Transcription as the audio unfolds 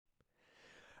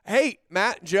Hey,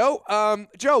 Matt, Joe.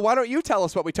 Joe, why don't you tell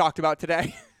us what we talked about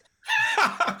today?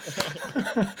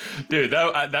 Dude,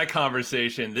 that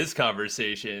conversation, this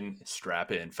conversation,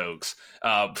 strap in, folks.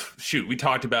 We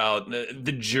talked about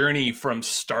the journey from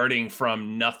starting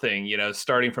from nothing,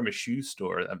 starting from a shoe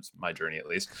store. That's my journey, at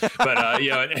least. But,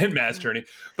 and Matt's journey.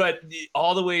 But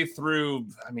all the way through,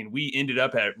 we ended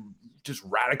up at just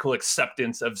radical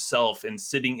acceptance of self and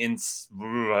sitting in,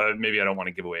 maybe I don't want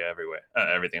to give away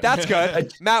everything. That's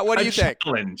good. Matt, what do you think?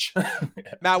 Challenge.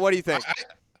 Matt, what do you think?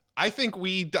 I think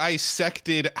we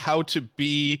dissected how to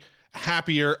be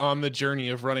happier on the journey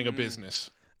of running a business.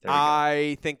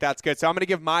 I think that's good. So I'm going to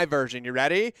give my version. You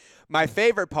ready? My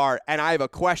favorite part, and I have a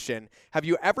question. Have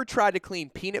you ever tried to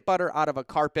clean peanut butter out of a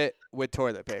carpet with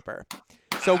toilet paper?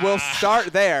 So we'll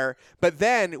start there, but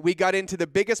then we got into the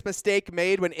biggest mistake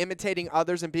made when imitating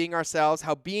others and being ourselves,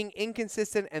 how being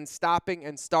inconsistent and stopping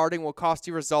and starting will cost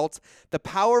you results, the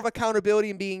power of accountability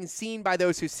and being seen by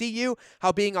those who see you,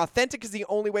 how being authentic is the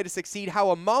only way to succeed, how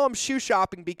a mom shoe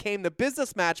shopping became the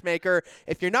business matchmaker.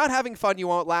 If you're not having fun, you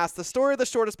won't last. The story of the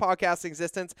shortest podcast in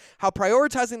existence, how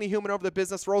prioritizing the human over the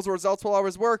business roles the results will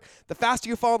always work. The faster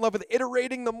you fall in love with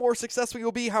iterating, the more successful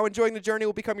you'll be, how enjoying the journey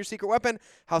will become your secret weapon,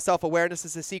 how self-awareness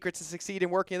is the secret to succeed in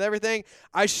working with everything.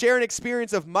 I share an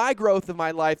experience of my growth of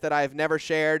my life that I have never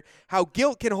shared, how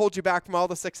guilt can hold you back from all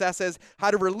the successes,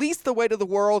 how to release the weight of the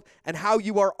world, and how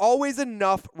you are always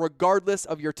enough regardless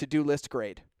of your to-do list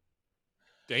grade.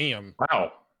 Damn.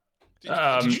 Wow.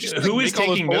 Did you just, who is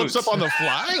taking notes up on the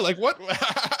fly? Like what?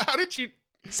 How did you?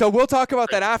 So we'll talk about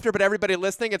that after, but everybody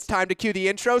listening, it's time to cue the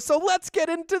intro. So let's get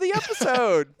into the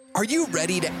episode. Are you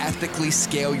ready to ethically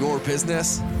scale your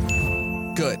business?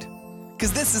 Good.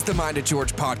 Because this is the Mind of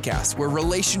George podcast, where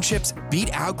relationships beat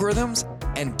algorithms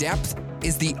and depth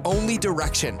is the only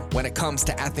direction when it comes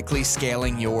to ethically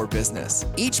scaling your business.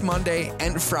 Each Monday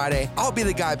and Friday, I'll be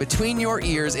the guy between your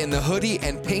ears in the hoodie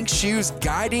and pink shoes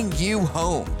guiding you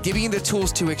home, giving you the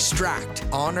tools to extract,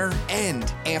 honor,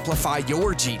 and amplify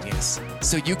your genius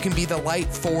so you can be the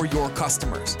light for your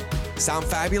customers. Sound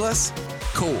fabulous?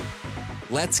 Cool.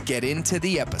 Let's get into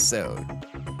the episode.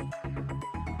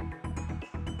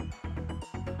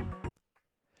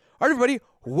 All right, everybody,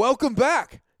 welcome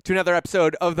back to another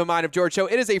episode of the Mind of George Show.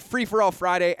 It is a free-for-all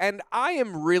Friday, and I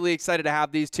am really excited to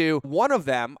have these two. One of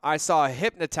them I saw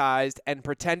hypnotized and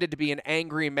pretended to be an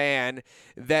angry man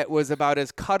that was about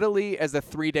as cuddly as a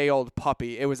 3-day-old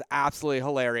puppy. It was absolutely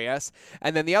hilarious.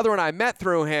 And then the other one I met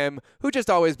through him, who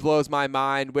just always blows my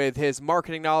mind with his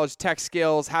marketing knowledge, tech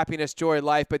skills, happiness, joy,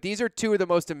 life. But these are two of the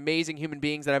most amazing human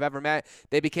beings that I've ever met.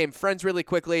 They became friends really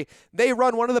quickly. They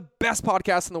run one of the best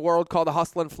podcasts in the world called the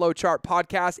Hustle and Flow Chart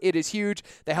Podcast. It is huge.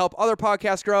 They help other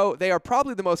podcasts grow. They are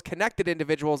probably the most connected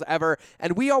individuals ever,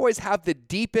 and we always have the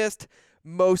deepest,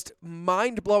 most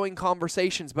mind-blowing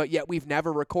conversations, but yet we've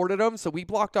never recorded them, so we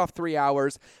blocked off 3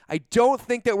 hours. I don't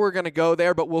think that we're going to go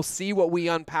there, but we'll see what we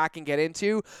unpack and get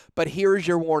into. But here's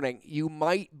your warning. You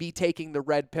might be taking the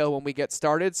red pill when we get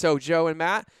started. So Joe and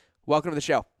Matt, welcome to the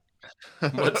show.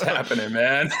 What's happening,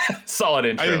 man? Solid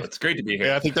intro. It's great to be here.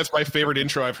 Yeah, I think that's my favorite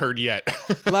intro I've heard yet.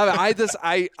 Love it.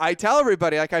 I tell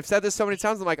everybody, like I've said this so many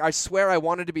times, I'm like, I swear I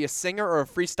wanted to be a singer or a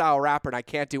freestyle rapper, and I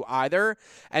can't do either.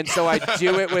 And so I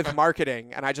do it with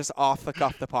marketing, and I just off the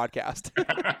cuff the podcast.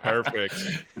 Perfect.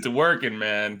 It's working,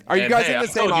 man. Are you guys in the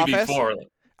same office?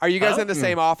 Are you guys in the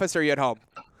same office, or are you at home?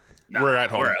 No, we're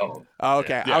at home. Oh,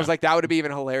 okay. Yeah. I was like, that would be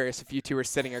even hilarious if you two were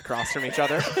sitting across from each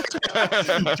other.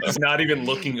 Just not even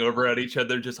looking over at each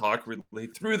other, just awkwardly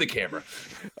through the camera.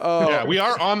 Oh. Yeah, we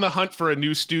are on the hunt for a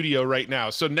new studio right now.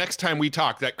 So next time we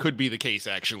talk, that could be the case,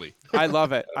 actually. I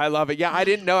love it. Yeah, I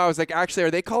didn't know. I was like, actually,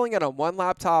 are they calling it on one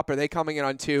laptop? Or are they coming in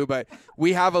on two? But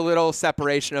we have a little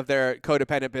separation of their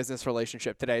codependent business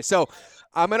relationship today. So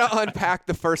I'm going to unpack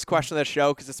the first question of the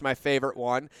show because it's my favorite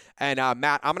one. And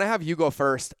Matt, I'm going to have you go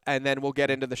first, and then we'll get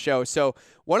into the show. So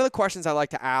one of the questions I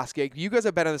like to ask, you guys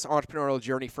have been on this entrepreneurial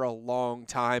journey for a long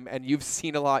time, and you've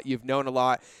seen a lot, you've known a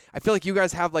lot. I feel like you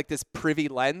guys have like this privy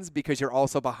lens because you're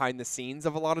also behind the scenes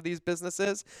of a lot of these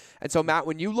businesses. And so Matt,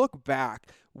 when you look back,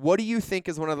 what do you think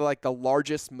is one of the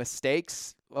largest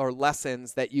mistakes or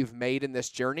lessons that you've made in this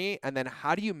journey? And then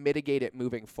how do you mitigate it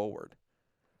moving forward?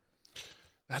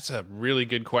 That's a really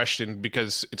good question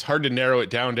because it's hard to narrow it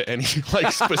down to any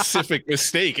specific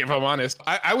mistake, if I'm honest.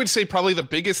 I would say probably the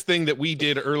biggest thing that we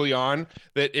did early on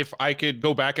that if I could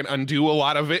go back and undo a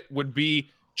lot of it would be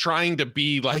trying to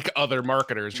be like other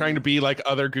marketers, trying to be like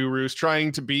other gurus,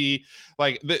 trying to be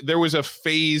like there was a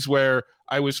phase where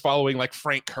I was following like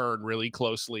Frank Kern really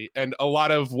closely. And a lot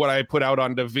of what I put out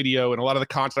onto video and a lot of the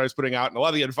content I was putting out and a lot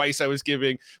of the advice I was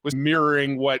giving was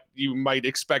mirroring what you might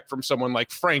expect from someone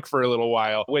like Frank for a little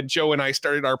while. When Joe and I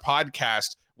started our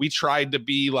podcast, we tried to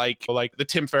be like the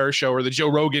Tim Ferriss show or the Joe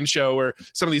Rogan show or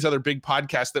some of these other big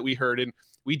podcasts that we heard. And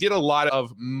we did a lot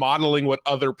of modeling what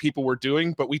other people were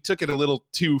doing, but we took it a little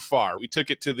too far. We took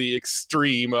it to the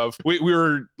extreme of we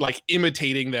were like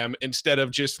imitating them instead of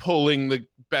just pulling the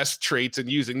best traits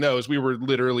and using those. We were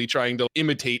literally trying to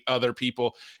imitate other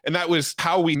people. And that was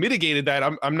how we mitigated that.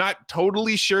 I'm not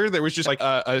totally sure. There was just like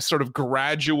a sort of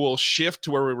gradual shift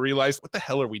where we realized, what the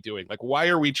hell are we doing? Like, why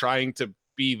are we trying to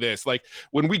be this? Like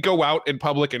when we go out in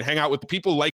public and hang out with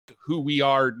people like who we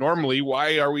are normally,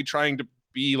 why are we trying to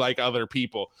be like other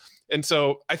people? And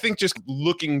so I think just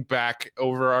looking back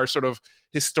over our sort of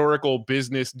historical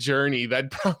business journey,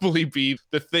 that'd probably be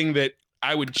the thing that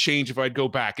I would change if I'd go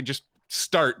back and just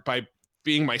start by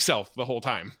being myself the whole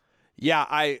time. Yeah,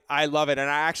 I love it. And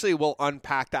I actually will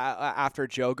unpack that after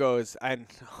Joe goes. And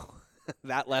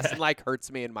that lesson like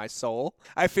hurts me in my soul.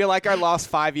 I feel like I lost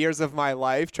 5 years of my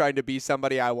life trying to be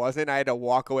somebody I wasn't. I had to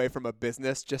walk away from a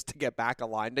business just to get back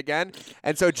aligned again.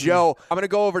 And so, Joe, I'm going to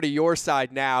go over to your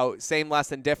side now. Same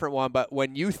lesson, different one. But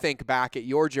when you think back at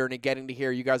your journey, getting to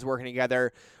hear you guys working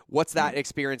together, what's that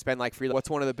experience been like for you? What's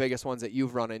one of the biggest ones that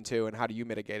you've run into, and how do you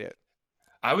mitigate it?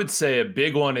 I would say a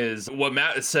big one is what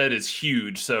Matt said is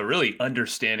huge. So really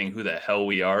understanding who the hell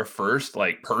we are first,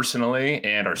 like personally,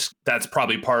 and that's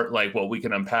probably part like what we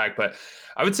can unpack. But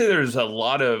I would say there's a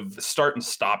lot of start and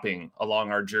stopping along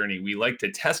our journey. We like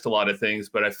to test a lot of things,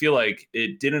 but I feel like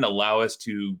it didn't allow us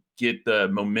to get the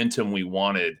momentum we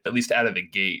wanted, at least out of the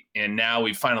gate. And now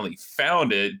we finally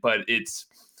found it, but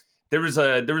there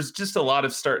was just a lot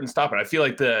of start and stop. And I feel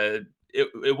like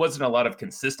it wasn't a lot of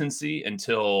consistency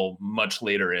until much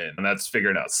later in. And that's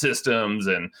figuring out systems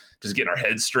and just getting our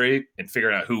heads straight and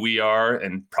figuring out who we are.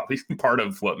 And probably part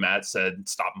of what Matt said,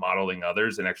 stop modeling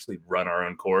others and actually run our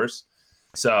own course.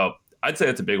 So I'd say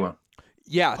it's a big one.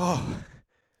 Yeah. Oh,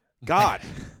 God.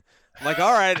 Like,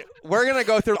 all right, we're going to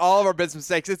go through all of our business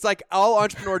mistakes. It's like all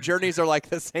entrepreneur journeys are like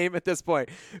the same at this point.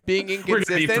 Being inconsistent.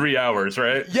 We're going to be 3 hours,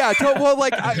 right? Yeah. Well,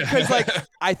 like, because like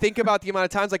I think about the amount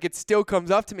of times like it still comes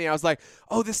up to me. I was like,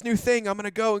 oh, this new thing, I'm going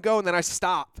to go. And then I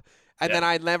stop. And then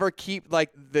I never keep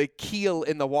like the keel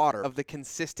in the water of the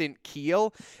consistent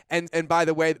keel. And by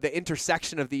the way, the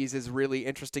intersection of these is really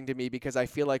interesting to me because I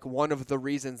feel like one of the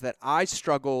reasons that I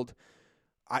struggled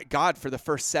for the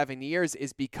first 7 years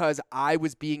is because I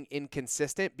was being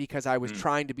inconsistent because I was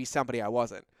trying to be somebody I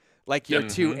wasn't. Like your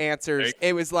two answers,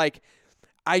 it was like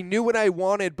I knew what I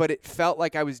wanted, but it felt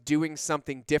like I was doing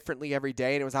something differently every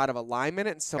day and it was out of alignment.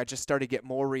 And so I just started to get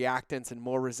more reactance and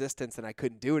more resistance and I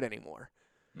couldn't do it anymore.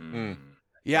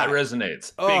 Yeah. That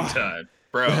resonates big time,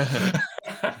 bro.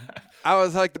 I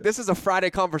was like, this is a Friday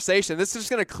conversation. This is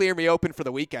just going to clear me open for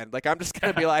the weekend. Like, I'm just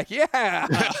going to be like, yeah.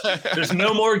 There's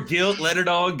no more guilt. Let it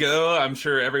all go. I'm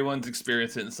sure everyone's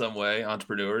experienced it in some way,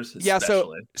 entrepreneurs especially.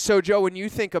 Yeah, so Joe, when you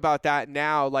think about that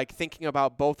now, like thinking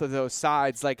about both of those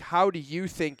sides, like how do you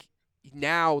think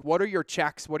now, what are your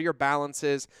checks? What are your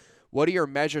balances? What are your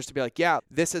measures to be like, yeah,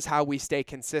 this is how we stay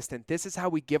consistent. This is how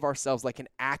we give ourselves like an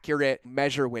accurate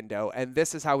measure window. And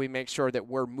this is how we make sure that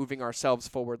we're moving ourselves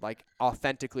forward like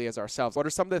authentically as ourselves. What are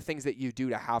some of the things that you do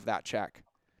to have that check?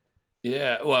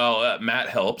 Yeah, well, Matt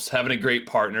helps. Having a great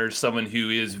partner, someone who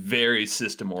is very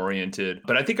system oriented.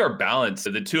 But I think our balance,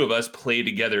 the two of us play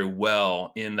together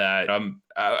well in that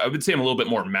I would say I'm a little bit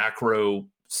more macro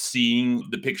seeing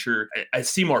the picture. I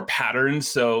see more patterns.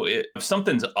 So if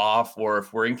something's off or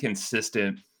if we're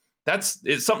inconsistent,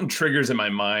 something triggers in my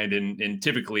mind. And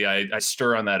typically I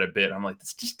stir on that a bit. I'm like,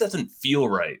 this just doesn't feel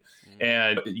right.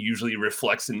 And it usually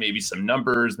reflects in maybe some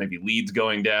numbers, maybe leads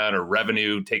going down or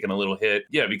revenue taking a little hit.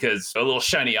 Yeah, because a little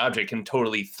shiny object can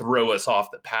totally throw us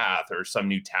off the path or some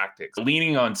new tactics.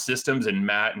 Leaning on systems and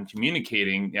Matt and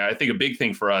communicating, I think a big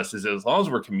thing for us is as long as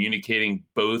we're communicating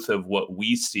both of what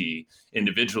we see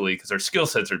individually, because our skill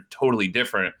sets are totally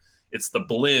different, it's the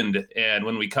blend. And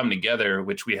when we come together,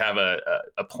 which we have a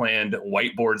planned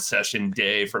whiteboard session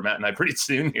day for Matt and I pretty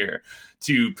soon here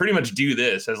to pretty much do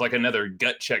this as like another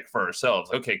gut check for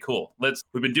ourselves. Okay, cool.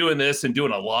 We've been doing this and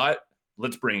doing a lot.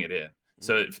 Let's bring it in.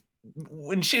 So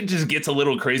when shit just gets a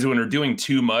little crazy, when we're doing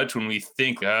too much, when we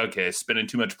think, okay, spinning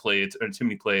too much plates or too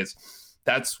many plates,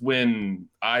 that's when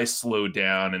I slow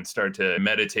down and start to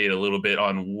meditate a little bit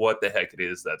on what the heck it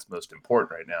is that's most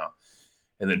important right now,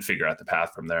 and then figure out the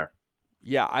path from there.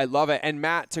 Yeah, I love it. And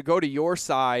Matt, to go to your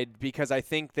side, because I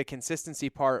think the consistency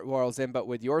part rolls in, but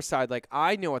with your side, like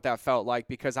I knew what that felt like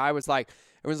because I was like,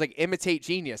 it was like imitate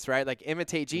genius, right? Like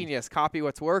imitate genius, copy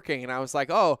what's working. And I was like,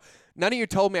 oh, none of you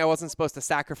told me I wasn't supposed to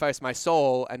sacrifice my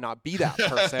soul and not be that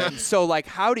person. So like,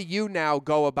 how do you now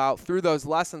go about through those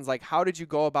lessons? Like, how did you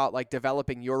go about like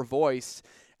developing your voice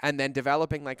and then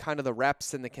developing like kind of the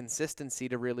reps and the consistency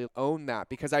to really own that?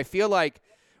 Because I feel like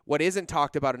what isn't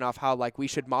talked about enough, how like we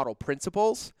should model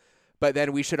principles, but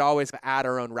then we should always add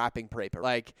our own wrapping paper.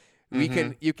 Like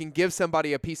you can give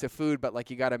somebody a piece of food, but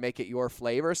like you got to make it your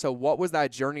flavor. So what was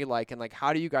that journey like? And like,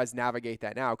 how do you guys navigate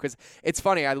that now? Cause it's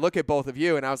funny. I look at both of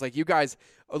you and I was like, you guys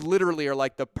literally are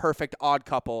like the perfect odd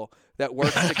couple that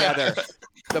works together.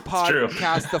 The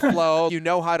podcast, the flow, you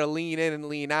know how to lean in and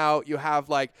lean out. You have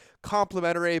like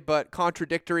complementary but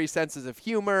contradictory senses of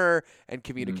humor and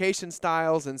communication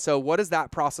styles. And so what does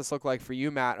that process look like for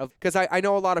you, Matt? Because I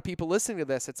know a lot of people listening to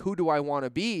this, it's who do I want to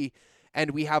be?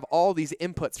 And we have all these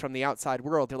inputs from the outside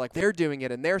world. They're like, they're doing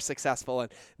it and they're successful and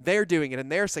they're doing it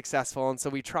and they're successful. And so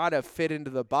we try to fit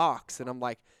into the box. And I'm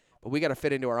like, but we got to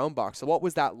fit into our own box. So what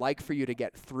was that like for you to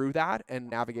get through that and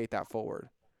navigate that forward?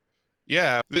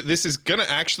 Yeah, this is going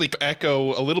to actually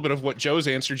echo a little bit of what Joe's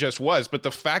answer just was. But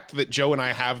the fact that Joe and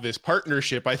I have this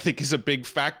partnership, I think, is a big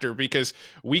factor because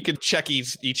we could check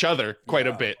each other quite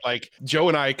a bit. Like Joe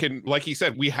and I can, like he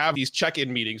said, we have these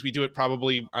check-in meetings. We do it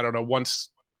probably, I don't know, once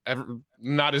ever,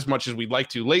 not as much as we'd like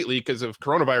to lately because of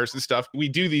coronavirus and stuff. We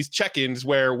do these check-ins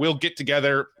where we'll get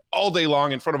together all day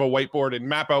long in front of a whiteboard and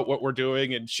map out what we're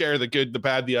doing and share the good, the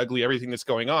bad, the ugly, everything that's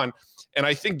going on. And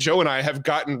I think Joe and I have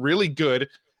gotten really good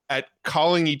at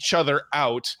calling each other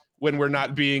out when we're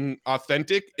not being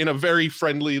authentic in a very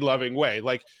friendly, loving way.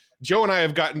 Like Joe and I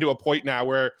have gotten to a point now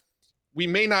where we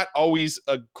may not always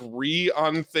agree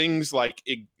on things like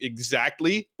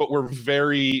exactly, but we're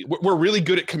really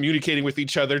good at communicating with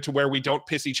each other to where we don't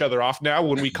piss each other off now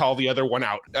when we call the other one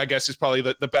out, I guess is probably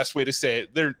the best way to say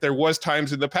it. There was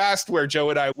times in the past where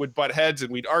Joe and I would butt heads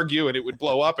and we'd argue and it would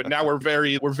blow up. And now we're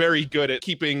very good at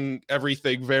keeping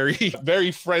everything very,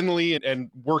 very friendly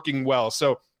and working well.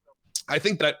 So I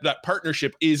think that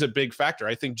partnership is a big factor.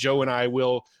 I think Joe and I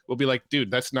will be like,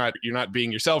 dude, you're not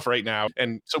being yourself right now.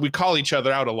 And so we call each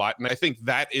other out a lot. And I think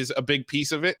that is a big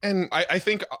piece of it. And I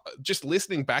think just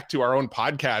listening back to our own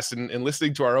podcasts and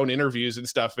listening to our own interviews and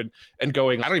stuff and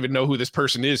going, I don't even know who this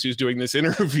person is who's doing this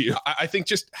interview. I think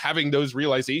just having those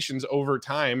realizations over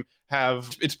time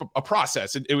it's a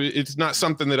process. It's not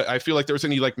something that I feel like there was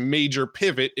any like major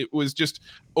pivot. It was just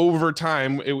over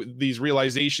time, these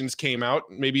realizations came out.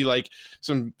 Maybe like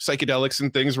some psychedelics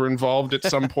and things were involved at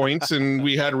some points and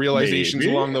we had realizations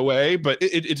along the way, but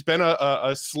it's been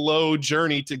a slow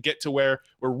journey to get to where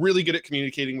we're really good at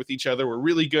communicating with each other. We're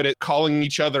really good at calling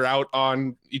each other out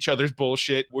on each other's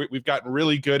bullshit. We've gotten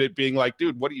really good at being like,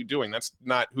 dude, what are you doing? That's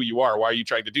not who you are. Why are you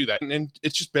trying to do that? And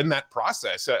it's just been that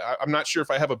process. I'm not sure if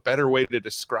I have a better way to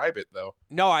describe it though.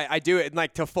 No, I do it, and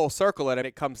like to full circle it, and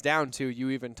it comes down to, you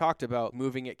even talked about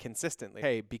moving it consistently.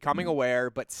 Hey, becoming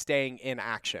aware, but staying in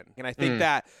action. And I think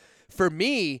that for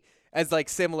me, as like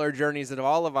similar journeys that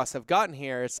all of us have gotten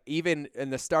here, it's even in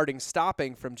the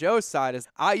stopping from Joe's side, is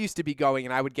I used to be going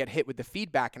and I would get hit with the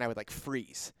feedback and I would like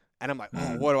freeze. And I'm like,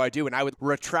 oh, what do I do? And I would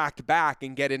retract back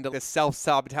and get into this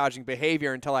self-sabotaging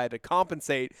behavior until I had to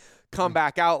compensate, come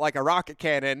back out like a rocket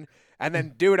cannon, and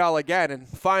then do it all again. And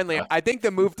finally, I think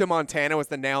the move to Montana was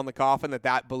the nail in the coffin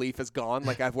that belief is gone.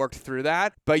 Like I've worked through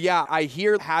that. But yeah, I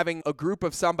hear having a group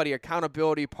of somebody,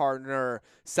 accountability partner,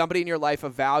 somebody in your life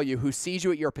of value who sees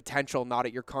you at your potential, not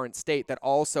at your current state, that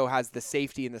also has the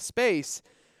safety and the space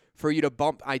for you to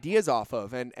bump ideas off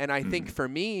of. And I think for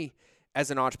me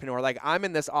as an entrepreneur, like I'm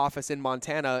in this office in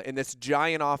Montana, in this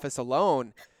giant office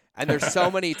alone. And there's so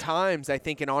many times I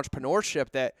think in entrepreneurship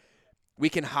that we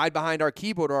can hide behind our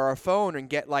keyboard or our phone and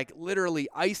get like literally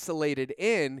isolated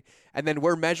in, and then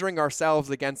we're measuring ourselves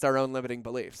against our own limiting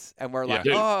beliefs. And we're like,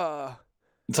 oh.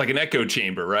 It's like an echo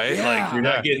chamber, right? Yeah. Like you're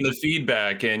not getting the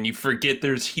feedback and you forget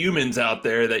there's humans out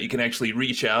there that you can actually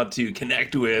reach out to,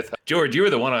 connect with. George, you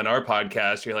were the one on our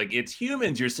podcast. You're like, it's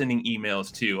humans you're sending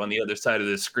emails to on the other side of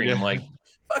the screen. Yeah. I'm like,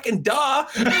 fucking duh.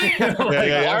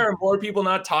 Why are more people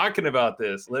not talking about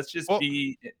this? Let's just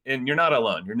be, and you're not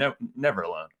alone. You're never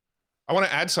alone. I want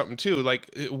to add something too. Like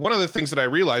one of the things that I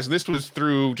realized, and this was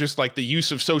through just like the use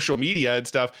of social media and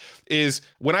stuff, is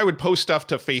when I would post stuff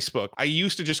to Facebook, I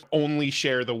used to just only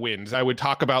share the wins. I would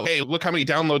talk about, hey, look how many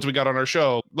downloads we got on our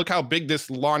show. Look how big this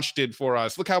launch did for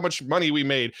us. Look how much money we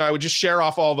made. I would just share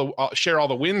all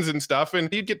the wins and stuff. And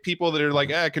you'd get people that are like,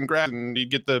 congrats. And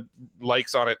you'd get the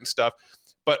likes on it and stuff.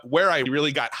 But where I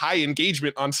really got high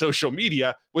engagement on social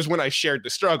media was when I shared the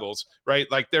struggles, right?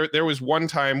 Like there was one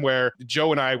time where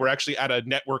Joe and I were actually at a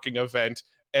networking event,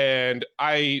 and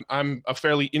I'm a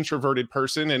fairly introverted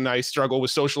person, and I struggle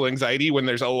with social anxiety when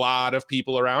there's a lot of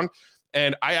people around.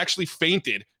 And I actually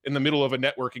fainted in the middle of a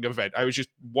networking event. I was just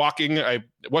walking. I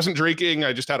wasn't drinking.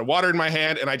 I just had a water in my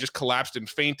hand, and I just collapsed and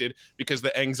fainted because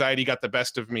the anxiety got the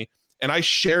best of me. And I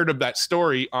shared that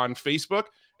story on Facebook,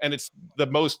 and it's the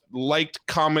most liked,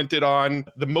 commented on,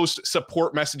 the most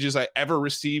support messages I ever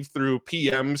received through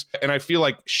PMs. And I feel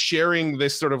like sharing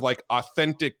this sort of like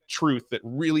authentic truth that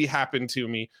really happened to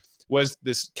me was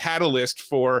this catalyst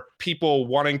for people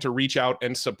wanting to reach out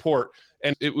and support.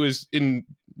 And it was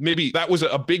maybe that was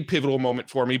a big pivotal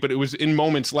moment for me, but it was in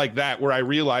moments like that where I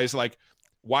realized, like,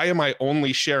 why am I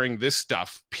only sharing this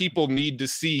stuff? People need to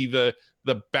see the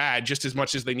bad just as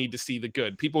much as they need to see the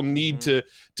good. People need to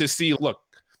see, look,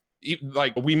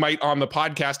 like we might on the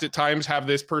podcast at times have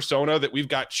this persona that we've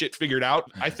got shit figured out.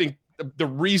 I think the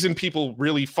reason people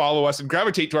really follow us and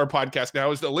gravitate to our podcast now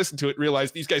is they'll listen to it,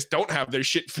 realize these guys don't have their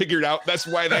shit figured out. That's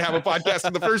why they have a podcast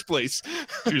in the first place.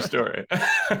 True story.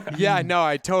 Yeah, no,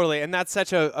 I totally. And that's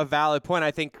such a valid point.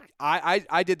 I think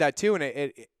I did that too.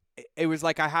 And it was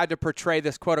like I had to portray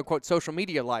this quote unquote social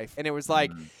media life. And it was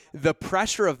like the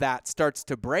pressure of that starts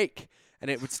to break. And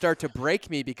it would start to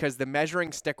break me because the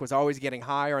measuring stick was always getting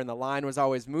higher and the line was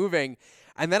always moving.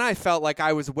 And then I felt like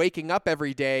I was waking up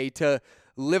every day to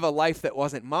live a life that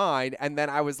wasn't mine. And then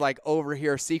I was like over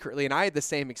here secretly. And I had the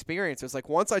same experience. It was like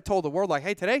once I told the world, like,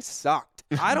 hey, today sucked.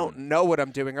 I don't know what I'm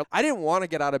doing. I didn't want to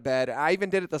get out of bed. I even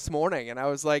did it this morning. And I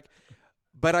was like,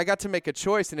 but I got to make a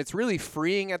choice. And it's really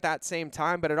freeing at that same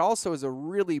time. But it also is a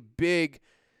really big,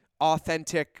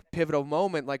 authentic, pivotal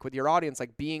moment, like with your audience,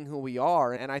 like being who we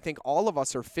are. And I think all of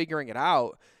us are figuring it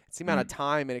out. It's the amount of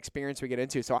time and experience we get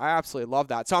into. So I absolutely love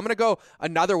that. So I'm going to go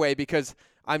another way because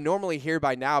I'm normally here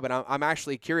by now, but I'm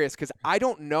actually curious because I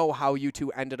don't know how you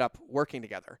two ended up working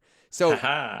together. So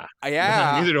yeah,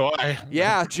 Neither do I.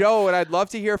 Yeah, Joe, what I'd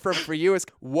love to hear for you is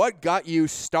what got you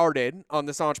started on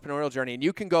this entrepreneurial journey? And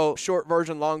you can go short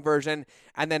version, long version,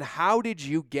 and then how did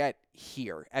you get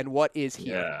here and what is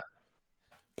here? Yeah.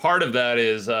 Part of that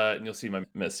is, and you'll see my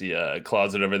messy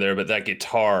closet over there, but that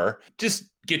guitar, just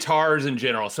guitars in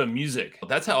general. So music,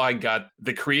 that's how I got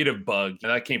the creative bug.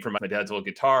 And that came from my dad's old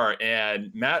guitar.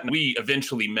 And Matt and we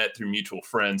eventually met through mutual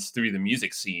friends through the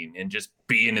music scene and just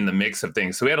being in the mix of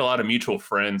things. So we had a lot of mutual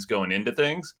friends going into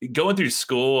things. Going through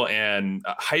school and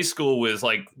high school was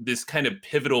like this kind of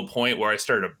pivotal point where I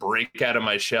started to break out of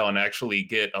my shell and actually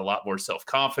get a lot more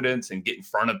self-confidence and get in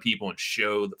front of people and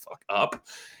show the fuck up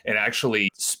and actually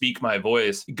speak my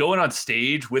voice. Going on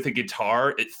stage with a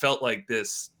guitar, it felt like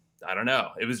this, I don't know.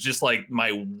 It was just like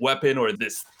my weapon or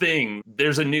this thing.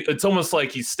 It's almost like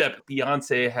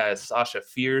Beyonce has Sasha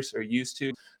Fierce or used to.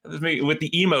 It was me with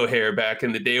the emo hair back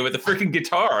in the day with the freaking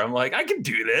guitar. I'm like, I can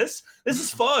do this. This is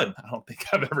fun. I don't think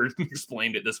I've ever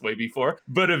explained it this way before.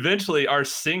 But eventually our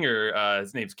singer,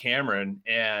 his name's Cameron,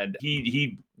 and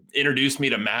he introduced me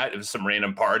to Matt. It was some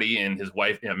random party and his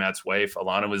wife, Matt's wife,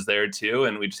 Alana, was there too.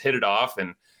 And we just hit it off.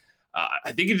 And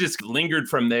I think it just lingered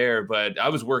from there, but I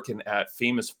was working at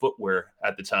Famous Footwear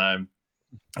at the time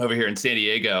over here in San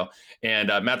Diego. And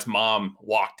Matt's mom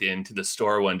walked into the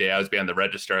store one day. I was behind the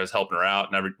register. I was helping her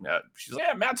out. And she's like,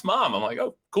 yeah, Matt's mom. I'm like,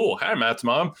 oh, cool. Hi, Matt's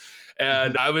mom.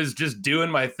 And I was just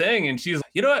doing my thing. And she's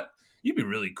like, you know what? You'd be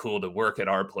really cool to work at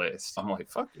our place. I'm like,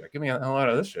 fuck yeah, get me the hell out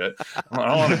of this shit. I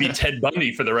don't want to be Ted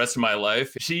Bundy for the rest of my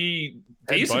life. She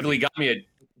basically got me a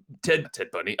Ted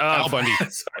Bundy. Al Bundy.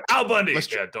 Sorry, Al Bundy.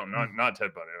 Yeah, not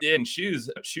Ted Bundy. Yeah, in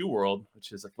Shoe World,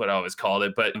 which is what I always called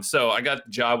it. But so I got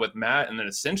the job with Matt, and then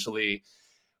essentially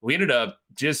we ended up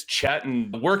just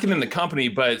chatting, working in the company.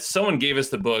 But someone gave us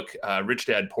the book, Rich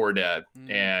Dad, Poor Dad,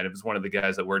 and it was one of the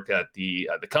guys that worked at the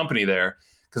company there.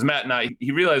 Because Matt and I,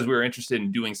 he realized we were interested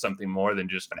in doing something more than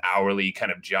just an hourly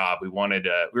kind of job. We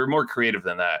were more creative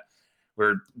than that.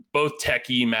 We're both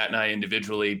techie, Matt and I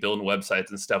individually building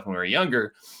websites and stuff when we were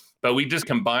younger. But we just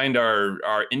combined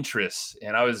our interests,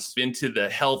 and I was into the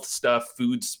health stuff,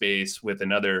 food space with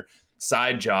another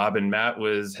side job, and Matt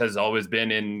has always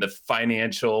been in the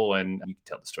financial, and you can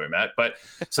tell the story, Matt. But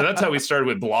so that's how we started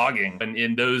with blogging, and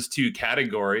in those two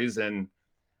categories. And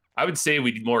I would say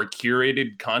we more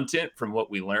curated content from what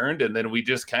we learned, and then we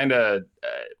just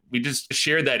we just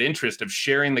shared that interest of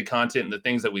sharing the content and the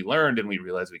things that we learned, and we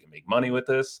realized we can make money with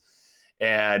this.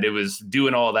 And it was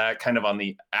doing all that kind of on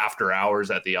the after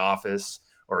hours at the office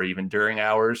or even during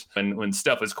hours. And when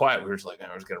stuff was quiet, we were just like,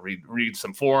 I was going to read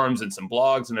some forums and some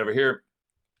blogs and over here.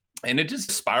 And it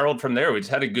just spiraled from there. We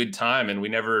just had a good time and we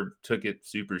never took it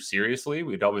super seriously.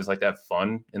 We'd always like to have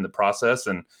fun in the process.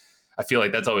 And I feel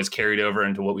like that's always carried over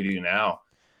into what we do now.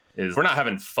 Is we're not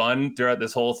having fun throughout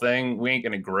this whole thing, we ain't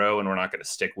going to grow and we're not going to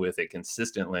stick with it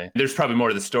consistently. There's probably more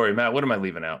to the story. Matt, what am I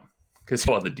leaving out? Because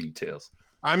all the details.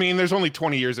 I mean, there's only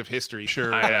 20 years of history,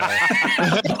 sure. I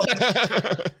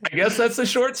guess that's the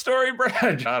short story,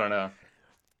 Brad. I don't know.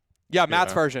 Yeah,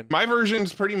 Matt's version. My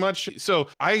version's pretty much, so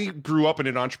I grew up in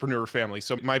an entrepreneur family.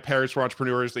 So my parents were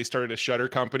entrepreneurs. They started a shutter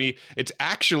company. It's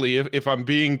actually, if I'm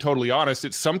being totally honest,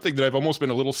 it's something that I've almost been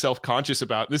a little self-conscious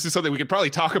about. This is something we could probably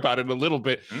talk about in a little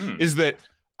bit, is that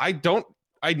I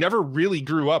never really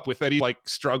grew up with any like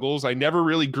struggles. I never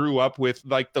really grew up with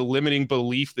like the limiting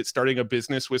belief that starting a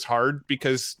business was hard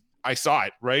because I saw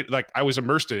it, right? Like I was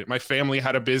immersed in it. My family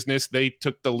had a business. They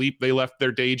took the leap. They left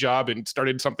their day job and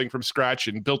started something from scratch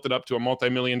and built it up to a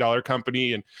multi-million-dollar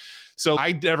company. And so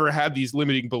I never had these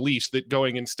limiting beliefs that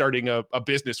going and starting a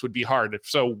business would be hard.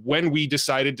 So when we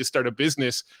decided to start a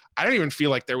business, I don't even feel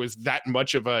like there was that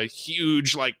much of a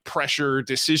huge like pressure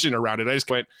decision around it. I just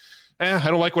went, I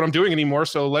don't like what I'm doing anymore,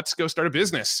 so let's go start a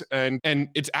business. And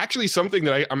it's actually something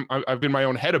that I've been in my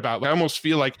own head about. I almost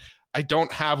feel like I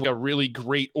don't have a really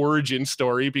great origin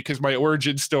story because my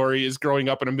origin story is growing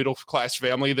up in a middle-class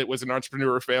family that was an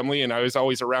entrepreneur family, and I was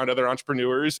always around other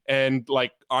entrepreneurs, and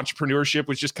like entrepreneurship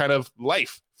was just kind of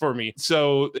life for me.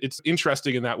 So it's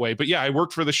interesting in that way. But yeah, I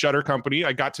worked for the shutter company.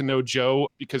 I got to know Joe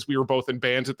because we were both in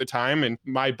bands at the time. And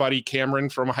my buddy Cameron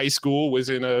from high school was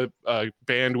in a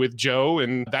band with Joe.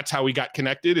 And that's how we got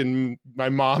connected. And my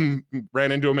mom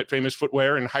ran into him at Famous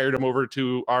Footwear and hired him over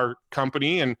to our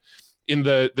company. And in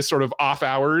the sort of off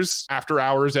hours, after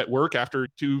hours at work, after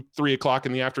 2-3 o'clock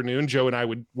in the afternoon, Joe and I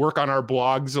would work on our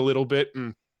blogs a little bit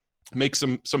and make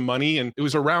some money. And it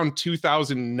was around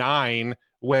 2009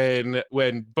 when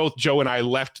both Joe and I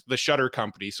left the shutter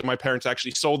company. So my parents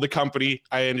actually sold the company.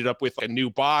 I ended up with a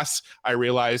new boss. I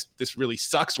realized this really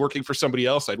sucks working for somebody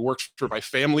else. I'd worked for my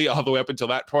family all the way up until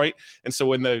that point. And so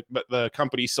when the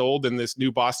company sold and this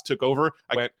new boss took over,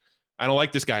 I went, I don't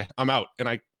like this guy. I'm out. And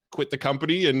I quit the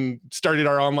company and started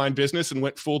our online business and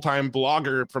went full-time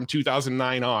blogger from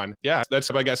 2009 on. Yeah,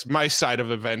 that's, I guess, my side of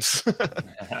events.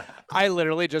 I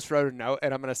literally just wrote a note,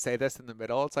 and I'm going to say this in the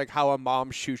middle. It's like how a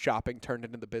mom shoe shopping turned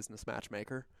into the business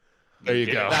matchmaker. There you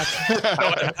go. That's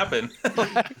how it happened.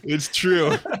 It's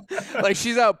true. Like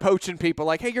she's out poaching people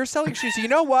like, hey, you're selling shoes. You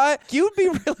know what? You'd be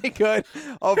really good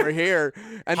over here.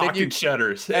 And Pocket then you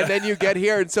shutters. And then you get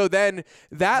here. And so then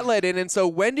that led in. And so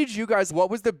when did you guys,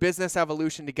 what was the business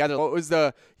evolution together? What was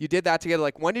you did that together?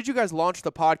 Like when did you guys launch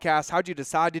the podcast? How'd you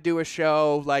decide to do a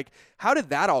show? Like how did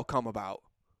that all come about?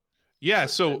 Yeah,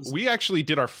 so we actually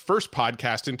did our first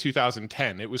podcast in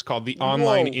 2010. It was called the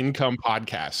Online Income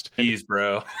Podcast. Jeez,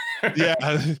 bro. Yeah,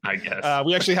 I guess.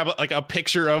 We actually have a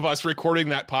picture of us recording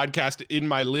that podcast in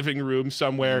my living room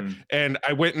somewhere. And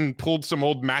I went and pulled some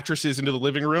old mattresses into the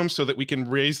living room so that we can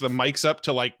raise the mics up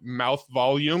to like mouth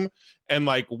volume. And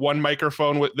like one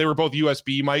microphone, they were both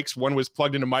USB mics. One was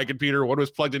plugged into my computer. One was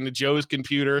plugged into Joe's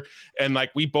computer. And like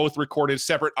we both recorded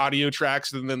separate audio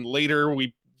tracks. And then later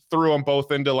we threw them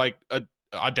both into like a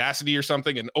Audacity or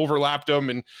something and overlapped them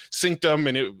and synced them.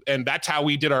 And that's how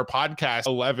we did our podcast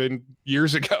 11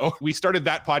 years ago. We started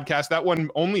that podcast. That one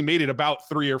only made it about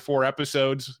 3 or 4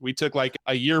 episodes. We took like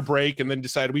a year break and then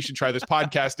decided we should try this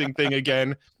podcasting thing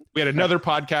again. We had another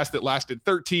podcast that lasted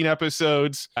 13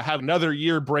 episodes. I had another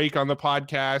year break on the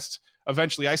podcast.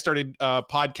 Eventually, I started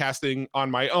podcasting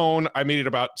on my own. I made it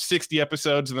about 60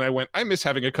 episodes. And then I went, I miss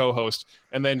having a co-host.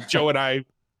 And then Joe and I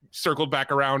circled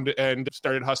back around and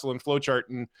started Hustle and Flowchart,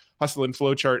 and Hustle and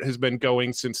Flowchart has been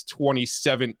going since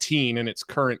 2017 in its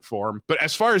current form. But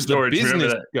as far as George, the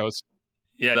business goes,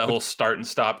 yeah, that whole start and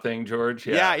stop thing, George.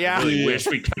 Yeah. I really wish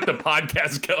we kept the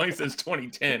podcast going since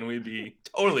 2010. We'd be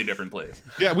totally different place.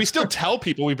 Yeah, we still tell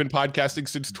people we've been podcasting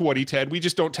since 2010. We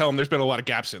just don't tell them there's been a lot of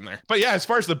gaps in there. But yeah, as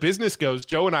far as the business goes,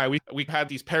 Joe and I, we had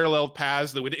these parallel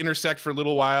paths that would intersect for a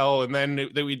little while, and then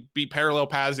they would be parallel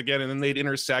paths again, and then they'd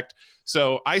intersect.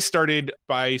 So I started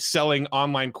by selling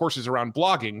online courses around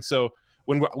blogging. So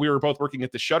when we were both working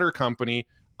at the shutter company,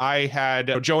 I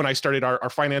had Joe and I started our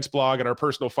finance blog and our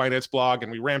personal finance blog,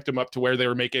 and we ramped them up to where they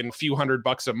were making a few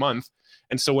 $100 a month.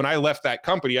 And so when I left that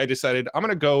company, I decided I'm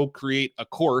going to go create a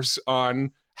course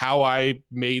on how I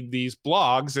made these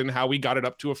blogs and how we got it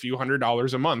up to a few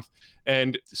 $100s a month.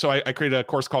 And so I created a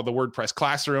course called the WordPress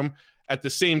Classroom. At the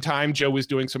same time, Joe was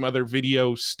doing some other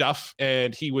video stuff,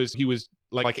 and he was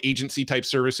like agency type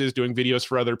services, doing videos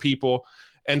for other people.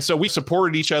 And so we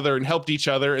supported each other and helped each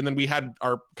other. And then we had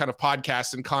our kind of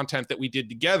podcasts and content that we did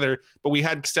together, but we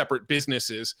had separate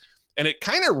businesses. And it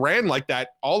kind of ran like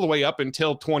that all the way up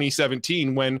until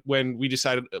 2017 when we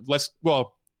decided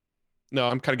no,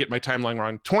 I'm kind of getting my timeline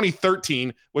wrong.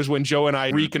 2013 was when Joe and I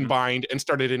recombined and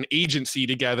started an agency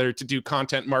together to do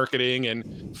content marketing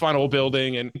and funnel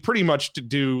building and pretty much to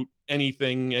do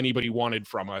anything anybody wanted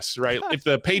from us, right? If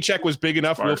the paycheck was big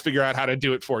enough, we'll figure out how to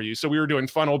do it for you. So we were doing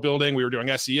funnel building, we were doing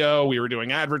SEO, we were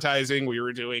doing advertising, we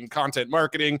were doing content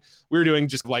marketing, we were doing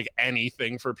just like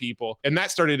anything for people. And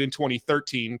that started in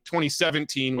 2013.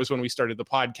 2017 was when we started the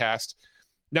podcast.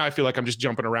 Now I feel like I'm just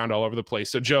jumping around all over the place.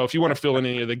 So Joe, if you want to fill in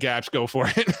any of the gaps, go for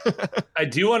it. I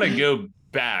do want to go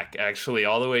back actually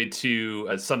all the way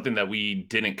to something that we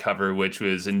didn't cover, which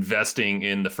was investing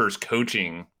in the first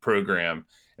coaching program.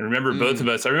 And remember, both of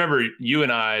us, I remember you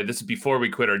and I, this is before we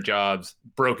quit our jobs,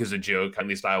 broke as a joke. At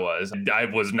least I was. I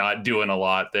was not doing a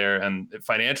lot there and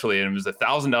financially, and it was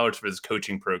 $1,000 for this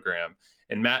coaching program.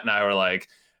 And Matt and I were like,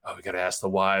 oh, we got to ask the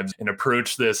wives and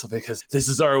approach this because this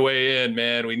is our way in,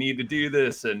 man. We need to do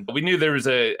this. And we knew there was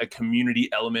a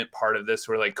community element part of this.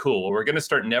 We're like, cool, well, we're going to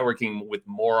start networking with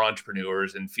more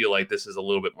entrepreneurs and feel like this is a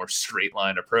little bit more straight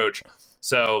line approach.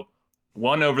 So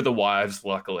won over the wives,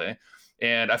 luckily.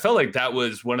 And I felt like that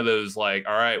was one of those like,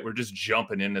 all right, we're just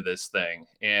jumping into this thing.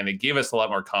 And it gave us a lot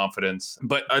more confidence.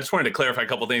 But I just wanted to clarify a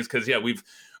couple of things because, yeah, we've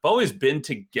always been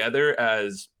together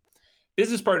as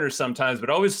business partners sometimes, but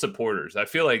always supporters. I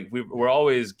feel like we're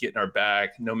always getting our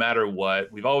back no matter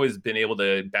what. We've always been able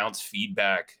to bounce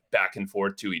feedback back and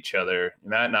forth to each other.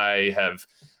 Matt and I have,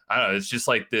 I don't know, it's just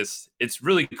like this. It's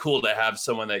really cool to have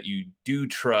someone that you do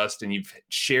trust and you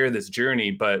share this journey,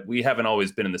 but we haven't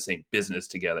always been in the same business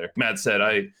together. Matt said,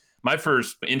 my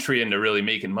first entry into really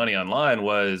making money online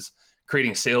was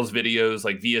creating sales videos,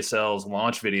 like VSLs,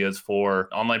 launch videos for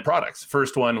online products.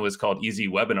 First one was called Easy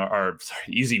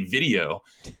Video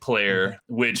Player,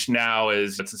 which now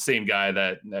it's the same guy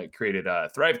that created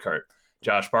Thrivecart,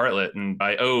 Josh Bartlett. And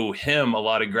I owe him a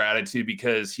lot of gratitude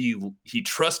because he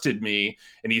trusted me,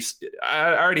 and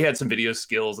I already had some video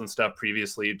skills and stuff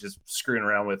previously, just screwing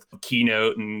around with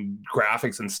Keynote and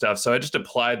graphics and stuff. So I just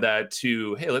applied that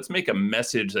to, hey, let's make a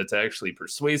message that's actually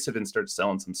persuasive and start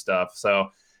selling some stuff. So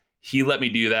he let me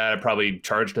do that. I probably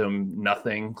charged him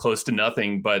nothing, close to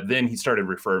nothing, but then he started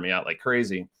referring me out like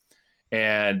crazy.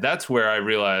 And that's where I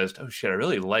realized, oh shit, I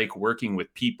really like working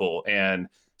with people and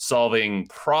solving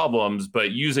problems, but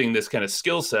using this kind of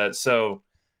skill set. So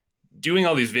doing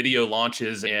all these video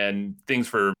launches and things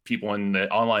for people in the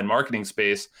online marketing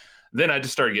space, then I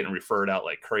just started getting referred out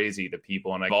like crazy to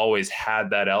people. And I've always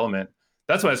had that element.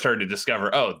 That's when I started to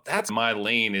discover, oh, that's my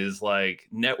lane, is like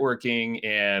networking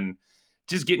and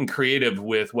just getting creative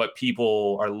with what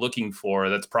people are looking for.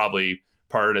 That's probably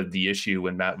part of the issue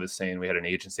when Matt was saying we had an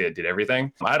agency that did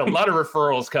everything. I had a lot of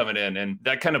referrals coming in, and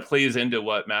that kind of plays into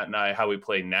what Matt and I, how we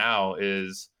play now,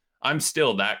 is I'm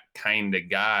still that kind of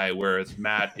guy, whereas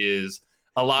Matt is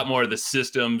a lot more of the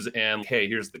systems and, hey,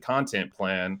 here's the content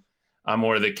plan. I'm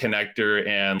more the connector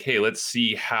and, hey, let's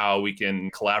see how we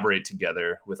can collaborate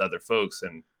together with other folks,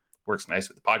 and works nice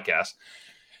with the podcast.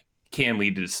 Can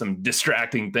lead to some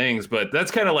distracting things, but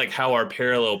that's kind of like how our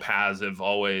parallel paths have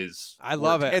always I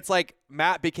love it. It's like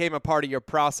Matt became a part of your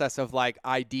process of like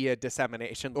idea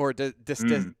dissemination or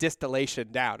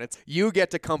distillation down. It's you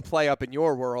get to come play up in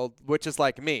your world, which is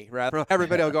like me, right?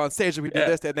 Everybody will go on stage and we do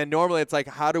this, and then normally it's like,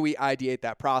 how do we ideate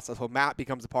that process? Well, Matt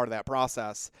becomes a part of that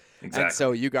process. Exactly. And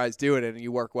so you guys do it and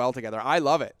you work well together. I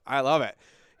love it.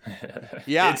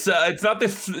 Yeah, it's not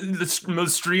the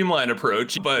most streamlined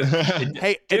approach, but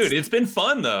it's been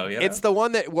fun though. You know? It's the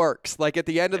one that works. Like at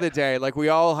the end of the day, like we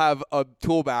all have a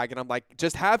tool bag, and I'm like,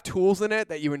 just have tools in it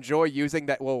that you enjoy using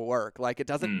that will work. Like it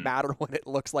doesn't matter what it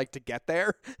looks like to get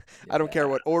there. I don't care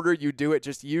what order you do it.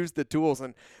 Just use the tools,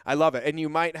 and I love it. And you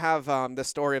might have the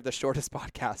story of the shortest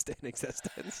podcast in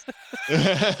existence.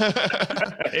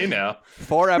 Hey now,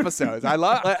 4 episodes. I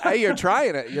love. Hey, you're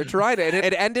trying it. And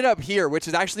it ended up here, which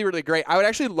is actually really great. I would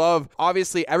actually love,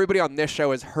 obviously everybody on this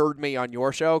show has heard me on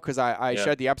your show because I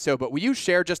shared the episode, but will you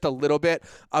share just a little bit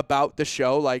about the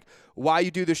show, like why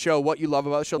you do the show, what you love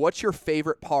about the show, what's your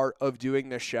favorite part of doing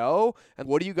the show, and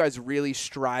what are you guys really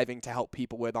striving to help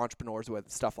people with, entrepreneurs with,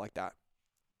 stuff like that?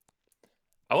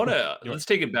 Let's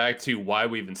take it back to why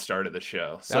we even started the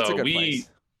show. That's a good place.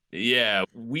 Yeah,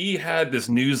 we had this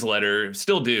newsletter,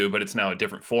 still do, but it's now a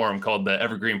different form, called the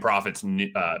Evergreen Profits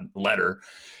letter.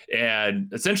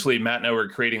 And essentially, Matt and I were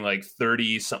creating like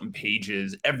 30-something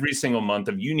pages every single month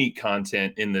of unique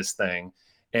content in this thing.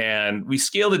 And we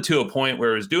scaled it to a point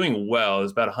where it was doing well. It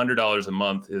was about $100 a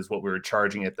month is what we were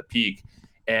charging at the peak.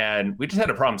 And we just had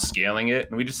a problem scaling it.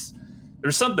 And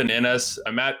there's something in us.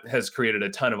 Matt has created a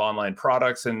ton of online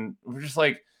products, and we're just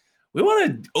like, we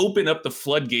want to open up the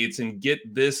floodgates and get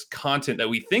this content that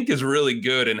we think is really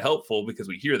good and helpful because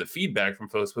we hear the feedback from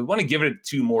folks. We want to give it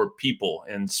to more people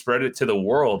and spread it to the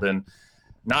world and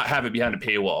not have it behind a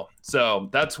paywall. So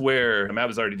that's where Matt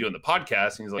was already doing the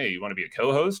podcast. And he's like, hey, you want to be a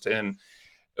co-host? And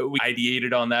we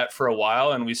ideated on that for a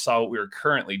while, and we saw what we were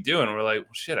currently doing. We're like,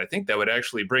 well, shit, I think that would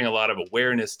actually bring a lot of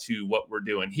awareness to what we're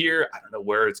doing here. I don't know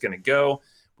where it's going to go.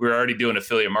 We were already doing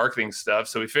affiliate marketing stuff.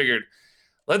 So we figured,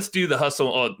 let's do the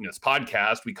hustle. This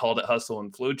podcast, we called it Hustle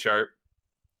and Flowchart.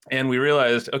 And we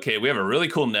realized, okay, we have a really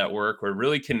cool network. We're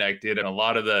really connected. And a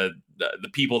lot of the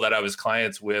people that I was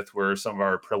clients with were some of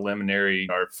our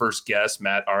first guests.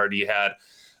 Matt already had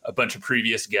a bunch of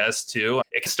previous guests too.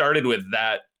 It started with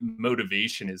that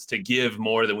motivation, is to give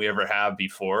more than we ever have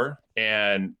before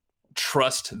and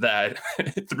trust that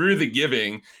through the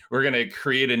giving, we're going to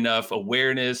create enough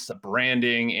awareness,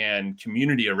 branding, and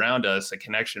community around us, a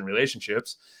connection,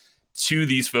 relationships to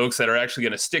these folks that are actually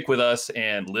going to stick with us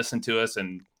and listen to us,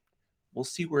 and we'll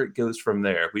see where it goes from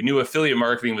there. We knew affiliate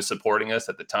marketing was supporting us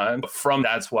at the time.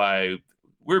 That's why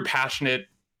we're passionate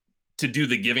to do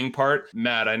the giving part.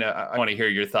 Matt, I want to hear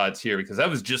your thoughts here, because that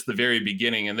was just the very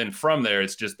beginning. And then from there,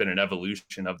 it's just been an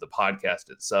evolution of the podcast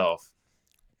itself.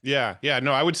 Yeah.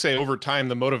 No, I would say over time,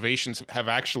 the motivations have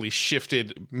actually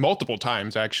shifted multiple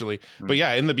times, actually. But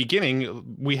yeah, in the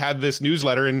beginning, we had this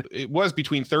newsletter, and it was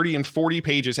between 30 and 40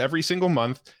 pages every single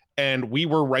month. And we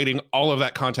were writing all of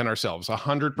that content ourselves.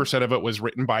 100% of it was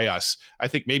written by us. I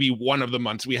think maybe one of the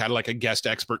months we had like a guest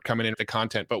expert coming in with the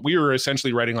content, but we were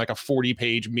essentially writing like a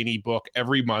 40-page mini book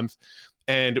every month.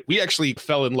 And we actually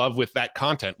fell in love with that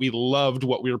content. We loved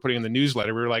what we were putting in the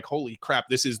newsletter. We were like, holy crap,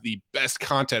 this is the best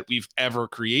content we've ever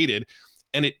created.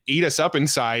 And it ate us up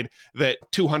inside that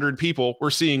 200 people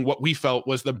were seeing what we felt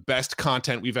was the best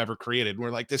content we've ever created. And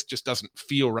we're like, this just doesn't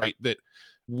feel right, that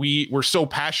we're so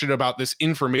passionate about this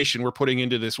information we're putting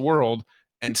into this world,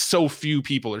 and so few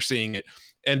people are seeing it.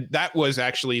 And that was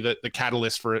actually the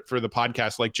catalyst for the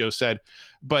podcast, like Joe said.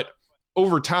 But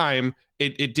over time,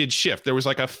 it did shift. There was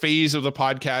like a phase of the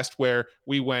podcast where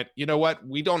we went, you know what?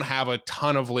 We don't have a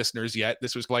ton of listeners yet.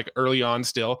 This was like early on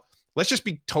still. Let's just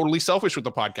be totally selfish with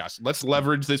the podcast. Let's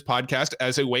leverage this podcast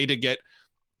as a way to get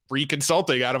free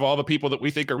consulting out of all the people that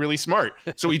we think are really smart.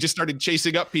 So we just started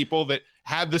chasing up people that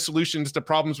had the solutions to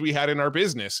problems we had in our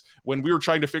business. When we were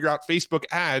trying to figure out Facebook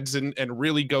ads and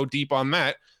really go deep on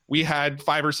that, we had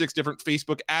 5 or 6 different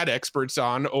Facebook ad experts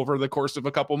on over the course of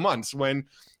a couple months. When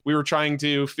we were trying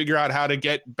to figure out how to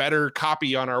get better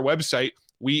copy on our website,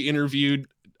 we interviewed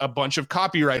a bunch of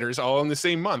copywriters all in the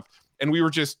same month. And we were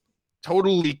just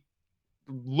totally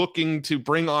looking to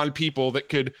bring on people that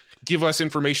could give us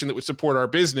information that would support our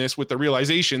business, with the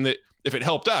realization that if it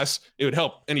helped us, it would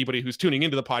help anybody who's tuning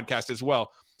into the podcast as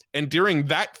well. And during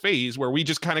that phase where we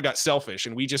just kind of got selfish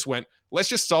and we just went, let's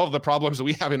just solve the problems that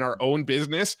we have in our own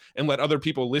business and let other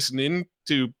people listen in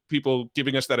to people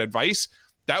giving us that advice,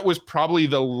 that was probably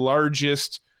the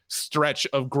largest stretch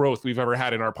of growth we've ever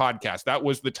had in our podcast. That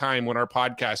was the time when our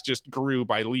podcast just grew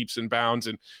by leaps and bounds,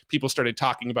 and people started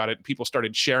talking about it, and people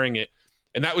started sharing it.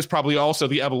 And that was probably also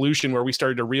the evolution where we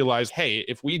started to realize, hey,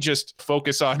 if we just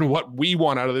focus on what we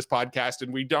want out of this podcast,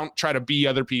 and we don't try to be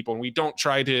other people, and we don't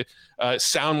try to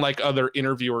sound like other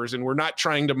interviewers, and we're not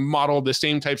trying to model the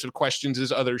same types of questions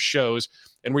as other shows,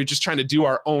 and we're just trying to do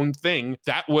our own thing,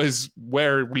 that was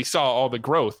where we saw all the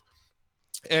growth.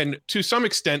 And to some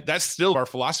extent, that's still our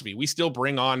philosophy. We still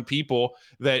bring on people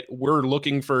that we're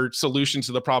looking for solutions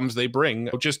to the problems they bring.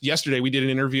 Just yesterday, we did an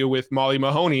interview with Molly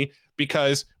Mahoney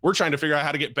because we're trying to figure out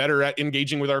how to get better at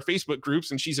engaging with our Facebook groups,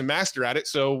 and she's a master at it.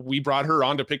 So we brought her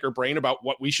on to pick her brain about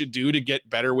what we should do to get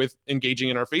better with engaging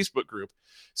in our Facebook group.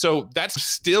 So that's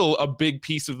still a big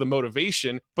piece of the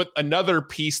motivation. But another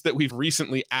piece that we've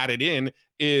recently added in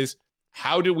is,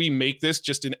 how do we make this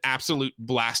just an absolute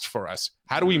blast for us?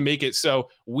 How do we make it so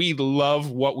we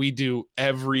love what we do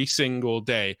every single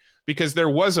day? Because there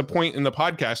was a point in the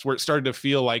podcast where it started to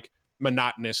feel like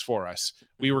monotonous for us.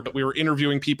 We were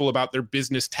interviewing people about their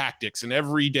business tactics, and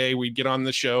every day we'd get on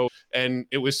the show and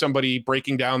it was somebody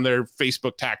breaking down their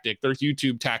Facebook tactic, their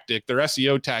YouTube tactic, their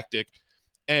SEO tactic.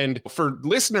 And for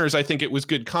listeners, I think it was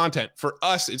good content. For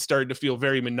us, it started to feel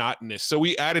very monotonous. So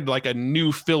we added like a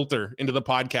new filter into the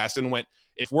podcast and went,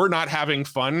 if we're not having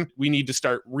fun, we need to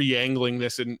start re-angling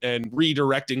this and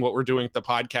redirecting what we're doing with the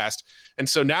podcast. And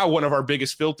so now one of our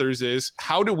biggest filters is,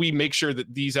 how do we make sure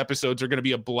that these episodes are going to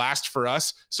be a blast for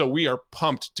us, so we are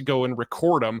pumped to go and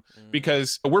record them?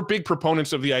 Because we're big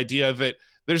proponents of the idea that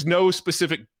there's no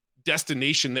specific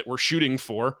destination that we're shooting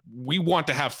for. We want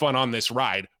to have fun on this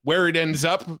ride. Where it ends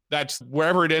up, that's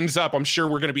wherever it ends up. I'm sure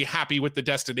we're going to be happy with the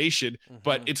destination,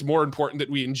 but it's more important that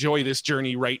we enjoy this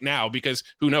journey right now, because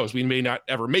who knows, we may not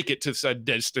ever make it to said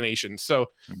destination. So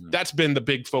that's been the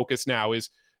big focus now, is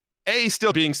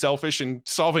still being selfish and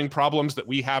solving problems that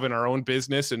we have in our own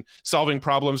business, and solving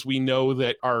problems we know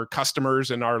that our customers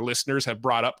and our listeners have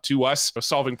brought up to us,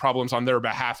 solving problems on their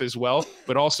behalf as well,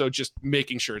 but also just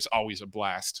making sure it's always a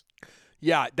blast.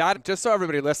 Yeah, that, just so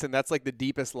everybody listen, that's like the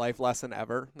deepest life lesson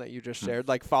ever that you just shared,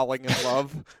 like falling in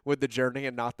love with the journey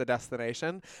and not the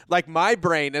destination. Like, my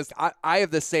brain is, I have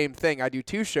the same thing. I do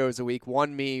 2 shows a week,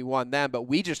 one me, one them, but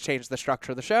we just changed the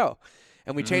structure of the show.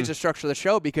 And we changed the structure of the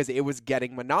show because it was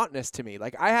getting monotonous to me.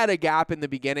 Like, I had a gap in the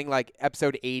beginning, like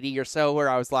episode 80 or so, where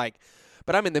I was like,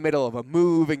 but I'm in the middle of a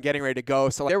move and getting ready to go.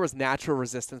 So there was natural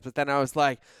resistance. But then I was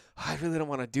like, I really don't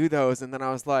want to do those. And then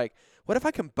I was like, what if I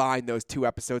combine those 2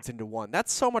 episodes into one?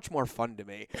 That's so much more fun to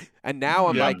me. And now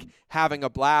I'm like having a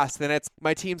blast. And it's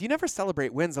my teams, you never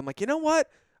celebrate wins. I'm like, you know what?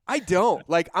 I don't.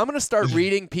 Like, I'm going to start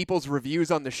reading people's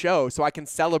reviews on the show so I can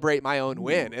celebrate my own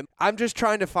win. And I'm just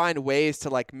trying to find ways to,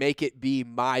 like, make it be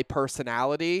my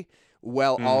personality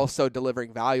while also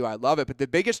delivering value. I love it. But the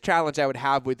biggest challenge I would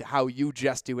have with how you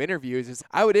just do interviews is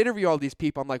I would interview all these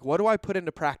people. I'm like, what do I put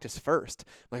into practice first?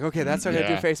 I'm like, okay, that's what I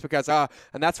do Facebook ads.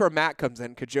 And that's where Matt comes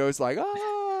in, because Joe's like,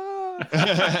 right?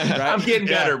 I'm getting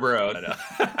better, bro.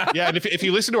 Yeah, and if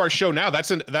you listen to our show now,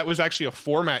 that was actually a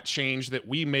format change that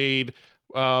we made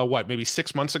maybe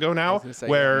 6 months ago now,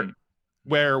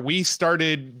 where we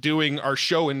started doing our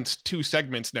show in 2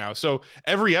 segments now. So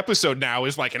every episode now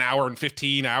is like an hour and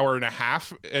 15, hour and a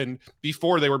half. And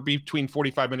before they were between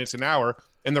 45 minutes an hour.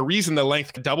 And the reason the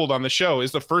length doubled on the show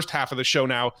is the first half of the show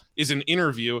now is an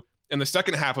interview. And the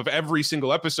second half of every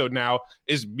single episode now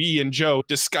is me and Joe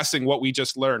discussing what we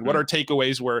just learned, what our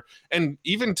takeaways were, and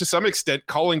even to some extent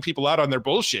calling people out on their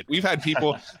bullshit. We've had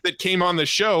people that came on the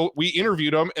show, we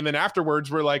interviewed them, and then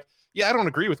afterwards we're like, yeah, I don't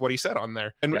agree with what he said on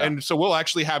there. And so we'll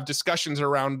actually have discussions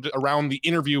around the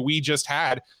interview we just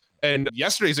had. And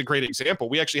yesterday's a great example.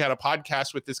 We actually had a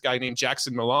podcast with this guy named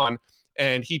Jackson Milan,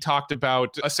 and he talked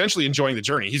about essentially enjoying the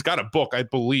journey. He's got a book, I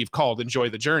believe, called Enjoy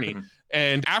the Journey.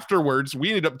 And afterwards, we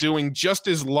ended up doing just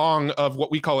as long of what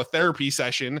we call a therapy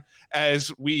session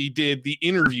as we did the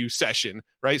interview session,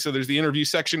 right? So there's the interview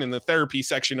section and the therapy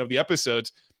section of the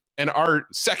episodes. And our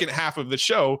second half of the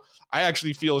show, I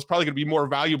actually feel, is probably going to be more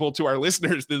valuable to our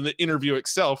listeners than the interview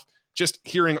itself. Just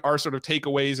hearing our sort of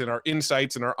takeaways and our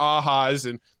insights and our ahas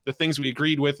and the things we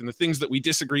agreed with and the things that we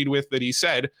disagreed with that he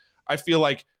said, I feel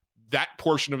like that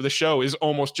portion of the show is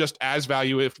almost just as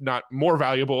valuable, if not more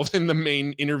valuable, than the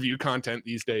main interview content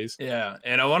these days. Yeah.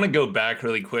 And I want to go back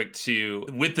really quick to,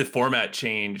 with the format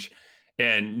change,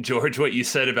 and George, what you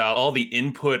said about all the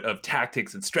input of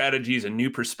tactics and strategies and new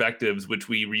perspectives, which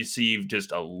we received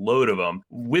just a load of them.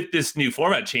 With this new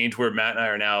format change where Matt and I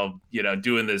are now,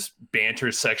 doing this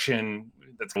banter section,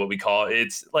 that's what we call it.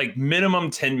 It's like minimum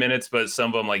 10 minutes, but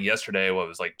some of them, like yesterday,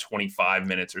 was like 25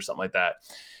 minutes or something like that.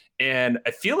 And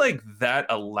I feel like that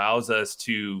allows us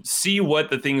to see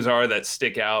what the things are that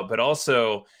stick out, but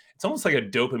also it's almost like a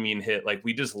dopamine hit. Like,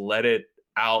 we just let it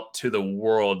out to the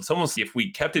world. It's almost, if we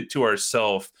kept it to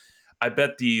ourselves, I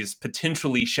bet these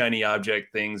potentially shiny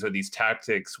object things or these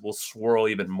tactics will swirl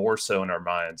even more so in our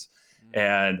minds.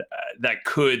 And that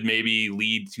could maybe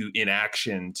lead to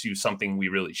inaction to something we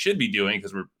really should be doing,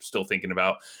 because we're still thinking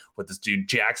about what this dude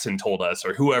Jackson told us,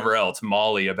 or whoever else,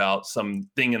 Molly, about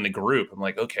something in the group. I'm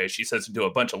like, okay, she says to do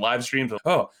a bunch of live streams.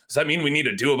 Oh, does that mean we need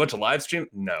to do a bunch of live streams?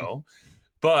 No.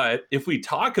 But if we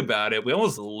talk about it, we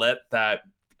almost let that,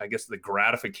 I guess, the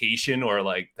gratification or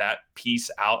like that piece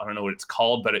out. I don't know what it's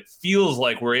called, but it feels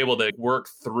like we're able to work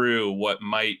through what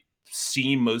might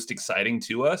seem most exciting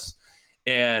to us.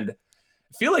 And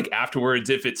I feel like afterwards,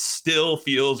 if it still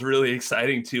feels really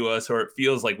exciting to us, or it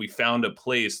feels like we found a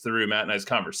place through Matt and I's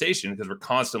conversation, because we're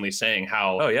constantly saying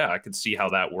how, oh yeah, I could see how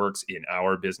that works in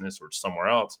our business or somewhere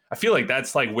else. I feel like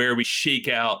that's like where we shake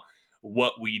out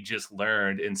what we just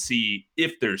learned and see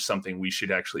if there's something we should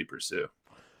actually pursue.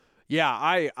 Yeah,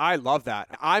 I love that.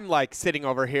 I'm like sitting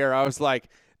over here. I was like,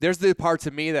 there's the parts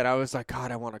of me that I was like,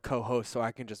 God, I want to co-host so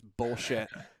I can just bullshit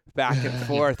back and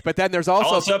forth. But then there's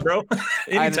also, what's up, bro?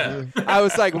 Anytime. I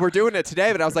was like, we're doing it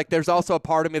today, but I was like, there's also a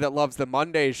part of me that loves the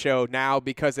Monday show now,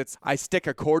 because I stick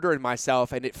a quarter in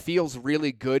myself and it feels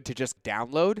really good to just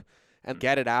download and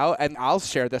get it out. And I'll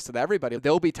share this with everybody.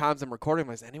 There'll be times I'm recording,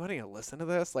 is anybody gonna listen to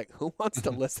this? Like, who wants to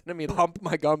listen to me pump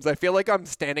my gums? I feel like I'm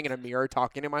standing in a mirror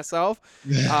talking to myself.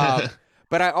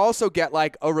 but I also get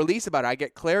like a release about it. I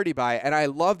get clarity by it. And I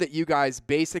love that you guys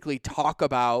basically talk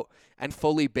about and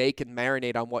fully bake and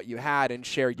marinate on what you had and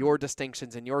share your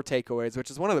distinctions and your takeaways,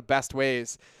 which is one of the best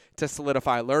ways to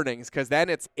solidify learnings. Because then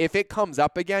if it comes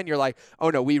up again, you're like,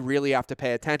 oh no, we really have to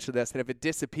pay attention to this. And if it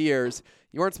disappears,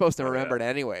 you weren't supposed to remember it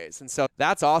anyways. And so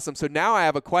that's awesome. So now I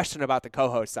have a question about the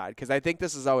co-host side, because I think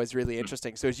this is always really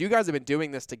interesting. So as you guys have been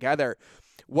doing this together,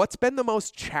 what's been the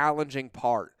most challenging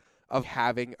part of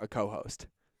having a co-host?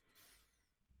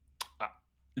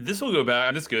 This will go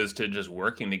back. This goes to just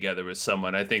working together with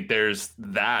someone. I think there's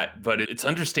that, but it's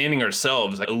understanding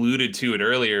ourselves. I alluded to it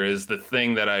earlier, is the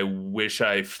thing that I wish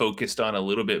I focused on a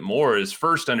little bit more, is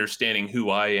first understanding who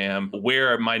I am,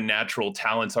 where my natural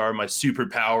talents are, my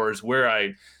superpowers,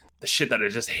 the shit that I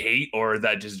just hate or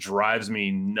that just drives me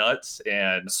nuts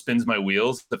and spins my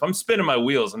wheels. If I'm spinning my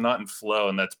wheels, I'm not in flow,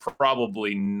 and that's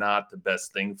probably not the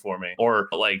best thing for me. Or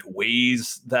like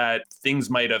ways that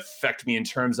things might affect me in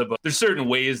terms of, there's certain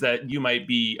ways that you might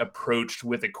be approached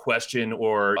with a question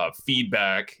or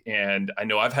feedback. And I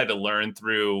know I've had to learn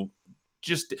through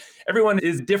just everyone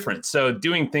is different. So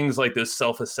doing things like those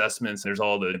self-assessments, there's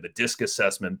all the DISC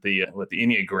assessment, the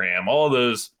Enneagram, all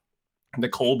those, the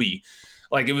Colby.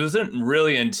 Like, it wasn't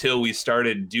really until we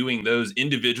started doing those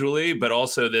individually, but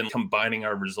also then combining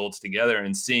our results together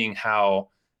and seeing how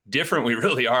different we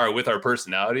really are with our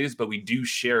personalities, but we do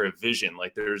share a vision.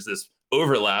 Like, there's this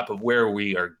overlap of where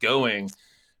we are going,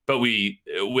 but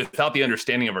without the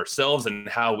understanding of ourselves and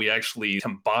how we actually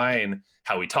combine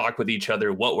how we talk with each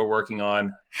other, what we're working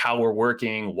on, how we're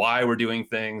working, why we're doing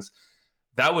things.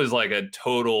 That was like a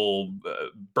total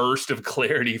burst of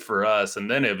clarity for us.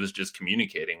 And then it was just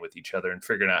communicating with each other and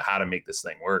figuring out how to make this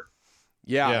thing work.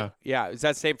 Yeah. Is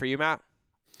that the same for you, Matt?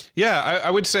 Yeah, I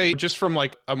would say just from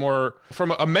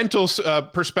a mental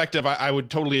perspective, I would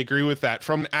totally agree with that.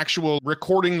 From actual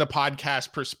recording the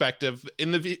podcast perspective,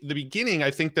 in the beginning,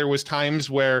 I think there was times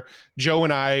where Joe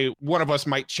and I, one of us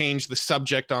might change the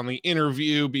subject on the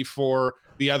interview before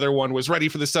the other one was ready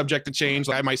for the subject to change.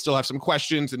 Like, I might still have some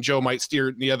questions and Joe might steer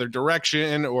it in the other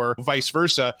direction, or vice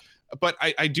versa. But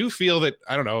I do feel that,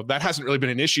 I don't know, that hasn't really been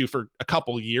an issue for a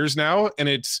couple years now. And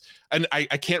I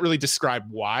can't really describe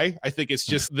why. I think it's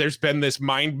just, there's been this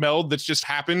mind meld that's just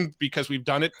happened because we've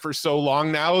done it for so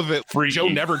long now that Joe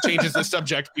never changes the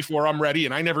subject before I'm ready,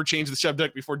 and I never change the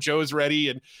subject before Joe's ready.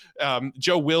 And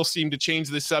Joe will seem to change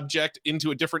the subject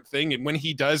into a different thing. And when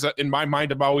he does, in my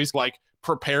mind, I'm always like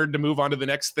prepared to move on to the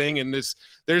next thing. And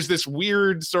there's this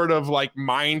weird sort of like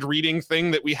mind reading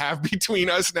thing that we have between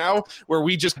us now, where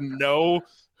we just know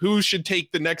who should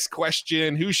take the next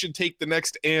question, who should take the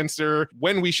next answer,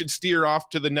 when we should steer off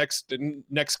to the next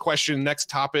question, next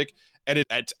topic. And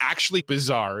it's actually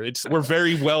bizarre. We're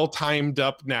very well timed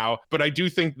up now, but I do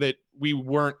think that we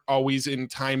weren't always in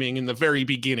timing in the very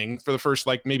beginning for the first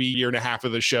like maybe year and a half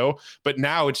of the show. But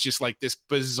now it's just like this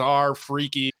bizarre,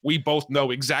 freaky, we both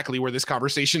know exactly where this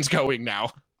conversation's going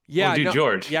now. Yeah, well,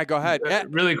 George. Yeah, go ahead.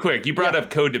 Really quick, you brought up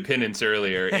codependence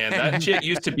earlier, and that shit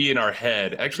used to be in our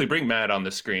head. Actually, bring Matt on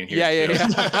the screen here. Yeah.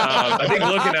 I think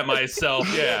looking at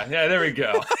myself. Yeah, there we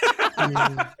go.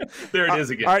 There it is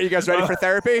again. All right, you guys ready for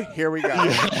therapy? Here we go.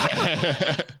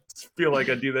 Feel like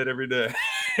I do that every day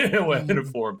in a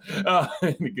form, in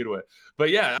a good way. But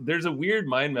yeah, there's a weird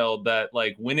mind meld that,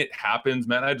 like, when it happens,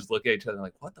 man, I just look at each other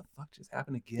like, what the fuck just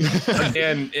happened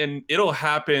again? and it'll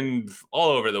happen all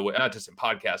over the way, not just in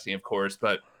podcasting, of course,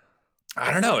 but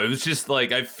I don't know. It was just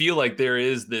like, I feel like there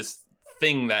is this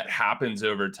thing that happens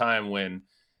over time when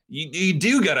you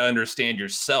do got to understand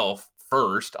yourself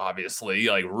first, obviously,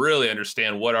 like really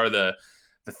understand what are the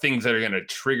things that are going to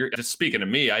trigger. Just speaking to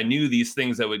me, I knew these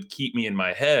things that would keep me in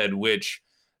my head, which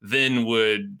then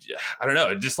would, I don't know,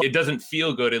 it doesn't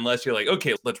feel good unless you're like,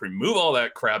 okay, let's remove all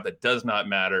that crap that does not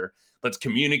matter. Let's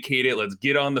communicate it. Let's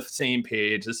get on the same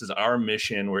page. This is our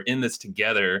mission. We're in this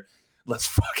together. Let's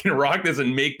fucking rock this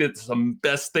and make this the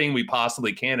best thing we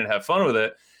possibly can and have fun with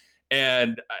it.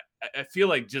 And I feel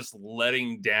like just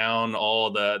letting down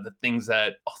all the things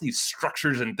that, all these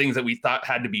structures and things that we thought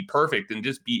had to be perfect and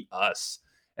just be us.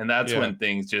 And that's when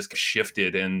things just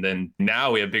shifted. And then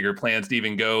now we have bigger plans to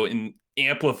even go and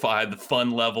amplify the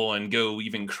fun level and go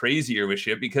even crazier with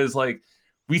shit, because like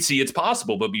we see it's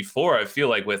possible. But before, I feel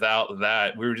like without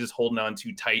that, we were just holding on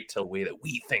too tight to the way that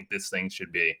we think this thing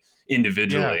should be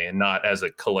individually and not as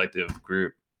a collective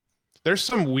group. There's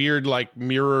some weird like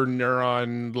mirror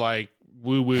neuron like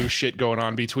woo-woo shit going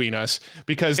on between us,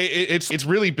 because it's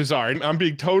really bizarre. I'm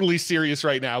being totally serious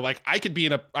right now. Like I could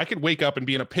wake up and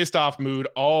be in a pissed off mood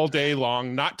all day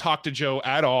long, not talk to Joe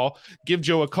at all, give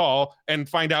Joe a call and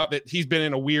find out that he's been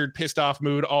in a weird pissed off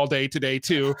mood all day today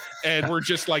too. And we're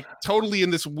just like totally in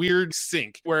this weird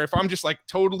sync where if I'm just like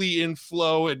totally in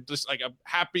flow and just like a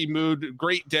happy mood,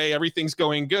 great day, everything's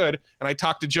going good, and I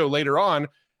talk to Joe later on,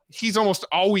 he's almost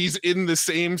always in the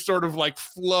same sort of like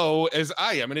flow as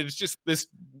I am. And it's just this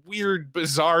weird,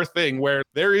 bizarre thing where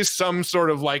there is some sort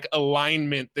of like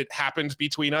alignment that happens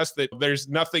between us that there's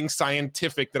nothing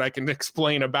scientific that I can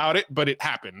explain about it, but it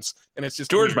happens. And it's just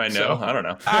George weird, might know. I don't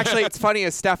know. Actually, it's funny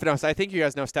as Stefanos. I think you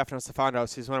guys know Stefanos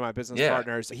Stefanos. He's one of my business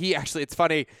partners. It's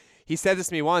funny. He said this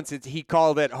to me once. He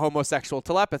called it homosexual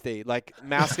telepathy, like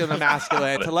masculine to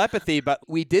masculine telepathy. But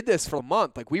we did this for a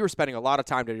month. Like we were spending a lot of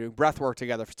time doing breath work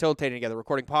together, facilitating together,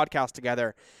 recording podcasts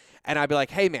together. And I'd be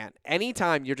like, hey, man,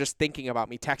 anytime you're just thinking about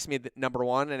me, text me number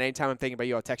one. And anytime I'm thinking about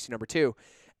you, I'll text you number two.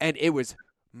 And it was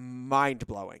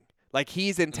mind-blowing. Like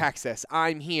he's in Texas.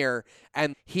 I'm here.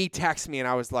 And he texts me and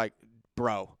I was like,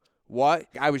 bro, what?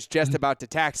 I was just about to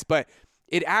text. But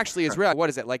it actually is real. What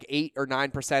is it? Like 8 or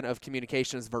 9% of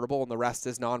communication is verbal and the rest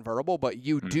is nonverbal. But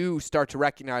you do start to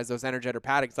recognize those energetic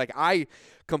patterns. Like I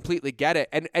completely get it.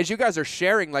 And as you guys are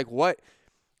sharing, like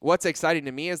what's exciting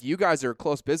to me is you guys are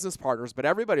close business partners, but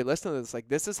everybody listening to this, like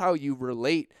this is how you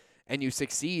relate and you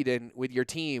succeed in with your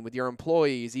team, with your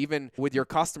employees, even with your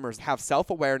customers. Have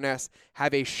self-awareness,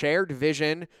 have a shared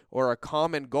vision or a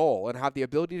common goal, and have the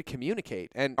ability to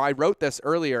communicate. And I wrote this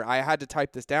earlier. I had to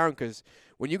type this down because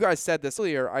when you guys said this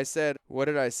earlier, I said, what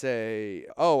did I say?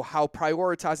 Oh, how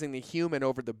prioritizing the human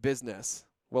over the business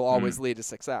will always lead to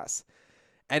success.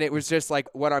 And it was just like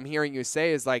what I'm hearing you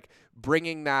say is like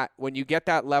bringing that, when you get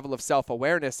that level of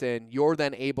self-awareness in, you're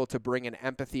then able to bring an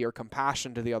empathy or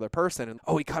compassion to the other person. And,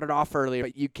 oh, he cut it off earlier.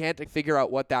 But you can't figure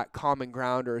out what that common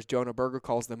ground, or as Jonah Berger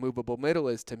calls the movable middle,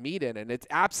 is to meet in. And it's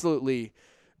absolutely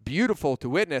beautiful to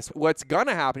witness. What's going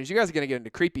to happen is you guys are going to get into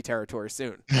creepy territory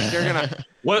soon. You're gonna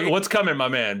What's coming, my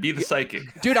man? Be the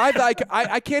psychic. Dude,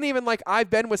 I can't even, like, I've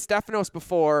been with Stefanos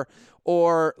before,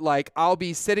 or like I'll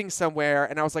be sitting somewhere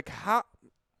and I was like, how?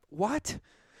 What?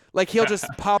 Like he'll just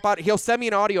pop out. He'll send me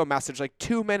an audio message like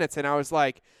 2 minutes. And I was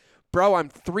like, bro, I'm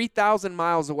 3,000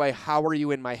 miles away. How are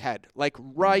you in my head? Like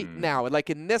right now, like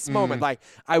in this moment, like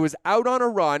I was out on a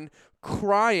run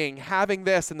crying, having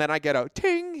this. And then I get a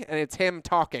ting and it's him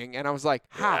talking. And I was like,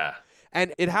 how? Yeah.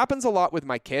 And it happens a lot with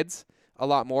my kids. A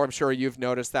lot more. I'm sure you've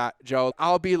noticed that, Joe.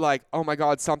 I'll be like, oh my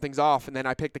God, something's off. And then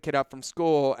I pick the kid up from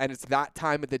school and it's that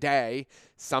time of the day.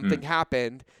 Something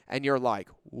happened and you're like,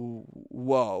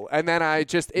 whoa. And then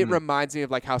it reminds me of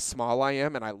like how small I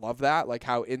am. And I love that, like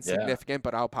how insignificant,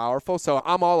 but how powerful. So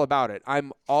I'm all about it.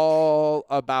 I'm all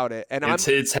about it. And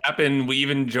it's happened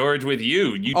even, George, with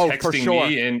you texting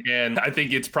me. And I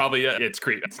think it's probably, it's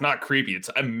creepy. It's not creepy.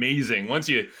 It's amazing.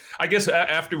 I guess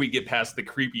after we get past the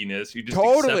creepiness, you just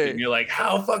accept it and you're like,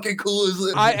 how fucking cool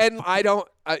is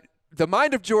it? The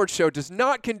Mind of George show does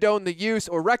not condone the use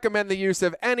or recommend the use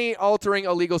of any altering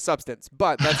illegal substance.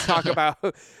 But let's talk about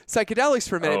psychedelics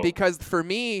for a minute, because for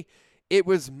me, it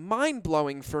was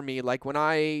mind-blowing for me. Like when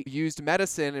I used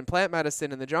medicine and plant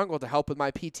medicine in the jungle to help with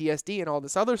my PTSD and all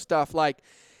this other stuff, like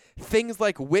things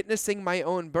like witnessing my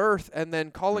own birth and then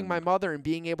calling my mother and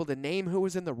being able to name who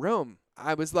was in the room.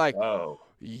 I was like,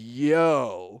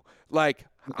 yo, like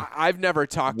I've never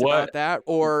talked about that.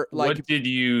 Or like, what did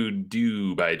you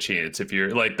do by chance if you're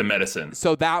like the medicine?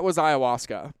 So that was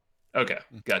ayahuasca. Okay,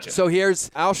 gotcha. So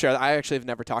I'll share. I actually have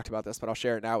never talked about this, but I'll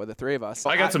share it now with the three of us.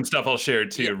 I got some stuff I'll share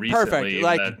too recently. Perfect.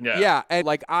 Like, and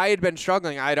like I had been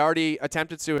struggling. I had already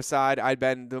attempted suicide. I'd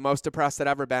been the most depressed I'd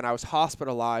ever been. I was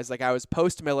hospitalized. Like I was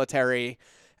post-military.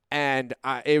 And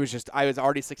I was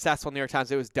already successful in the New York Times.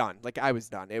 It was done. Like I was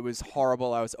done. It was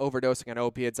horrible. I was overdosing on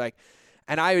opiates.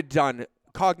 And I had done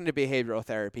cognitive behavioral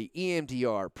therapy,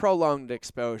 EMDR, prolonged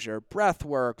exposure, breath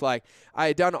work. Like I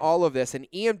had done all of this, and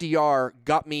EMDR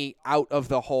got me out of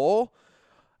the hole.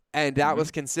 And that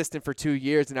was consistent for 2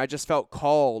 years. And I just felt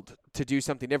called to do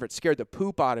something different. It scared the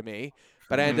poop out of me,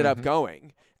 but I ended up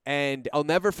going. And I'll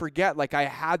never forget, like I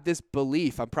had this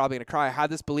belief, I'm probably going to cry. I had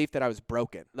this belief that I was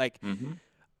broken. Like,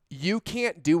 you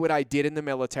can't do what I did in the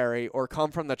military or come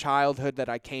from the childhood that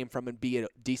I came from and be a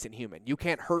decent human. You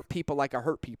can't hurt people like I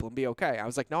hurt people and be okay. I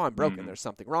was like, no, I'm broken. There's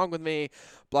something wrong with me,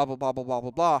 blah, blah, blah, blah, blah,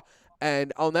 blah, blah.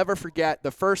 And I'll never forget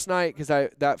the first night, because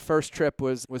that first trip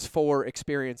was 4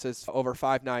 experiences over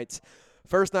 5 nights.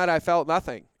 First night I felt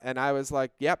nothing. And I was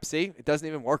like, yep, see, it doesn't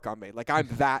even work on me. Like I'm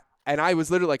that. And I was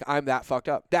literally like, I'm that fucked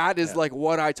up. That is like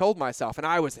what I told myself. And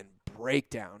I was in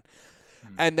breakdown.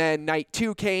 And then night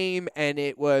 2 came, and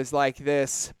it was like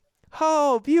this,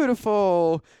 oh,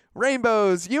 beautiful,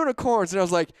 rainbows, unicorns. And I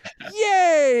was like,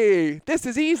 yay, this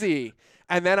is easy.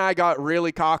 And then I got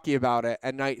really cocky about it,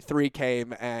 and night 3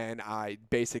 came, and I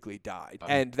basically died.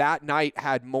 And that night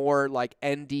had more like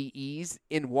NDEs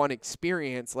in one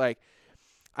experience. Like,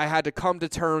 I had to come to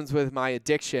terms with my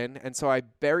addiction, and so I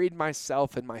buried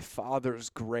myself in my father's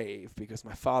grave because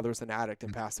my father was an addict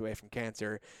and passed away from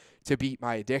cancer to beat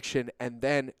my addiction. And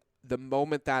then the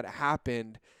moment that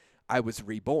happened, I was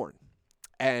reborn.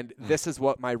 And this is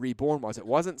what my reborn was. It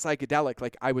wasn't psychedelic.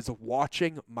 Like, I was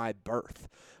watching my birth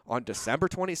on December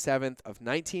 27th of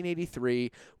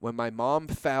 1983 when my mom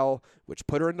fell, which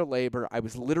put her into labor. I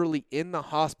was literally in the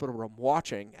hospital room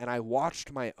watching, and I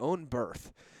watched my own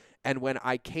birth. And when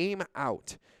I came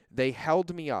out, they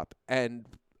held me up, and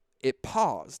it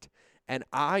paused, and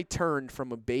I turned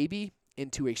from a baby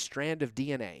into a strand of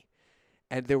DNA.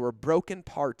 And there were broken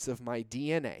parts of my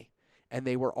DNA, and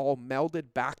they were all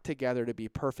melded back together to be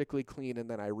perfectly clean, and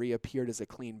then I reappeared as a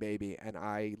clean baby, and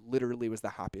I literally was the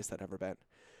happiest I'd ever been.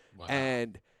 Wow.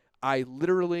 And I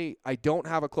don't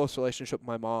have a close relationship with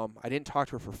my mom. I didn't talk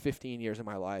to her for 15 years of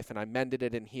my life, and I mended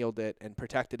it and healed it and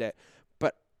protected it.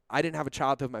 But I didn't have a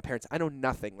childhood with my parents. I know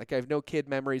nothing. Like, I have no kid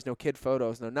memories, no kid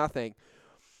photos, no nothing.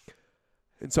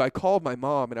 And so I called my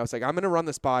mom, and I was like, I'm going to run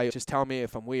this by you. Just tell me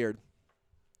if I'm weird.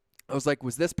 I was like,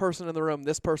 was this person in the room?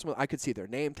 This person? I could see their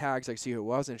name tags. I could see who it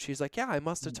was. And she's like, yeah, I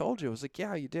must have told you. I was like,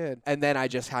 yeah, you did. And then I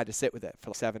just had to sit with it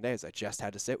for 7 days. I just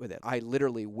had to sit with it. I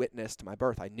literally witnessed my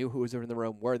birth. I knew who was in the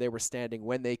room, where they were standing,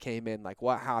 when they came in, like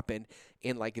what happened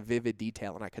in like vivid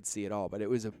detail. And I could see it all. But it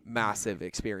was a massive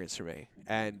experience for me.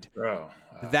 And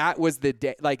that was the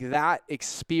day. Like, that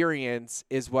experience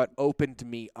is what opened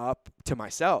me up to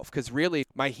myself. Because really,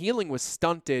 my healing was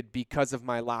stunted because of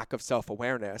my lack of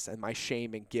self-awareness and my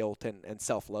shame and guilt and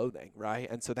self-loathing, right?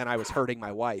 And so then I was hurting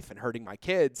my wife and hurting my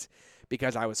kids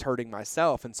because I was hurting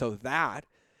myself. And so that,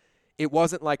 it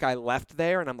wasn't like I left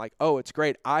there and I'm like, oh, it's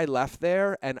great. I left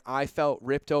there and I felt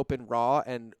ripped open raw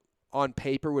and on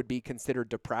paper would be considered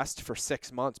depressed for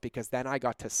 6 months, because then I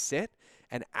got to sit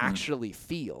and actually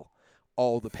feel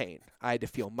all the pain. I had to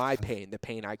feel my pain, the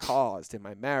pain I caused in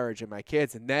my marriage and my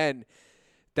kids. And then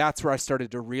that's where I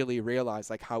started to really realize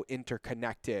like how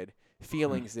interconnected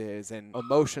feelings is and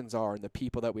emotions are, and the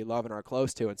people that we love and are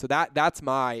close to. And so that's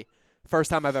my first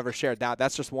time I've ever shared that.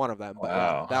 That's just one of them. But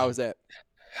wow. Yeah, that was it.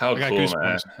 How cool,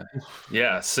 man.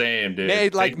 Yeah, same, dude.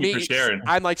 Thank you for sharing.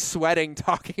 I'm like sweating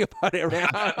talking about it right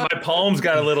now. My palms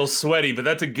got a little sweaty, but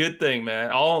that's a good thing,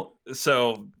 man.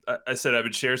 So I said I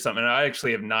would share something. And I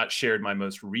actually have not shared my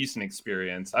most recent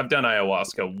experience. I've done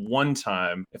ayahuasca one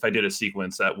time. If I did a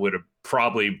sequence, that would have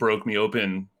probably broke me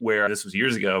open, where this was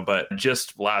years ago, but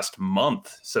just last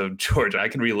month. So George, I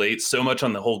can relate so much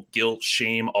on the whole guilt,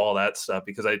 shame, all that stuff,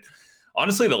 because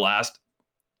honestly, the last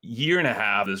year and a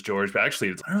half is George, but actually,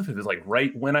 I don't know if it was like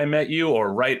right when I met you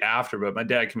or right after, but my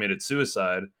dad committed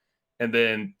suicide. And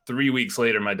then 3 weeks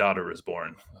later, my daughter was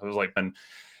born. I was like, and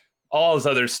all this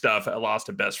other stuff. I lost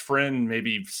a best friend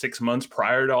maybe 6 months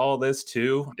prior to all this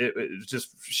too. It was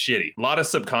just shitty. A lot of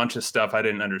subconscious stuff I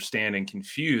didn't understand and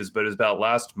confuse, but it was about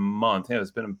last month. Yeah,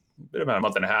 it's been about a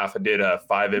month and a half. I did a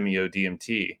 5-MeO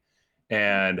DMT,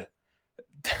 and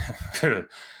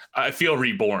I feel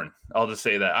reborn. I'll just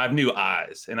say that. I have new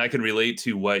eyes, and I can relate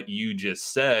to what you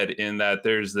just said in that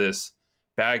there's this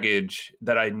baggage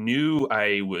that I knew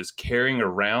I was carrying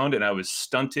around, and I was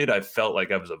stunted. I felt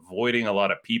like I was avoiding a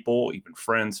lot of people, even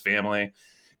friends, family,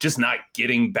 just not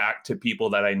getting back to people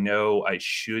that I know I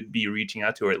should be reaching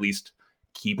out to, or at least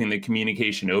keeping the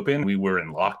communication open. We were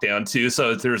in lockdown too.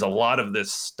 So there's a lot of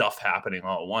this stuff happening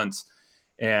all at once.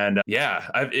 And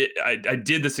I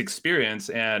did this experience.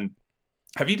 And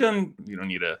have you don't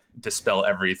need to dispel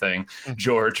everything,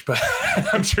 George, but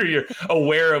I'm sure you're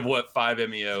aware of what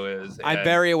 5-MeO is. I'm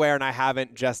very aware, and I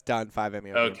haven't just done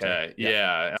 5-MeO. Okay.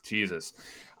 Yeah. Jesus.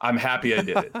 I'm happy I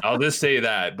did it. I'll just say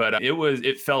that. But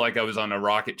it felt like I was on a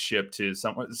rocket ship to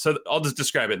someone. So I'll just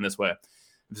describe it in this way.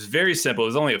 It's very simple. It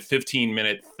was only a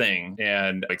 15-minute thing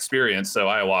and experience. So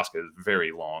ayahuasca is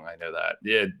very long. I know that.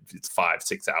 It's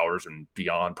 5-6 hours and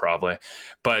beyond probably.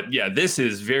 But yeah, this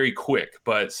is very quick.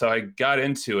 But so I got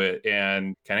into it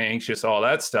and kind of anxious, all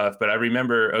that stuff. But I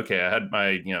remember, I had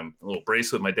my little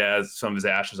bracelet, my dad's, some of his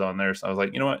ashes on there. So I was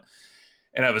like, you know what?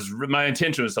 And my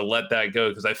intention was to let that go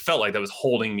because I felt like that was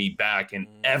holding me back in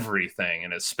everything,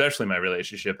 and especially my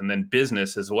relationship and then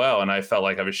business as well. And I felt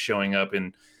like I was showing up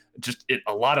in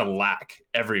a lot of lack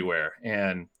everywhere.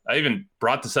 And I even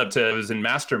brought this up I was in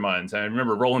masterminds. I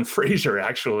remember Roland Frazier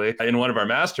actually in one of our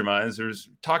masterminds, there was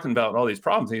talking about all these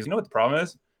problems. And he's, you know what the problem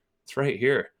is? It's right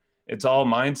here. It's all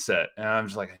mindset. And I'm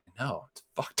just like, no, it's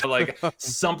fucked. Like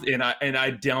something. And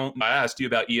I asked you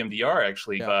about EMDR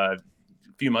actually a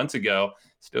few months ago.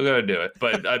 Still got to do it.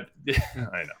 But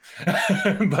I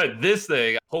know. But this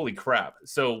thing, holy crap.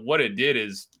 So what it did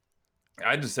is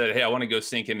I just said, hey, I want to go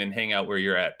sink in and hang out where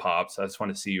you're at, Pops. I just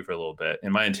want to see you for a little bit.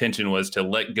 And my intention was to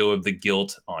let go of the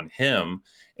guilt on him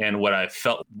and what I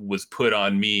felt was put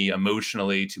on me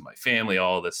emotionally, to my family,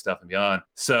 all this stuff and beyond.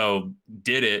 So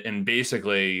did it. And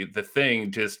basically the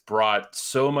thing just brought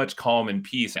so much calm and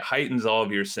peace. It heightens all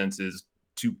of your senses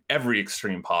to every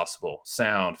extreme possible: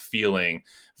 sound, feeling,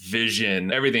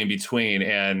 vision, everything in between,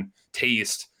 and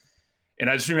taste. And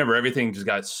I just remember everything just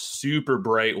got super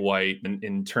bright white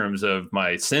in terms of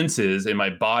my senses, and my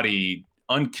body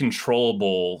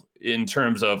uncontrollable in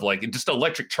terms of like just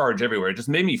electric charge everywhere. It just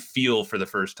made me feel for the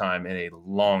first time in a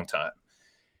long time.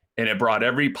 And it brought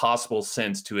every possible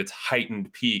sense to its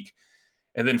heightened peak.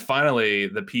 And then finally,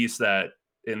 the piece that,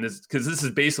 because this is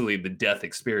basically the death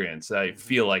experience. I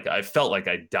felt like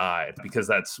I died, because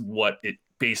that's what it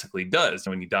basically does.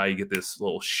 When you die, you get this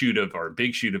little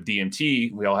big shoot of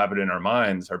DMT. We all have it in our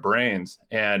minds, our brains.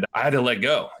 And I had to let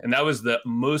go. And that was the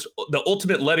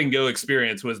ultimate letting go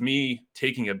experience, was me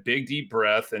taking a big deep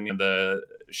breath. And the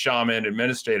shaman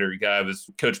administrator guy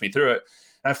coached me through it.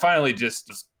 And I finally just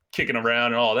was kicking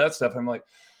around and all that stuff. I'm like,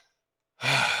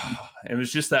 it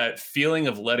was just that feeling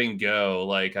of letting go,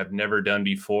 like I've never done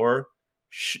before.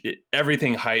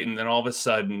 Everything heightened. And all of a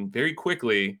sudden, very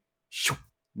quickly,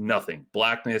 nothing.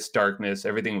 Blackness, darkness,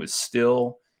 everything was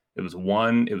still. It was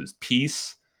one. It was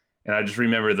peace. And I just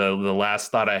remember the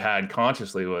last thought I had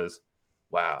consciously was,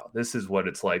 wow, this is what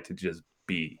it's like to just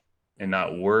be and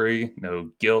not worry, no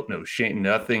guilt, no shame,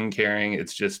 nothing caring.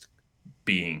 It's just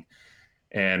being.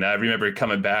 And I remember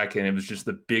coming back, and it was just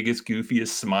the biggest, goofiest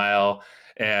smile.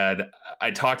 And I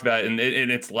talked about it, and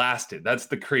it's lasted. That's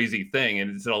the crazy thing.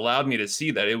 And it allowed me to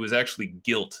see that it was actually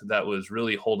guilt that was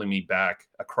really holding me back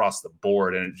across the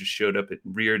board. And it just showed up, it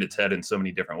reared its head in so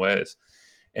many different ways.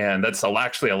 And that's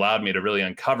actually allowed me to really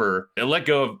uncover and let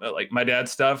go of, like, my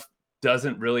dad's stuff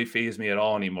doesn't really faze me at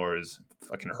all anymore. Is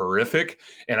fucking horrific.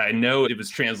 And I know it was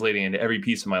translating into every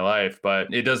piece of my life,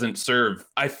 but it doesn't serve.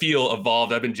 I feel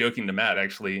evolved. I've been joking to Matt,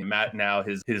 actually. Matt now,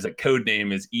 his code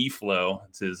name is E-Flow.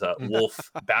 It's his Wolfe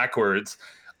backwards.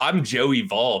 I'm Joe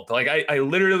Evolved. Like I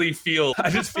literally I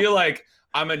just feel like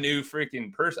I'm a new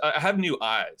freaking person. I have new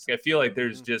eyes. I feel like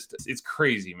there's it's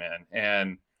crazy, man.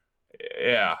 And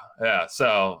yeah.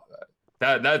 So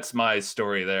that's my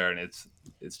story there. And it's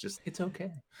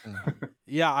okay.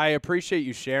 Yeah, I appreciate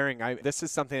you sharing. This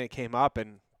is something that came up,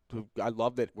 and I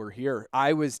love that we're here.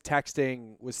 I was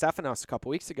texting with Stephanos a couple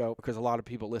weeks ago, because a lot of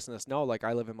people listening to us know, like,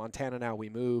 I live in Montana now. We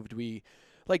moved. We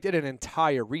did an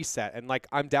entire reset, and like,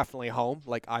 I'm definitely home.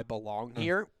 Like, I belong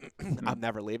here. I'm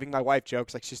never leaving. My wife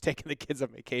jokes like she's taking the kids on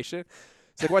vacation.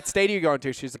 It's like, what state are you going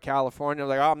to? She's in California. I'm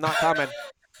like, oh, I'm not coming.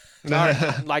 Sorry.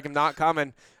 Like, I'm not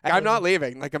coming. I'm not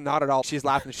leaving. Like, I'm not at all. She's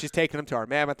laughing. She's taking them to our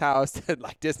Mammoth house, to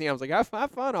like Disney. I was like, have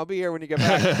fun. I'll be here when you get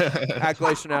back at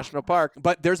Glacier National Park.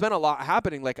 But there's been a lot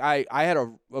happening. Like, I had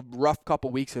a rough couple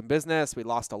weeks in business. We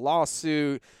lost a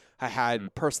lawsuit. I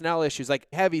had personnel issues, like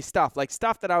heavy stuff, like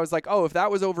stuff that I was like, oh, if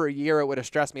that was over a year, it would have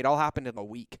stressed me. It all happened in a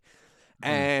week.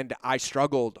 And I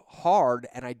struggled hard,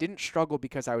 and I didn't struggle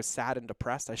because I was sad and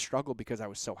depressed. I struggled because I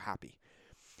was so happy.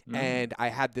 And I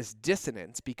had this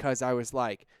dissonance, because I was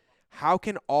like, how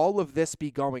can all of this be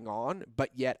going on, but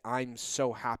yet I'm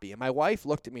so happy? And my wife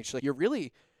looked at me and she's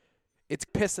like, it's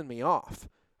pissing me off.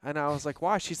 And I was like,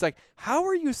 why? She's like, how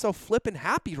are you so flippin'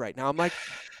 happy right now? I'm like,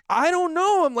 I don't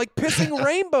know. I'm like pissing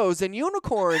rainbows and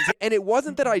unicorns. And it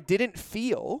wasn't that I didn't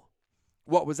feel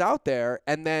what was out there.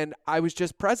 And then I was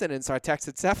just present. And so I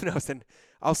texted Stephanos, and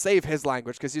I'll save his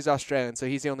language because he's Australian. So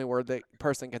he's the only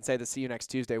person can say the see you next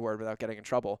Tuesday word without getting in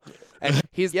trouble. And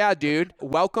he's, yeah, dude,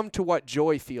 welcome to what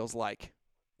joy feels like.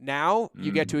 Now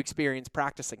you get to experience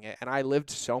practicing it. And I lived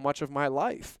so much of my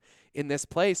life in this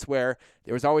place where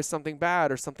there was always something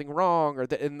bad or something wrong,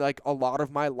 and like a lot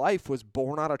of my life was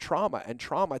born out of trauma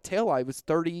till I was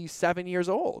 37 years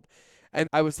old. And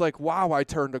I was like, wow, I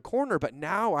turned a corner, but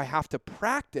now I have to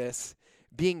practice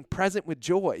being present with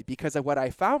joy, because of what I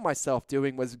found myself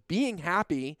doing was being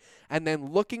happy and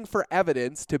then looking for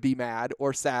evidence to be mad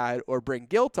or sad or bring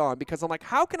guilt on, because I'm like,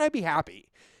 how can I be happy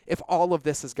if all of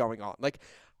this is going on? Like,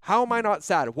 how am I not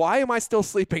sad? Why am I still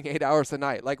sleeping 8 hours a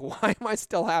night? Like, why am I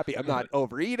still happy? I'm not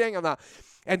overeating.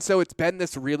 And so it's been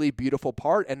this really beautiful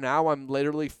part. And now I'm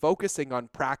literally focusing on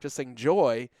practicing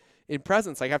joy in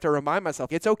presence. Like, I have to remind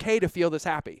myself, it's okay to feel this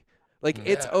happy. Like,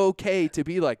 it's okay to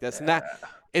be like this. And that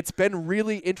it's been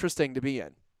really interesting to be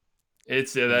in.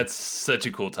 That's such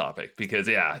a cool topic because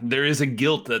there is a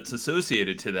guilt that's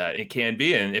associated to that. It can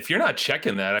be, and if you're not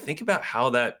checking that, think about how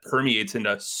that permeates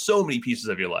into so many pieces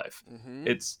of your life.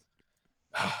 It's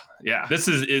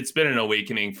it's been an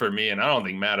awakening for me, and I don't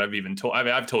think Matt,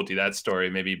 I've told you that story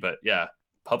maybe, but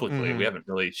publicly we haven't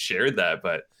really shared that.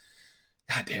 But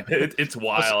God damn it, it's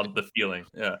wild, the feeling.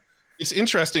 Yeah. It's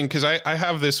interesting because I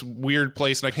have this weird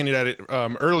place, and I hinted at it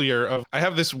earlier. I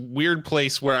have this weird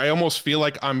place where I almost feel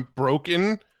like I'm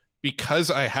broken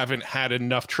because I haven't had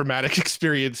enough traumatic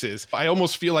experiences. I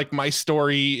almost feel like my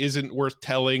story isn't worth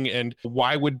telling, and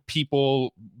why would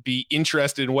people be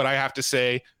interested in what I have to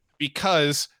say?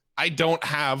 Because I don't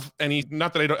have any,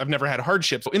 not that I've never had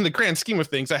hardships. In the grand scheme of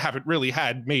things, I haven't really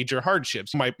had major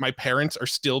hardships. My parents are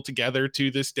still together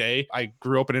to this day. I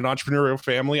grew up in an entrepreneurial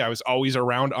family. I was always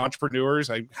around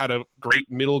entrepreneurs. I had a great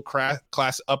middle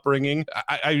class upbringing.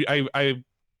 I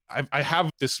have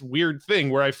this weird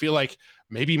thing where I feel like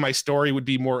maybe my story would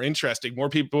be more interesting. More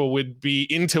people would be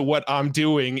into what I'm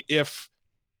doing if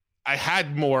I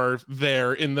had more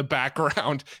there in the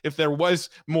background, if there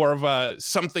was more of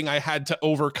something I had to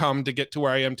overcome to get to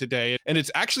where I am today. And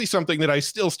it's actually something that I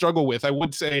still struggle with. I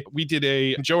would say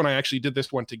Joe and I actually did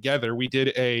this one together. We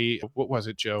did what was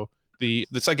it, Joe? The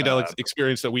psychedelic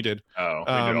experience that we did. We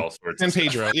did all sorts San of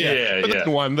stuff. Pedro. The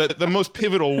one, the most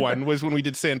pivotal one was when we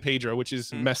did San Pedro, which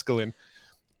is mescaline.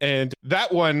 And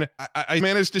that one, I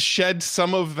managed to shed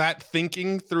some of that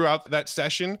thinking throughout that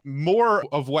session. More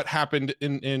of what happened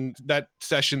in that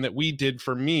session that we did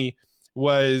for me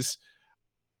was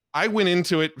I went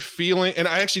into it feeling, and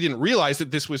I actually didn't realize that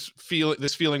this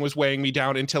feeling was weighing me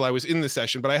down until I was in the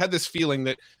session. But I had this feeling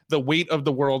that the weight of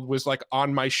the world was like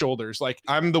on my shoulders. Like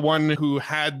I'm the one who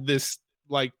had this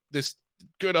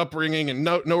good upbringing and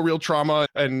no real trauma,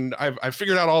 and I've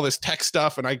figured out all this tech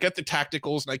stuff, and I get the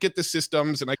tacticals, and I get the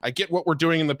systems, and I get what we're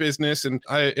doing in the business, and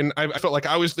I felt like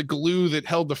I was the glue that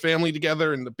held the family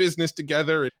together and the business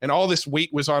together, and all this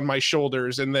weight was on my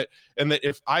shoulders, and that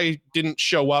if I didn't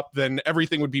show up, then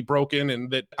everything would be broken, and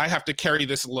that I have to carry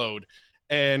this load.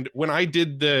 And when I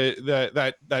did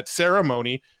that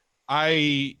ceremony,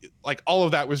 all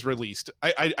of that was released.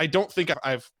 I don't think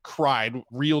I've cried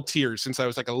real tears since I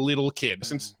was like a little kid.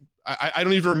 Since I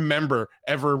don't even remember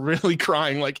ever really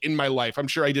crying like in my life. I'm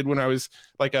sure I did when I was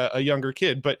like a younger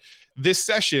kid, but this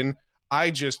session,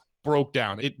 I just broke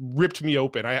down. It ripped me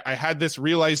open. I had this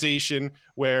realization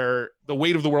where the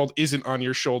weight of the world isn't on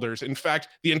your shoulders. In fact,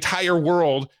 the entire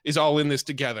world is all in this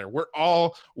together. We're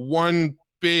all one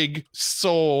big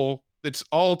soul that's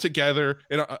all together.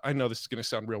 And I know this is going to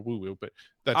sound real woo-woo, but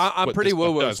I'm pretty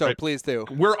woo-woo, so right? Please do.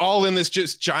 We're all in this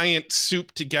just giant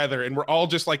soup together, and we're all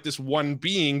just like this one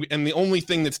being. And the only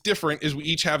thing that's different is we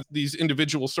each have these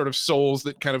individual sort of souls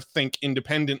that kind of think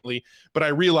independently. But I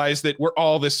realized that we're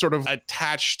all this sort of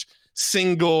attached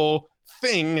single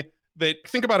thing. That,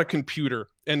 think about a computer,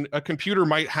 and a computer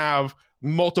might have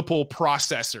multiple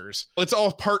processors. It's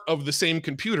all part of the same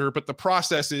computer, but the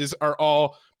processes are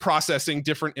all processing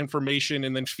different information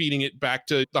and then feeding it back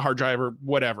to the hard drive or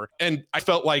whatever. And I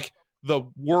felt like the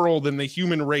world and the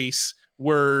human race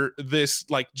were this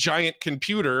like giant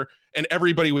computer, and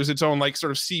everybody was its own like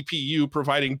sort of CPU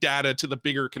providing data to the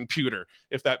bigger computer,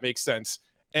 if that makes sense.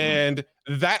 And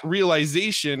that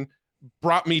realization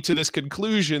brought me to this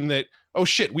conclusion that, oh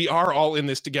shit, we are all in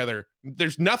this together.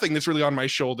 There's nothing that's really on my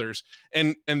shoulders.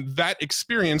 And that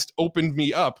experience opened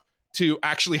me up to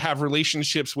actually have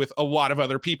relationships with a lot of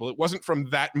other people. It wasn't from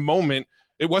that moment.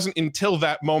 It wasn't until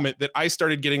that moment that I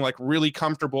started getting like really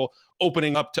comfortable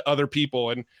opening up to other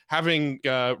people and having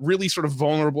really sort of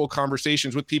vulnerable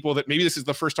conversations with people that maybe this is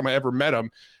the first time I ever met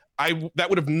them. That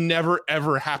would have never,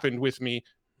 ever happened with me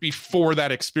before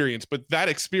that experience. But that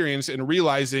experience and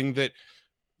realizing that,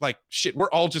 like, shit,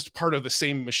 we're all just part of the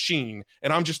same machine,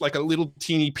 and I'm just like a little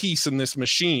teeny piece in this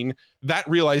machine. That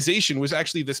realization was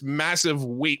actually this massive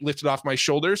weight lifted off my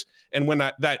shoulders. And when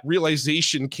that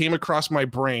realization came across my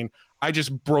brain, I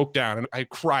just broke down and I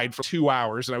cried for 2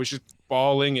 hours, and I was just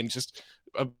bawling and just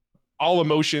all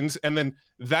emotions. And then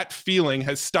that feeling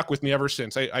has stuck with me ever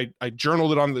since. I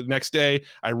journaled it on the next day.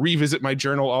 I revisit my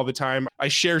journal all the time. I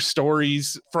share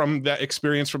stories from that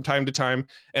experience from time to time.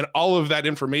 And all of that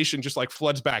information just like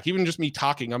floods back. Even just me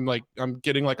talking, I'm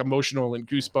getting like emotional and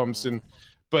goosebumps.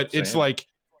 But it's like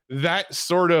that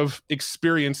sort of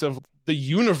experience of the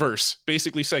universe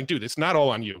basically saying, dude, it's not all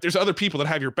on you. There's other people that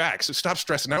have your back. So stop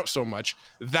stressing out so much.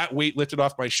 That weight lifted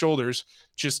off my shoulders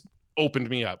just opened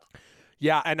me up.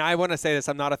 Yeah, and I want to say this.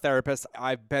 I'm not a therapist.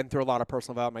 I've been through a lot of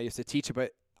personal development. I used to teach it, but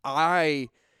I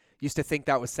used to think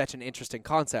that was such an interesting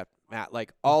concept, Matt,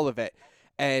 like all of it.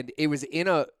 And it was in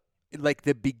a like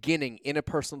the beginning in a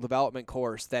personal development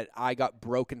course that I got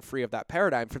broken free of that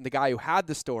paradigm from the guy who had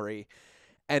the story.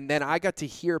 And then I got to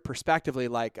hear perspectively,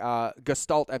 like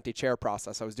Gestalt empty chair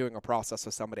process. I was doing a process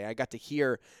with somebody. I got to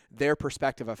hear their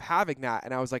perspective of having that.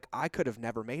 And I was like, I could have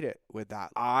never made it with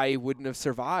that. I wouldn't have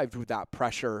survived with that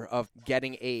pressure of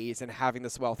getting A's and having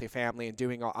this wealthy family and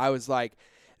doing all. I was like,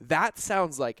 that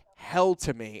sounds like hell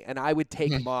to me. And I would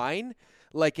take mine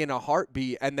like in a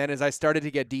heartbeat. And then as I started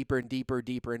to get deeper and deeper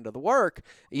into the work,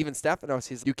 even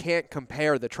Stephanos, you can't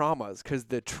compare the traumas because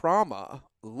the trauma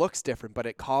looks different, but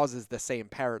it causes the same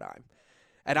paradigm.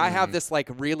 And I have this like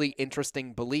really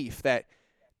interesting belief that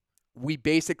we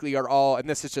basically are all, and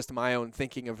this is just my own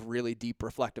thinking of really deep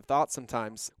reflective thoughts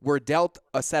sometimes, we're dealt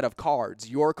a set of cards.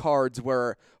 Your cards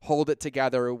were hold it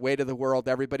together, way to the world,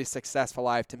 everybody's successful,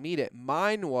 I have to meet it.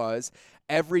 Mine was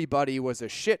everybody was a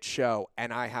shit show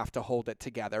and I have to hold it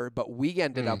together, but we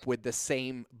ended up with the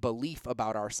same belief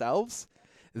about ourselves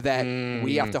that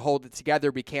we have to hold it together.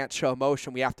 We can't show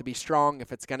emotion. We have to be strong.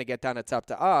 If it's going to get done, it's up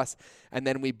to us. And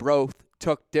then we both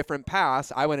took different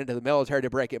paths. I went into the military to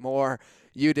break it more.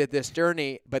 You did this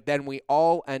journey, but then we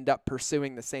all end up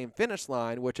pursuing the same finish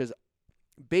line, which is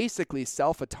basically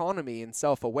self-autonomy and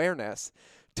self-awareness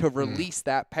to release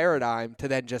that paradigm to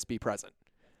then just be present.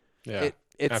 Yeah,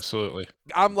 it's absolutely.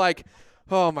 I'm like,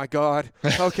 oh my God.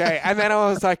 Okay. And then I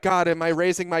was like, God, am I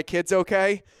raising my kids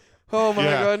okay? Oh my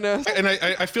goodness. And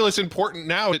I feel it's important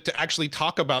now to actually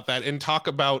talk about that and talk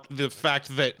about the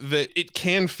fact that it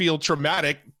can feel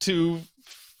traumatic to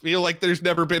feel like there's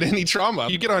never been any trauma.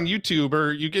 You get on YouTube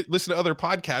or listen to other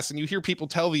podcasts and you hear people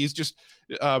tell these just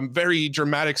very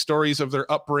dramatic stories of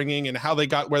their upbringing and how they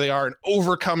got where they are and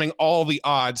overcoming all the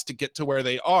odds to get to where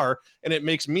they are. And it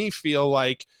makes me feel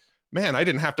like, man, I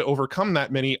didn't have to overcome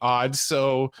that many odds.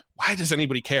 So why does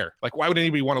anybody care? Like, why would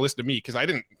anybody want to listen to me? Because I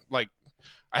didn't like,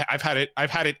 I've had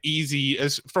it easy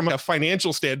as from a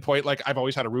financial standpoint. Like I've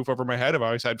always had a roof over my head. I've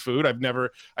always had food. I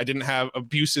didn't have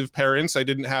abusive parents. I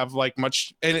didn't have like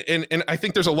much. And I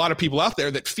think there's a lot of people out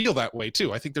there that feel that way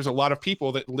too. I think there's a lot of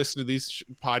people that listen to these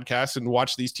podcasts and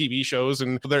watch these TV shows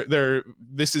and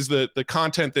this is the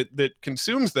content that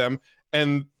consumes them.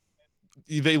 And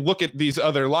they look at these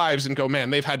other lives and go, man,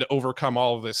 they've had to overcome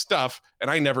all of this stuff and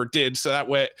I never did.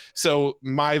 So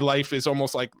my life is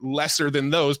almost like lesser than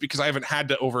those because I haven't had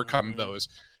to overcome those.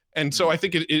 And so I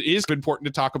think it is important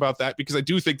to talk about that because I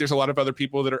do think there's a lot of other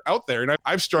people that are out there. And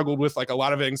I've struggled with like a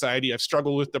lot of anxiety. I've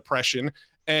struggled with depression,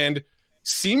 and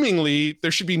seemingly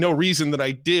there should be no reason that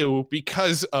I do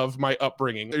because of my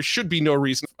upbringing. There should be no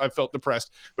reason I felt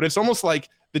depressed, but it's almost like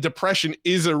the depression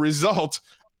is a result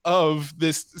of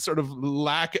this sort of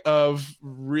lack of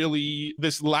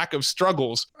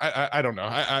struggles. I don't know.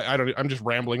 I'm just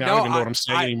rambling. I don't even know what I'm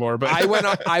saying anymore. But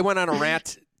I went on a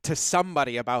rant to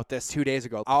somebody about this 2 days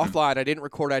ago. Offline, I didn't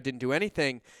record. I didn't do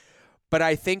anything. But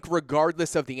I think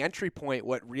regardless of the entry point,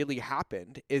 what really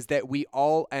happened is that we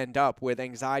all end up with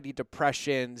anxiety,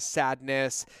 depression,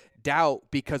 sadness, doubt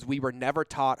because we were never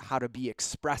taught how to be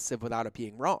expressive without it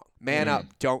being wrong. Man up,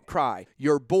 don't cry.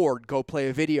 You're bored, go play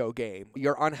a video game.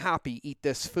 You're unhappy, eat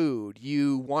this food.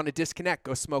 You want to disconnect,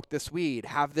 go smoke this weed,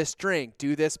 have this drink,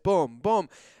 do this, boom, boom.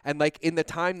 And like in the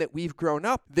time that we've grown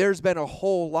up, there's been a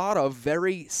whole lot of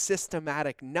very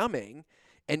systematic numbing.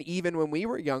 And even when we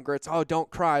were younger, it's, oh,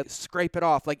 don't cry, scrape it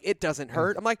off. Like, it doesn't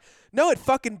hurt. I'm like, no, it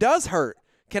fucking does hurt.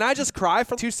 Can I just cry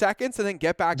for 2 seconds and then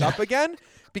get back up again?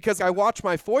 Because I watch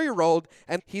my 4-year-old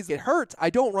and it hurts. I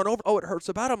don't run over. Oh, it hurts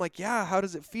so bad. I'm like, yeah, how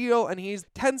does it feel? And he's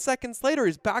 10 seconds later,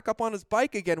 he's back up on his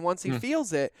bike again once he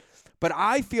feels it. But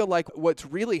I feel like what's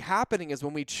really happening is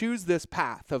when we choose this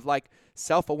path of like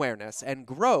self-awareness and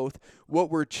growth, what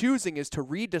we're choosing is to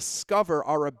rediscover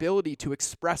our ability to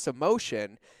express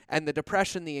emotion. And the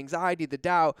depression, the anxiety, the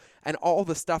doubt, and all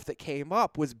the stuff that came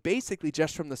up was basically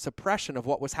just from the suppression of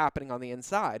what was happening on the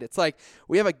inside. It's like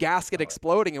we have a gasket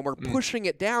exploding and we're pushing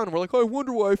it down. And we're like, oh, I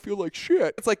wonder why I feel like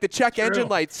shit. It's like the check engine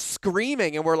light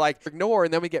screaming and we're like, ignore.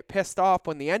 And then we get pissed off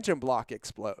when the engine block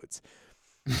explodes.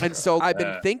 And so I've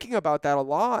been thinking about that a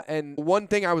lot. And one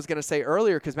thing I was going to say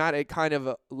earlier, because Matt, it kind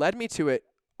of led me to it.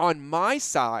 On my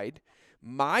side,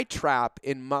 my trap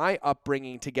in my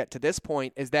upbringing to get to this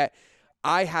point is that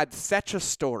I had such a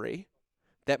story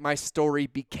that my story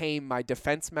became my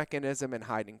defense mechanism and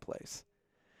hiding place.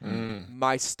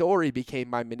 My story became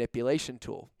my manipulation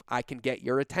tool. I can get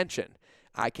your attention.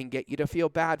 I can get you to feel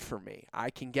bad for me. I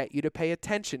can get you to pay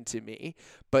attention to me,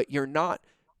 but you're not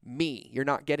me. You're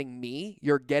not getting me.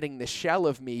 You're getting the shell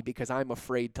of me because I'm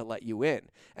afraid to let you in.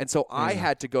 And so I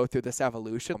had to go through this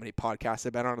evolution. How many podcasts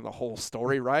I've been on the whole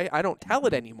story, right? I don't tell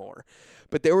it anymore.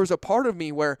 But there was a part of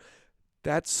me where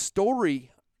that story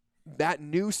that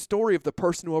new story of the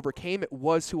person who overcame it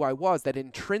was who I was, that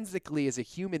intrinsically as a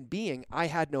human being, I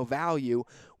had no value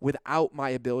without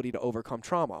my ability to overcome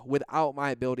trauma, without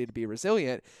my ability to be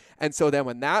resilient. And so then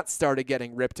when that started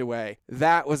getting ripped away,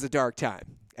 that was a dark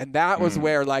time. And that was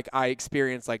where like I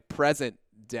experienced like present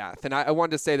death. And I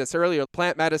wanted to say this earlier: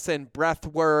 plant medicine, breath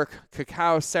work,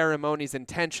 cacao ceremonies,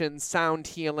 intentions, sound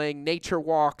healing, nature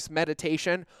walks,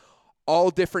 meditation, all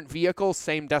different vehicles,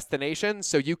 same destination.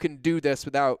 So you can do this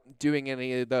without doing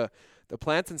any of the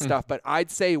plants and stuff. But I'd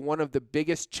say one of the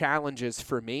biggest challenges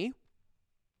for me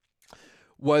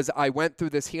was I went through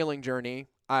this healing journey.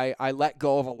 I let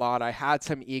go of a lot. I had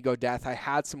some ego death. I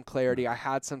had some clarity. I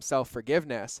had some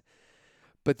self-forgiveness.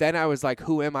 But then I was like,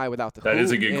 who am I without the That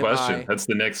is a good question. That's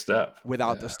the next step.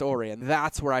 Without the story. And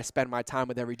that's where I spend my time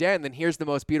with every day. And then here's the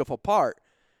most beautiful part.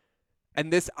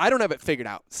 And this, I don't have it figured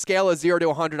out. Scale of 0 to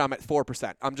 100, I'm at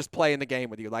 4%. I'm just playing the game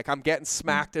with you. Like, I'm getting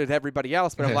smacked at everybody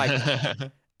else, but I'm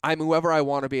like, I'm whoever I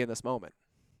want to be in this moment.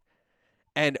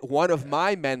 And one of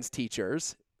my men's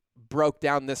teachers broke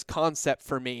down this concept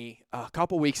for me a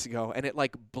couple weeks ago, and it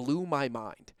like blew my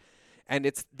mind. And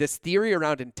it's this theory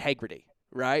around integrity,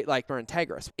 right? Like, we're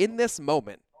integrous. In this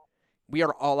moment, we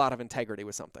are all out of integrity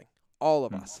with something, all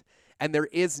of us. And there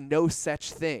is no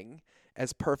such thing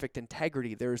as perfect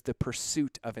integrity. There's the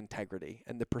pursuit of integrity,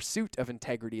 and the pursuit of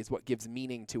integrity is what gives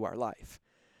meaning to our life.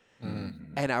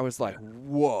 And I was like,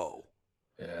 whoa,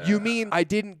 you mean I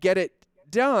didn't get it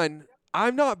done?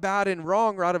 I'm not bad and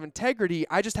wrong or out of integrity.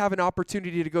 I just have an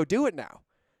opportunity to go do it now.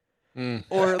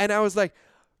 And I was like,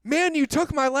 man, you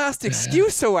took my last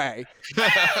excuse away.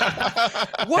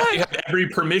 What? You have every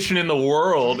permission in the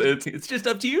world. It's just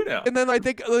up to you now. And then I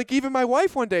think, like, even my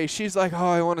wife one day, she's like, oh,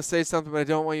 I want to say something, but I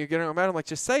don't want you getting mad. I'm like,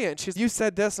 just say it. And she's, you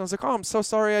said this. And I was like, oh, I'm so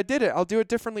sorry I did it. I'll do it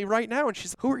differently right now. And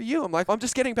she's, who are you? I'm like, I'm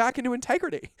just getting back into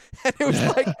integrity. And it was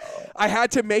like, I had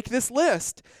to make this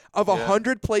list of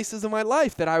 100 places in my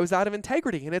life that I was out of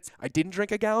integrity. And it's, I didn't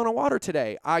drink a gallon of water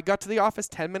today. I got to the office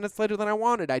 10 minutes later than I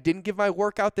wanted. I didn't give my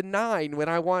workout the 9 when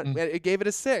I gave it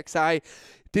a 6. I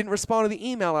didn't respond to the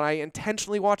email, and I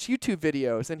intentionally watched YouTube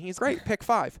videos. And he's, great, pick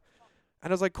 5.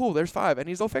 And I was like, cool, there's 5. And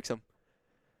he's, go fix them.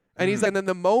 And he's like, and then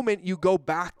the moment you go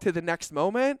back to the next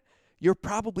moment, you're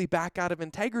probably back out of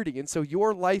integrity. And so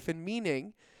your life and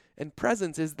meaning and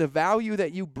presence is the value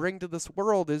that you bring to this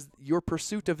world, is your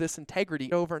pursuit of this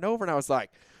integrity over and over. And I was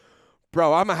like,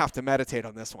 bro, I'm going to have to meditate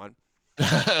on this one.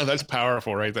 That's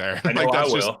powerful right there. I know, like, I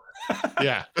will.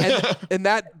 Yeah. and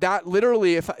that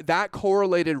literally, if that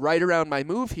correlated right around my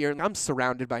move here, I'm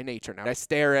surrounded by nature now. I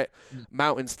stare at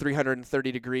mountains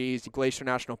 330 degrees, Glacier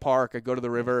National Park. I go to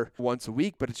the river once a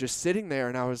week, but it's just sitting there.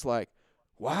 And I was like,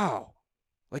 wow,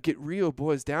 like, it real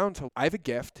boils down to, I have a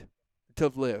gift to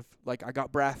live. Like, I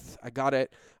got breath. I got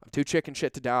it. I'm too chicken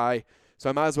shit to die. So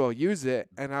I might as well use it.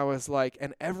 And I was like,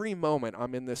 and every moment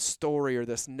I'm in this story or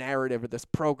this narrative or this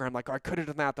program, like, oh, I could have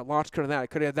done that. The launch could have done that. I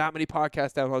could have had that many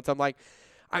podcast downloads. I'm like,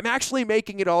 I'm actually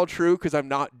making it all true because I'm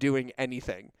not doing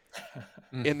anything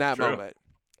in that moment.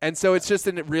 And so it's just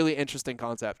a really interesting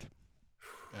concept.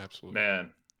 Absolutely. Man.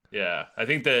 Yeah. I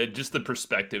think that just the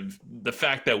perspective, the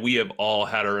fact that we have all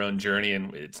had our own journey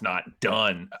and it's not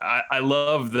done. I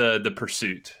love the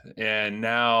pursuit. And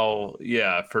now,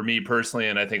 for me personally,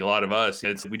 and I think a lot of us,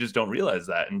 we just don't realize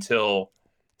that until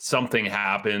something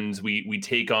happens. We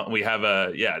have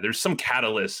there's some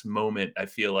catalyst moment, I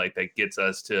feel like, that gets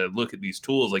us to look at these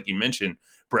tools, like you mentioned,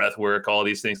 breath work, all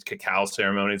these things, cacao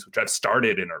ceremonies, which I've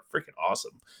started and are freaking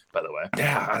awesome, by the way.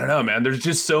 Yeah, I don't know, man. There's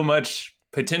just so much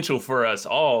potential for us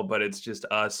all, but it's just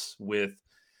us with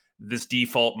this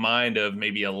default mind of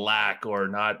maybe a lack or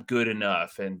not good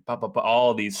enough and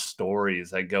all these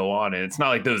stories that go on. And it's not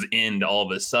like those end all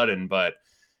of a sudden, but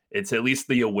it's at least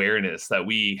the awareness that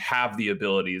we have the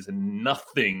abilities and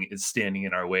nothing is standing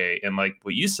in our way. And like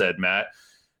what you said, Matt,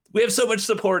 we have so much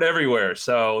support everywhere.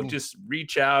 So just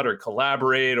reach out or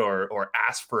collaborate or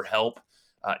ask for help.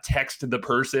 Text the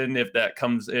person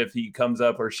if he comes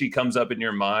up or she comes up in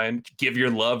your mind. Give your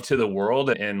love to the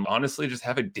world and honestly just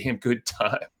have a damn good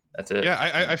time. That's it.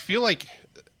 Yeah, I feel like,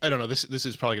 I don't know, this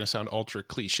is probably going to sound ultra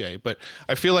cliche, but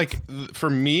I feel like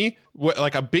for me,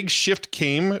 like a big shift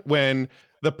came when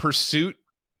the pursuit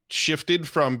shifted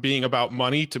from being about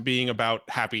money to being about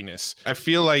happiness. I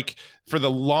feel like For the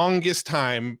longest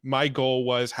time, my goal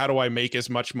was, how do I make as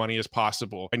much money as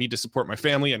possible? I need to support my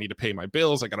family. I need to pay my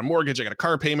bills. I got a mortgage. I got a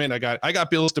car payment. I got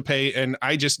bills to pay. And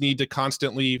I just need to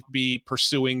constantly be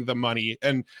pursuing the money.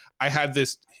 And I had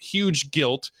this huge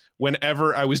guilt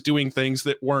whenever I was doing things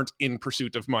that weren't in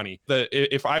pursuit of money.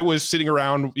 If I was sitting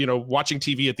around, watching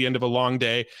TV at the end of a long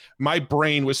day, my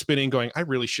brain was spinning going, I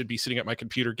really should be sitting at my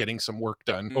computer getting some work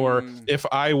done. Or if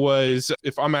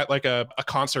I'm at like a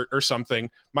concert or something,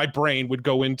 my brain would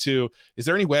go into, is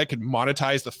there any way I could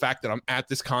monetize the fact that I'm at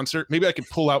this concert? Maybe I could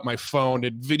pull out my phone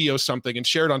and video something and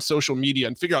share it on social media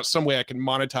and figure out some way I can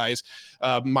monetize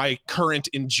my current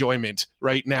enjoyment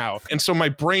right now. And so my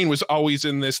brain was always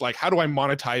in this, like, how do I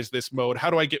monetize this mode? How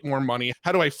do I get more money?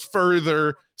 How do I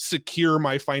further secure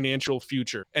my financial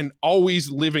future? And always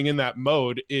living in that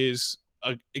mode is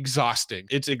exhausting.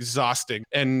 It's exhausting.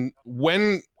 And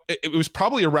when it was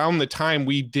probably around the time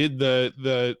we did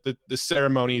the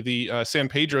ceremony, the San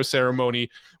Pedro ceremony,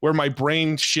 where my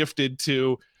brain shifted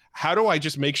to, how do I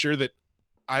just make sure that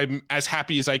I'm as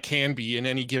happy as I can be in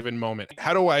any given moment?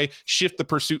 How do I shift the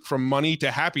pursuit from money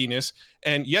to happiness?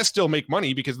 And yes, still make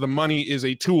money, because the money is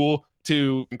a tool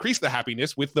to increase the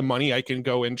happiness. With the money, I can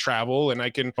go and travel, and I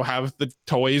can have the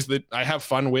toys that I have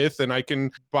fun with, and I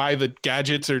can buy the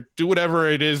gadgets or do whatever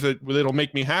it is that'll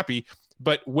make me happy.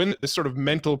 But when the sort of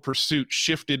mental pursuit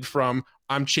shifted from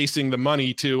I'm chasing the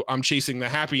money to I'm chasing the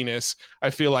happiness,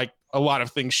 I feel like a lot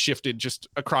of things shifted just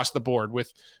across the board,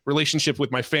 with relationship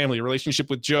with my family, relationship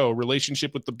with Joe,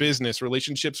 relationship with the business,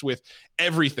 relationships with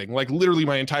everything. Like literally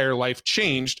my entire life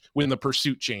changed when the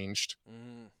pursuit changed.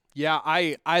 Yeah,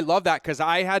 I love that, because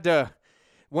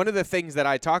one of the things that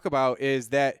I talk about is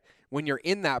that when you're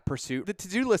in that pursuit, the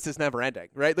to-do list is never ending,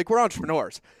 right? Like, we're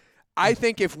entrepreneurs. I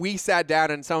think if we sat down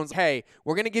and someone's, hey,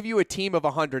 we're going to give you a team of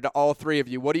 100 to all three of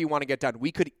you. What do you want to get done?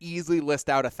 We could easily list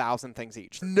out 1,000 things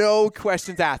each. No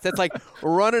questions asked. That's like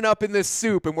running up in this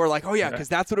soup, and we're like, oh, yeah, because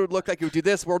that's what it would look like. You would do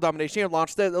this, world domination,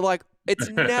 launch this. They're like, it's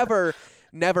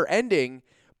never ending.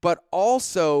 But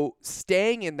also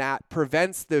staying in that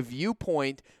prevents the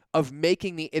viewpoint of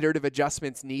making the iterative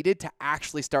adjustments needed to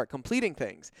actually start completing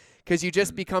things, because you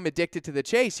just become addicted to the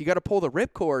chase. You got to pull the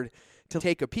ripcord to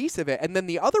take a piece of it. And then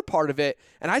the other part of it,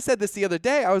 and I said this the other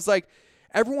day, I was like,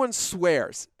 everyone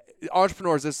swears.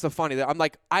 Entrepreneurs, it's so funny that I'm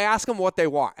like, I ask them what they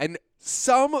want, and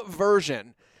some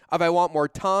version of I want more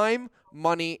time,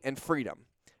 money, and freedom.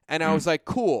 And I was like,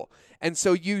 cool. And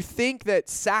so you think that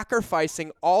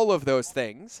sacrificing all of those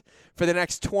things for the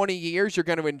next 20 years, you're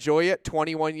going to enjoy it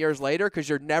 21 years later, because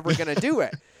you're never going to do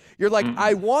it. You're like,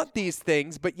 I want these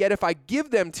things, but yet if I give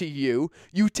them to you,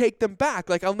 you take them back.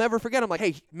 Like, I'll never forget. I'm like,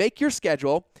 hey, make your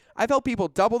schedule. I've helped people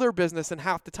double their business in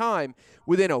half the time.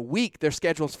 Within a week, their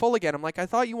schedule's full again. I'm like, I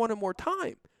thought you wanted more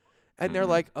time. And they're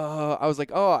like, I was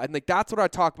like, oh. And like, that's what I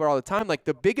talk about all the time. Like,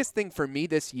 the biggest thing for me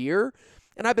this year,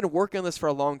 and I've been working on this for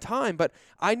a long time, but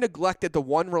I neglected the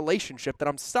one relationship that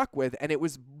I'm stuck with, and it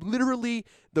was literally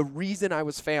the reason I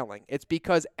was failing. It's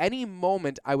because any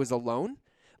moment I was alone,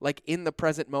 like in the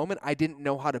present moment, I didn't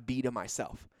know how to be to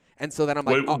myself. And so then I'm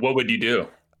like, what would you do?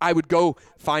 I would go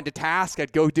find a task.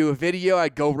 I'd go do a video.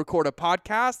 I'd go record a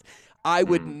podcast. I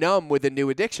would numb with a new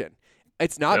addiction.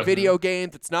 It's not video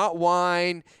games. It's not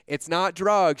wine. It's not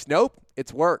drugs. Nope.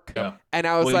 It's work. Yeah. And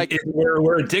I was like,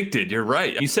 we're addicted. You're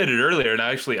right. You said it earlier, and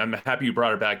I'm happy you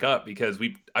brought it back up, because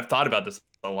I've thought about this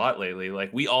a lot lately.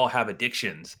 Like, we all have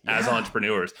addictions as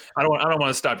entrepreneurs. I don't want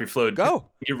to stop your flow. Go.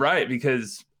 You're right,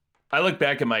 because I look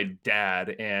back at my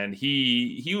dad, and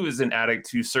he was an addict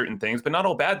to certain things, but not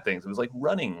all bad things. It was like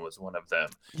running was one of them.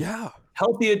 Yeah.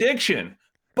 Healthy addiction.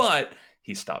 But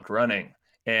he stopped running,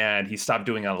 and he stopped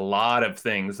doing a lot of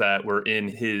things that were in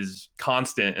his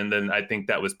constant. And then I think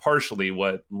that was partially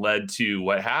what led to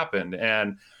what happened.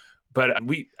 But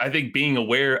I think being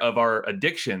aware of our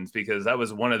addictions, because that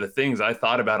was one of the things I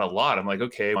thought about a lot. I'm like,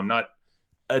 okay, I'm not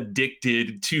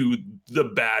addicted to the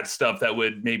bad stuff that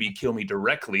would maybe kill me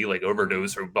directly, like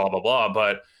overdose or blah, blah, blah.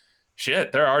 But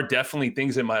shit, there are definitely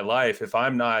things in my life, if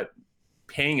I'm not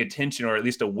paying attention, or at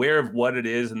least aware of what it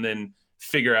is, and then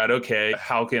figure out, okay,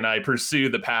 how can I pursue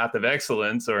the path of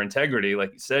excellence or integrity,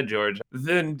 like you said, George,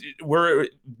 then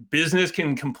business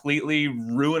can completely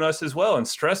ruin us as well, and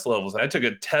stress levels. I took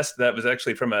a test that was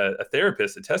actually from a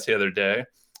therapist, a test the other day,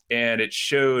 and it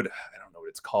showed,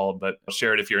 it's called, but I'll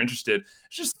share it if you're interested.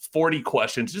 It's just 40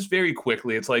 questions, just very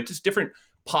quickly. It's like just different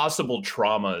possible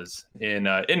traumas in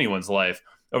anyone's life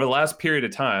over the last period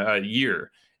of time, a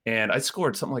year. And I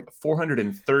scored something like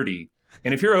 430.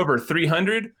 And if you're over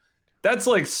 300, that's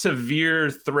like severe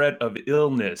threat of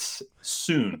illness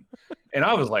soon. And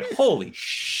I was like, holy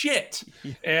shit.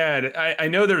 And I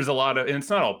know there's a lot of, and it's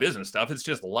not all business stuff, it's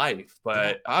just life.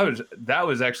 But that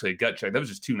was actually a gut check. That was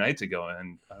just 2 nights ago.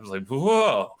 And I was like,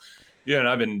 whoa.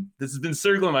 Yeah, and this has been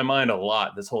circling in my mind a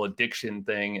lot, this whole addiction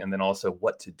thing, and then also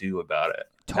what to do about it.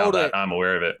 Totally. Now that I'm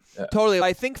aware of it. Yeah. Totally.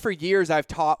 I think for years I've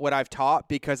taught what I've taught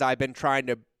because I've been trying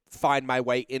to find my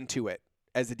way into it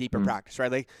as a deeper practice,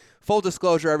 right? Like, full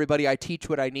disclosure, everybody, I teach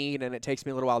what I need, and it takes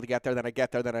me a little while to get there. Then I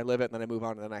get there, then I live it, and then I move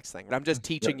on to the next thing. And I'm just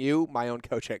teaching you my own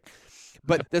coaching.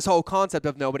 But this whole concept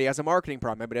of nobody has a marketing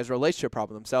problem, everybody has a relationship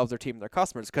problem, themselves, their team, their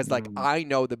customers, because like I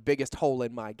know the biggest hole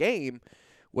in my game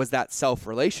was that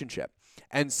self-relationship.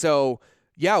 And so,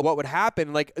 yeah, what would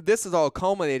happen, like this is all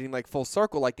culminating like full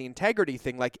circle, like the integrity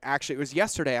thing. Like actually it was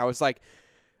yesterday, I was like,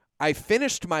 I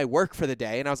finished my work for the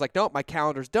day and I was like, nope, my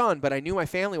calendar's done, but I knew my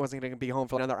family wasn't going to be home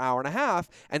for another hour and a half.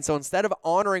 And so instead of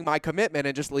honoring my commitment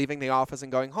and just leaving the office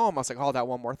and going home, I was like, oh, that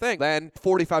one more thing. Then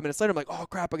 45 minutes later, I'm like, oh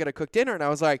crap, I got to cook dinner. And I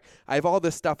was like, I have all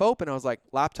this stuff open. I was like,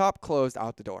 laptop closed,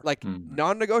 out the door, like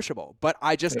non-negotiable. But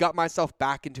I just got myself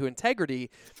back into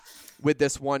integrity with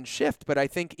this one shift. But I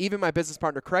think even my business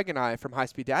partner, Craig, and I from High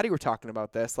Speed Daddy were talking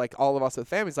about this, like all of us with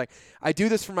families, like I do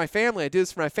this for my family. I do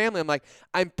this for my family. I'm like,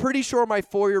 I'm pretty sure my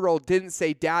 4-year-old didn't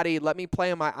say, Daddy, let me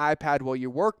play on my iPad while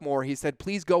you work more. He said,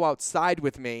 please go outside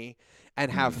with me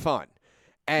and have fun.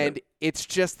 And it's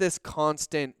just this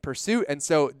constant pursuit. And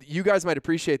so you guys might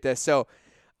appreciate this. So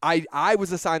I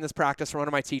was assigned this practice from one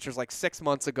of my teachers like 6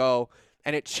 months ago,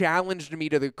 and it challenged me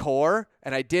to the core,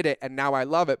 and I did it, and now I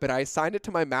love it. But I assigned it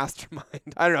to my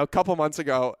mastermind, I don't know, a couple months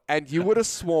ago, and you would have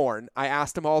sworn I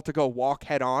asked them all to go walk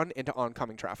head on into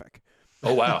oncoming traffic.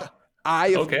 Oh, wow. I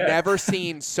have never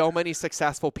seen so many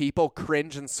successful people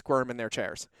cringe and squirm in their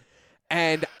chairs.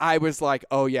 And I was like,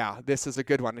 oh, yeah, this is a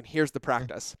good one. And here's the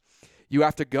practice. You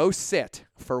have to go sit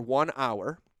for 1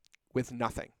 hour with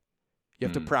nothing. You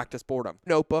have to practice boredom.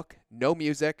 Notebook, no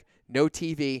music, no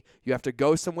TV. You have to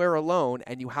go somewhere alone,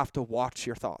 and you have to watch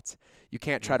your thoughts. You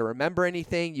can't try to remember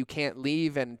anything. You can't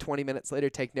leave and 20 minutes later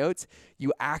take notes.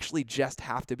 You actually just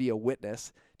have to be a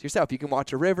witness to yourself. You can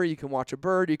watch a river, you can watch a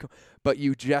bird, but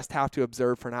you just have to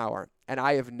observe for an hour. And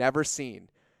I have never seen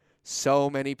so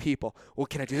many people, well,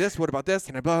 can I do this? What about this?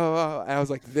 Can I blah, blah, blah? And I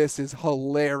was like, this is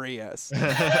hilarious.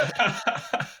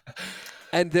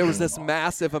 And there was this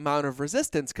massive amount of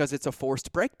resistance because it's a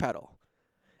forced brake pedal.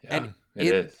 Yeah,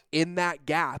 and in that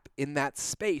gap, in that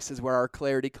space is where our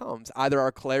clarity comes. Either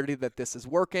our clarity that this is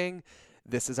working,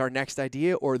 this is our next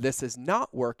idea, or this is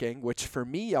not working, which for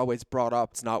me always brought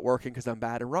up, it's not working because I'm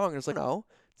bad and wrong. And it's like, no,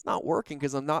 it's not working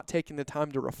because I'm not taking the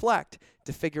time to reflect,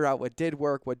 to figure out what did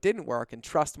work, what didn't work, and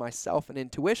trust myself and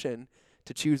intuition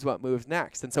to choose what moves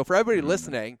next. And so for everybody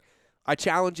listening, I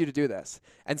challenge you to do this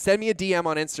and send me a DM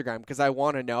on Instagram because I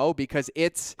want to know, because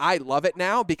I love it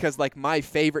now because like my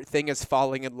favorite thing is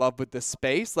falling in love with this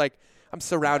space. Like I'm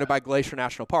surrounded by Glacier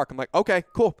National Park. I'm like, okay,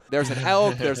 cool. There's an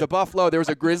elk, there's a buffalo, there was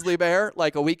a grizzly bear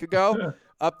like a week ago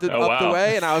up the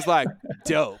way. And I was like,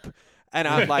 dope. And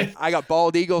I'm like, I got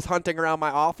bald eagles hunting around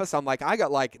my office. I'm like, I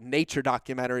got like nature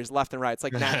documentaries left and right. It's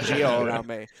like Nat Geo around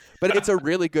me, but it's a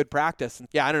really good practice. And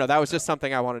yeah, I don't know. That was just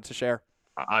something I wanted to share.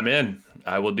 I'm in.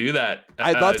 I will do that.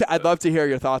 I'd love to hear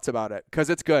your thoughts about it because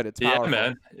it's good. It's powerful. Yeah,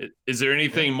 man. Is there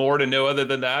anything more to know other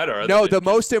than that? Or no, the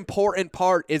most important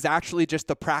part is actually just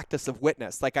the practice of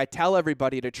witness. Like I tell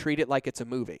everybody to treat it like it's a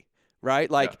movie,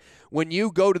 right? Like when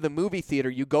you go to the movie theater,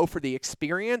 you go for the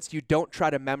experience. You don't try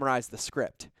to memorize the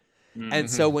script.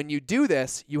 And so when you do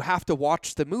this, you have to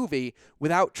watch the movie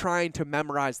without trying to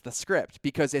memorize the script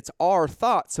because it's our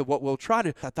thoughts. So what we'll try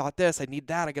to, I thought this, I need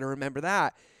that, I got to remember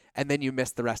that. And then you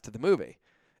miss the rest of the movie.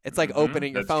 It's like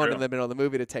opening your phone in the middle of the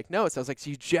movie to take notes. I was like, so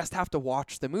you just have to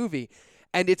watch the movie.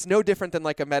 And it's no different than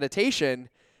like a meditation.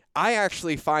 I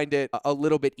actually find it a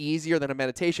little bit easier than a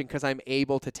meditation because I'm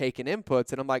able to take in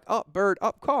inputs. And I'm like, oh, bird,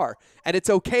 up, car. And it's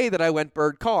okay that I went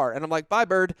bird, car. And I'm like, bye,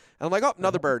 bird. And I'm like, oh,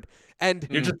 another bird. And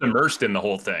you're just immersed in the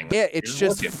whole thing. Yeah, it's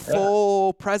just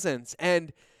full presence.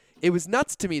 And it was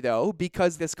nuts to me, though,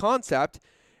 because this concept,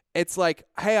 it's like,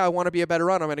 hey, I want to be a better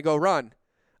runner. I'm going to go run.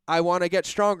 I want to get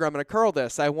stronger. I'm going to curl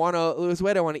this. I want to lose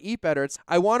weight. I want to eat better.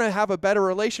 I want to have a better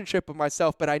relationship with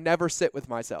myself, but I never sit with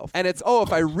myself. And it's,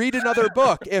 if I read another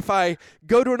book, if I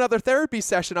go to another therapy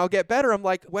session, I'll get better. I'm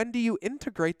like, when do you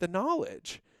integrate the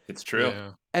knowledge? It's true.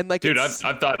 Yeah. And like, dude, I've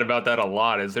thought about that a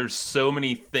lot. Is there's so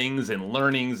many things and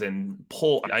learnings and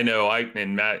I know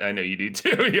and Matt, I know you do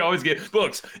too. You always get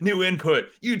books, new input,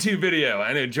 YouTube video.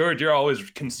 I know, George, you're always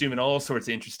consuming all sorts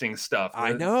of interesting stuff.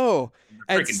 I know.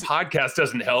 Freaking podcast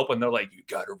doesn't help when they're like, you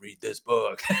got to read this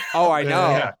book. Oh, I know.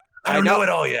 Yeah. I don't know it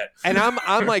all yet. And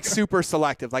I'm like super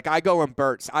selective. Like I go in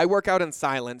bursts. I work out in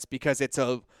silence because it's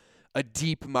a a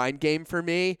deep mind game for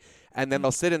me. And then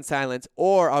they'll sit in silence,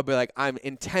 or I'll be like, I'm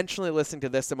intentionally listening to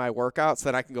this in my workout so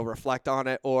that I can go reflect on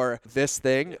it or this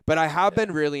thing. But I have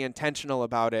been really intentional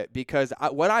about it because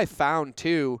what I found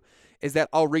too is that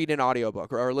I'll read an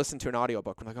audiobook or listen to an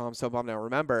audiobook. I'm like, oh, I'm so bummed I don't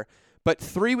remember. But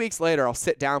 3 weeks later, I'll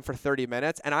sit down for 30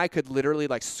 minutes and I could literally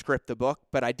like script the book,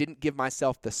 but I didn't give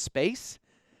myself the space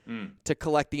to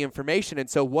collect the information. And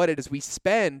so what it is, we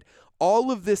spend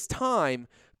all of this time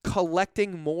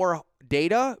collecting more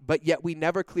data, but yet we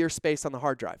never clear space on the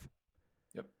hard drive.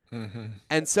 Yep.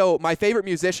 And so my favorite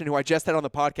musician who I just had on the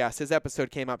podcast, his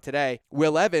episode came up today,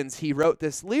 Will Evans, he wrote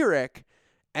this lyric,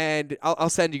 and I'll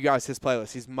send you guys his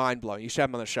playlist. He's mind-blowing. You should have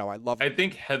him on the show. I love him. I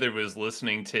think Heather was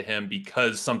listening to him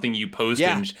because something you posted.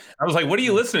 Yeah. And I was like, what are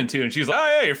you listening to? And she's like,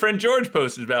 oh, yeah, your friend George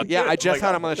posted about Yeah, it. I just I'm like,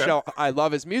 had him on the okay. show. I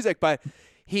love his music, but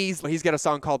he's got a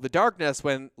song called The Darkness,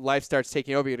 when life starts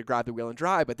taking over you to grab the wheel and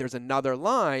drive. But there's another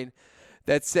line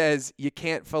that says you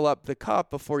can't fill up the cup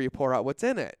before you pour out what's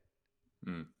in it.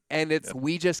 And it's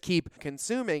we just keep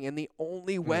consuming, and the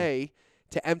only way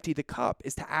to empty the cup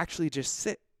is to actually just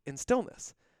sit in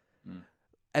stillness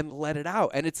and let it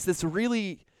out. And it's this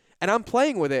really, and I'm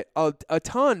playing with it a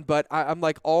ton, but I'm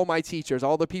like all my teachers,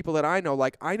 all the people that I know,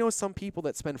 like I know some people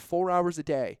that spend 4 hours a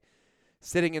day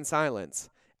sitting in silence,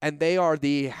 and they are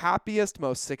the happiest,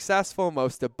 most successful,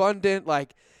 most abundant.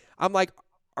 Like, I'm like,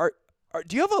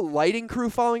 do you have a lighting crew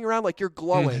following around? Like, you're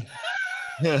glowing.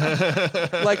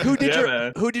 Like, who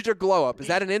did your glow up? Is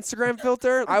that an Instagram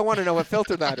filter? I want to know what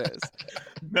filter that is.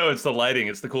 No, it's the lighting.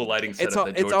 It's the cool lighting setup.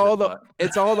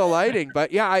 It's all the lighting.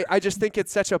 But yeah, I just think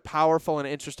it's such a powerful and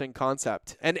interesting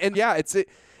concept. And yeah,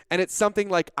 it's something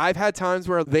like I've had times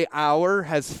where the hour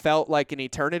has felt like an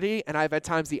eternity, and I've had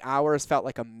times the hour has felt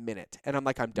like a minute. And I'm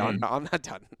like, I'm done. No, I'm not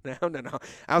done. No.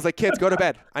 I was like, kids, go to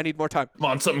bed. I need more time. I'm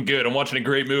on something good. I'm watching a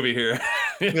great movie here.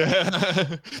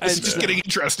 It's just getting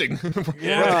interesting.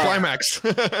 Yeah. We're at the climax.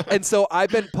 And so I've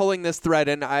been pulling this thread,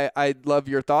 and I love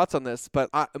your thoughts on this. But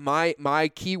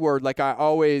my keyword, like I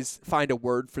always find a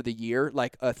word for the year,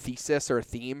 like a thesis or a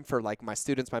theme for like my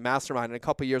students, my mastermind. And a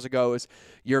couple years ago is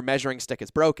your measuring stick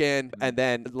is broken. And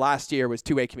then last year was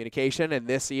two-way communication. And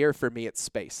this year for me, it's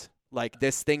space. Like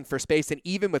this thing for space. And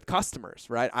even with customers,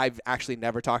 right? I've actually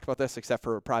never talked about this except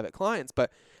for private clients. But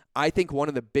I think one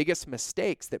of the biggest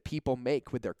mistakes that people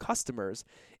make with their customers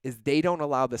is they don't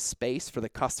allow the space for the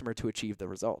customer to achieve the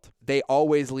result. They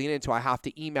always lean into, I have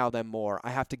to email them more. I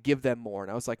have to give them more.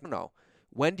 And I was like, no.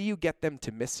 When do you get them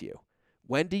to miss you?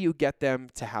 When do you get them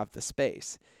to have the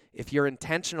space? If you're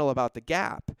intentional about the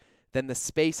gap, then the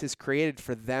space is created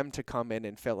for them to come in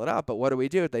and fill it up. But what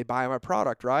do? They buy my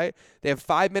product, right? They have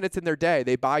 5 minutes in their day.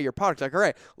 They buy your product. Like, all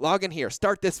right, log in here,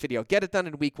 start this video, get it done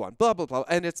in week 1, blah, blah, blah.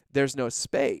 And there's no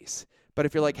space. But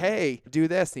if you're like, hey, do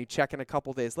this, and you check in a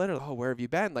couple days later, oh, where have you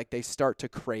been? Like they start to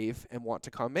crave and want to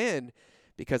come in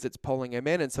because it's pulling them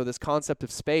in. And so this concept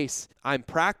of space, I'm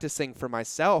practicing for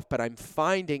myself, but I'm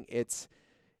finding its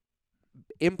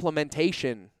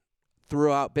implementation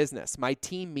throughout business, my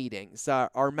team meetings,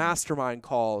 our mastermind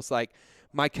calls, like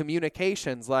my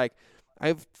communications, like I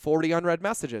have 40 unread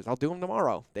messages. I'll do them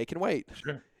tomorrow. They can wait.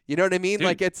 Sure. You know what I mean? Dude,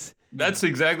 like that's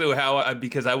exactly how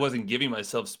because I wasn't giving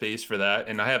myself space for that.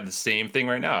 And I have the same thing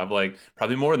right now. I'm like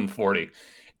probably more than 40.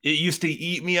 It used to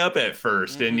eat me up at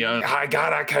first. And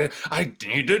I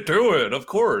need to do it, of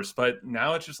course. But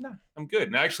now it's just, I'm good.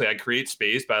 And actually I create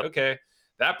space, but okay,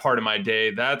 that part of my day,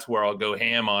 that's where I'll go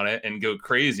ham on it and go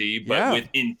crazy, but with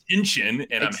intention.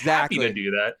 And I'm happy to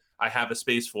do that. I have a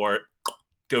space for it.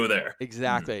 Go there.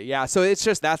 Exactly. Yeah. So it's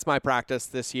just, that's my practice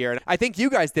this year. And I think you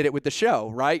guys did it with the show,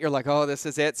 right? You're like, oh, this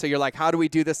is it. So you're like, how do we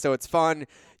do this so it's fun?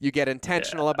 You get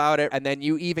intentional about it. And then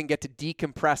you even get to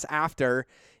decompress after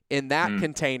in that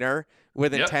container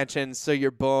with intention. So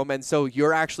you're boom. And so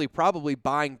you're actually probably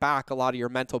buying back a lot of your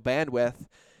mental bandwidth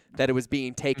that it was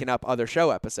being taken up other show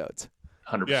episodes.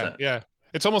 100%. Yeah.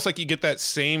 It's almost like you get that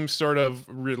same sort of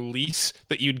release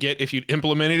that you'd get if you'd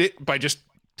implemented it by just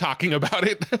talking about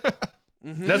it.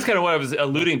 That's kind of what I was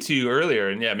alluding to earlier.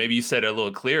 And yeah, maybe you said it a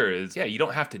little clearer is, you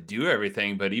don't have to do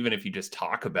everything, but even if you just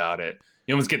talk about it,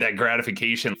 you almost get that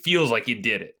gratification. It feels like you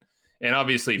did it. And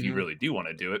obviously, if you really do want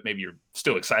to do it, maybe you're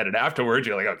still excited afterwards.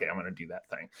 You're like, okay, I'm going to do that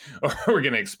thing. Or we're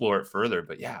going to explore it further.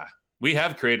 But yeah, we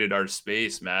have created our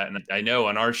space, Matt. And I know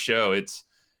on our show,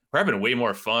 we're having way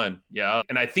more fun. Yeah.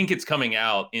 And I think it's coming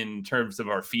out in terms of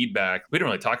our feedback. We don't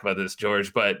really talk about this,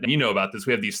 George, but you know about this.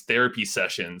 We have these therapy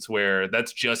sessions where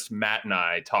that's just Matt and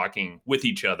I talking with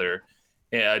each other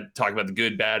and talk about the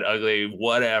good, bad, ugly,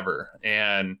 whatever.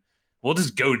 And we'll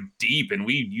just go deep, and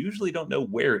we usually don't know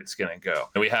where it's going to go.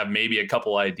 And we have maybe a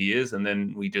couple ideas, and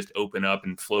then we just open up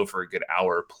and flow for a good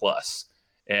hour plus.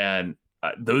 And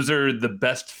those are the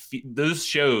best. Those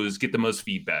shows get the most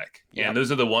feedback. Yep. And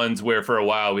those are the ones where for a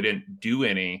while we didn't do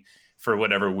any for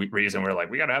whatever reason. We're like,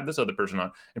 we got to have this other person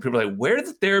on. And people are like, where did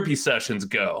the therapy sessions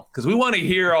go? Because we want to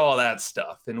hear all that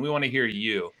stuff and we want to hear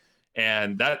you.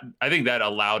 And that, I think that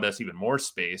allowed us even more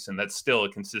space. And that's still a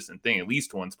consistent thing. At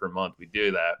least once per month we do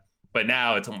that. But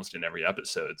now it's almost in every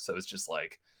episode. So it's just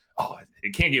like, oh,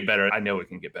 it can't get better. I know it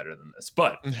can get better than this,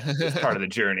 but it's part of the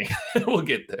journey. We'll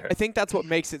get there. I think that's what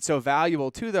makes it so valuable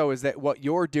too, though, is that what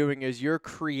you're doing is you're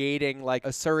creating like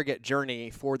a surrogate journey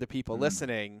for the people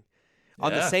listening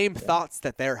on the same thoughts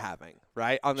that they're having,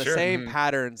 right? On the same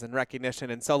patterns and recognition.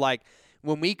 And so like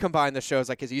when we combine the shows,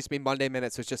 like it used to be Monday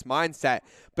Minutes was just mindset,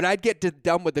 but I'd get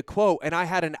done with the quote and I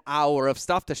had an hour of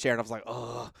stuff to share and I was like,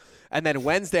 oh. And then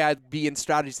Wednesday I'd be in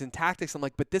strategies and tactics. I'm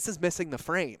like, but this is missing the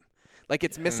frame. Like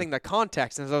it's missing the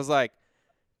context. And so I was like,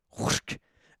 whoosh,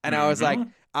 and I was like,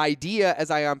 idea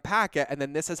as I unpack it. And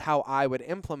then this is how I would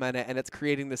implement it. And it's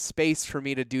creating the space for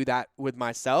me to do that with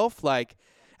myself. Like,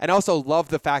 and also love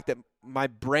the fact that my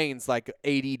brain's like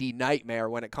ADD nightmare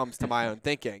when it comes to my own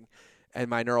thinking and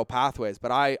my neural pathways.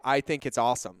 But I think it's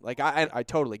awesome. Like I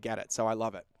totally get it. So I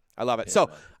love it. I love it. Yeah,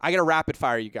 so I got to rapid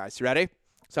fire you guys. You ready?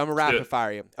 So I'm going to rapid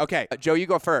fire you. Okay. Joe, you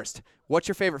go first. What's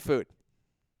your favorite food?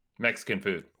 Mexican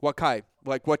food. What kind?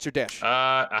 Like, what's your dish?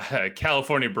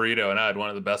 California burrito, and I had one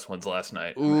of the best ones last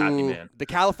night. Ooh, I'm happy, man. The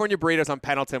California burritos on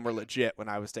Pendleton were legit when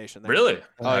I was stationed there. Really?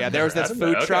 Oh, yeah. There was this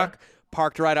food truck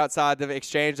parked right outside the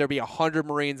exchange. There'd be 100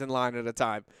 Marines in line at a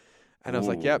time. And I was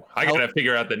like, yep. I got to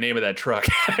figure out the name of that truck.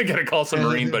 I got to call some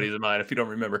Marine buddies of mine if you don't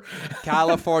remember.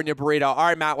 California burrito. All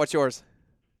right, Matt, what's yours?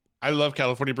 I love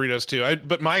California burritos too.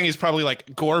 But mine is probably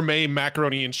like gourmet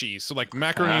macaroni and cheese. So like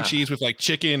macaroni and cheese with like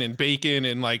chicken and bacon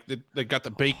and like they got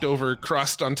the baked over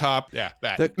crust on top. Yeah,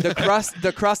 that.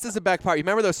 The crust is the best part. You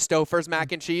remember those Stouffer's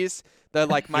mac and cheese? The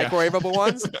like microwavable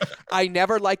ones? I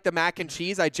never liked the mac and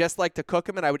cheese. I just like to cook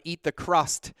them and I would eat the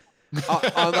crust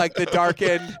on like the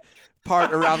darkened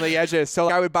part around the edges. So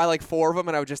I would buy like 4 of them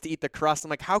and I would just eat the crust. I'm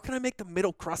like, how can I make the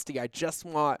middle crusty? I just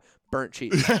want burnt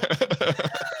cheese.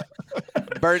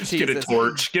 Burnt cheese. Get a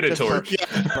torch. Get a torch.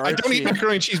 I don't eat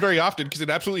macaroni and cheese very often because it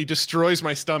absolutely destroys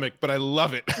my stomach, but I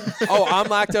love it. Oh, I'm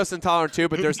lactose intolerant too,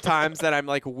 but there's times that I'm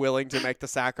like willing to make the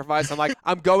sacrifice. I'm like,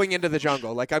 I'm going into the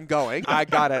jungle. Like I'm going. I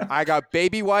got it. I got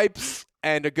baby wipes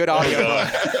and a good audio.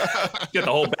 Get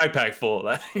the whole backpack full.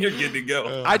 You're good to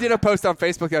go. I did a post on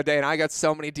Facebook the other day, and I got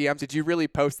so many DMs. Did you really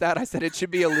post that? I said it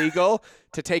should be illegal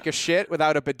to take a shit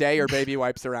without a bidet or baby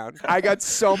wipes around. I got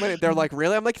so many. They're like,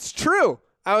 really? I'm like, it's true.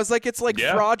 I was like, it's like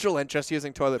fraudulent just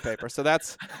using toilet paper. So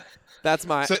that's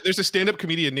my. So there's a stand-up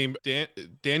comedian named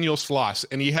Daniel Sloss,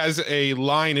 and he has a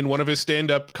line in one of his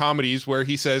stand-up comedies where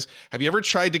he says, "Have you ever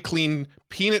tried to clean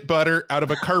peanut butter out of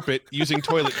a carpet using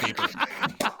toilet paper?"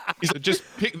 He said, just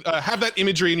have that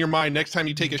imagery in your mind next time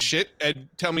you take a shit, and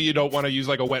tell me you don't want to use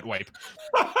like a wet wipe.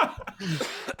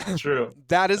 True.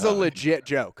 That is a legit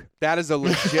joke. That is a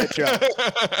legit joke.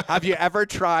 Have you ever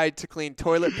tried to clean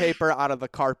toilet paper out of the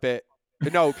carpet?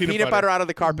 No, peanut butter out of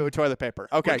the carpet with toilet paper.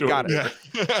 Okay, got it.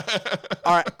 Yeah.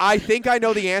 All right, I think I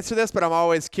know the answer to this, but I'm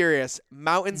always curious.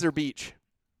 Mountains or beach?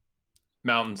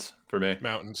 Mountains for me.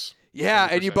 Mountains. Yeah,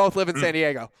 100%. And you both live in San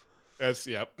Diego.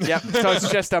 Yep. So it's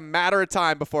just a matter of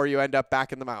time before you end up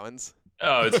back in the mountains.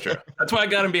 Oh, it's true. That's why I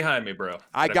got him behind me, bro.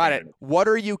 I got it. What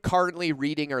are you currently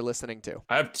reading or listening to?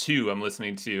 I have 2 I'm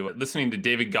listening to. Listening to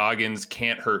David Goggins'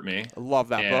 Can't Hurt Me. I love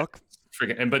that book.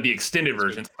 But the extended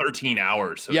version is 13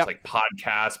 hours. So it's like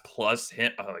podcast plus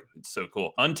hint. Oh, it's so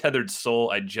cool. Untethered Soul,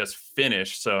 I just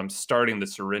finished. So I'm starting the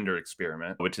Surrender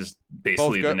Experiment, which is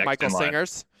basically the next Michael in line.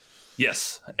 Singer's.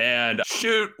 Yes. And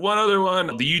one other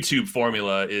one. The YouTube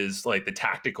Formula is like the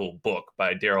tactical book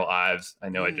by Daryl Ives. I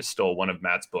know I just stole one of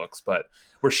Matt's books, but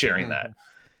we're sharing that.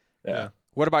 Yeah.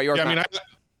 What about yours? Yeah, I mean,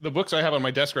 the books I have on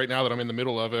my desk right now that I'm in the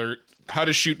middle of are How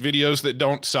to Shoot Videos That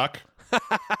Don't Suck.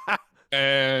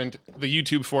 And the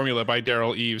YouTube Formula by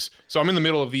Daryl Eves. So I'm in the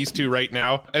middle of these 2 right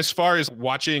now. As far as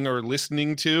watching or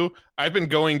listening to, I've been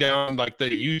going down like the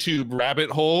YouTube rabbit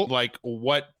hole.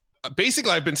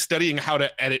 Basically, I've been studying how to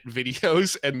edit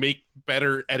videos and make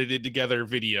better edited together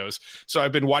videos. So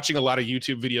I've been watching a lot of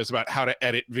YouTube videos about how to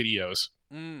edit videos.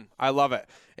 I love it.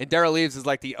 And Daryl Eves is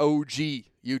like the OG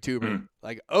YouTuber,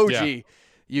 like OG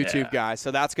YouTube guy.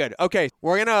 So that's good. Okay,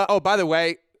 we're going to, by the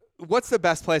way, what's the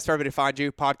best place for everybody to find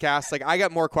you? Podcast? Like, I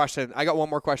got one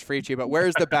more question for each of you, but where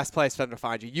is the best place for them to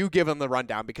find you? You give them the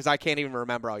rundown because I can't even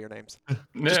remember all your names.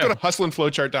 Just go to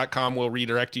hustleandflowchart.com. We'll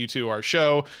redirect you to our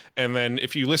show. And then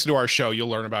if you listen to our show, you'll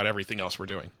learn about everything else we're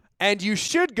doing. And you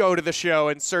should go to the show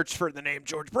and search for the name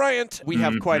George Bryant. We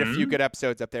have quite a few good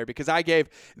episodes up there because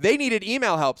they needed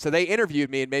email help, so they interviewed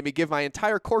me and made me give my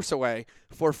entire course away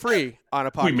for free on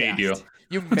a podcast. We made you.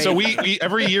 So we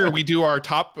every year we do our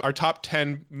top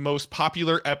 10 most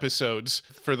popular episodes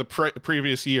for the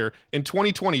previous year. In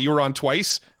 2020, you were on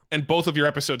twice, and both of your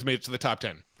episodes made it to the top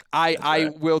 10. I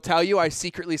will tell you, I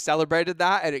secretly celebrated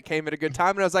that, and it came at a good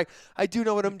time. And I was like, I do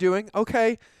know what I'm doing.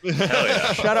 Okay. Hell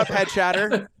yeah. Shut up, head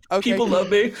chatter. Okay. People love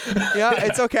me. Yeah,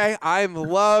 it's okay. I'm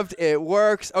loved. It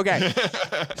works. Okay.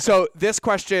 So this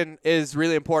question is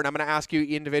really important. I'm going to ask you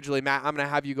individually, Matt. I'm going to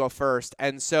have you go first.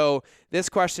 And so this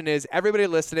question is, everybody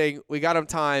listening, we got them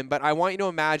time, but I want you to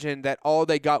imagine that all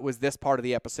they got was this part of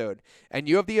the episode. And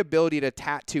you have the ability to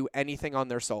tattoo anything on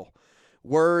their soul.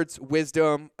 Words,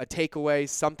 wisdom, a takeaway,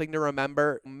 something to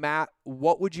remember. Matt,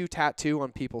 what would you tattoo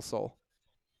on people's soul?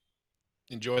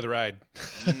 Enjoy the ride.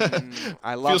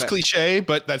 I love Feels it. cliche,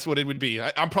 but that's what it would be.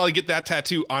 I'll probably get that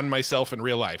tattoo on myself in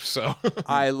real life. So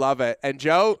I love it. And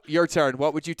Joe, your turn.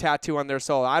 What would you tattoo on their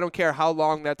soul? I don't care how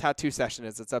long that tattoo session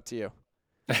is. It's up to you.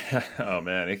 Oh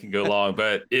man, it can go long,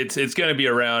 but it's going to be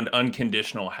around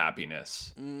unconditional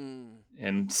happiness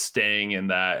and staying in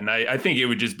that. And I think it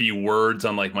would just be words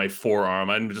on like my forearm.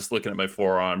 I'm just looking at my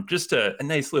forearm, just a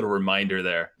nice little reminder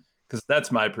there, because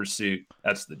that's my pursuit.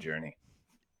 That's the journey.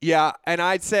 Yeah, and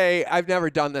I'd say I've never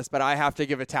done this, but I have to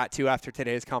give a tattoo after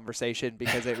today's conversation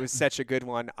because it was such a good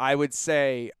one. I would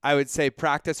say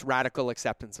practice radical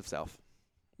acceptance of self.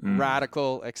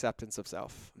 Radical acceptance of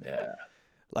self. Yeah.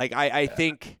 Like I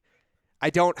think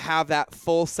I don't have that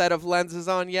full set of lenses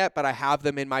on yet, but I have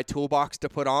them in my toolbox to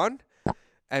put on.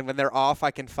 And when they're off,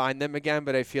 I can find them again.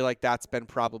 But I feel like that's been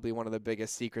probably one of the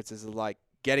biggest secrets is like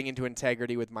getting into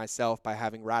integrity with myself by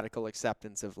having radical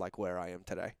acceptance of like where I am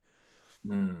today.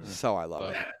 So I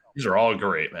love it. These are all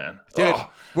great, man. Dude,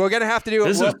 we're going to have to do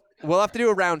it. We'll have to do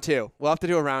a round two.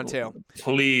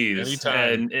 Please.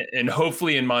 And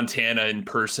hopefully in Montana in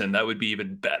person, that would be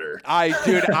even better. I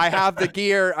have the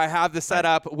gear. I have the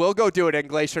setup. We'll go do it in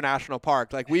Glacier National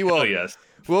Park. Like we will. Oh, yes.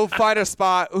 We'll find a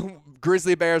spot.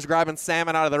 Grizzly bears grabbing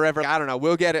salmon out of the river. I don't know.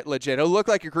 We'll get it legit. It'll look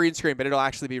like a green screen, but it'll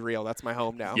actually be real. That's my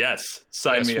home now. Yes.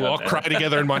 Sign me up. We'll all cry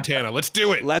together in Montana. Let's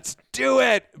do it. Let's do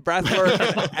it.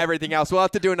 Breathwork, everything else. We'll have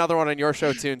to do another one on your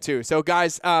show soon, too. So,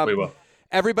 guys, we will.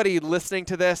 Everybody listening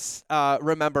to this,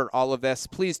 remember all of this.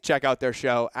 Please check out their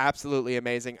show. Absolutely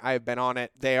amazing. I have been on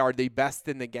it. They are the best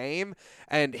in the game.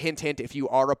 And hint, hint, if you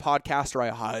are a podcaster, I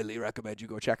highly recommend you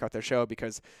go check out their show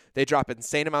because they drop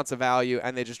insane amounts of value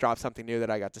and they just drop something new that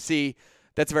I got to see.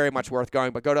 That's very much worth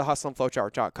going. But go to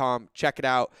hustleandflowchart.com. Check it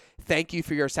out. Thank you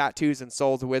for your tattoos and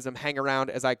souls of wisdom. Hang around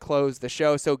as I close the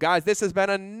show. So, guys, this has been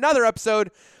another episode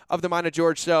of The Mind of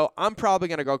George Show. I'm probably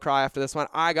going to go cry after this one.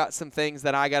 I got some things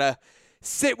that I got to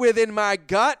sit with in my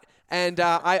gut. And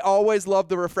I always love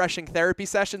the refreshing therapy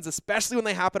sessions, especially when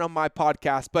they happen on my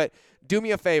podcast. But do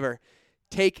me a favor.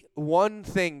 Take one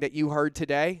thing that you heard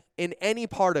today in any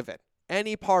part of it, and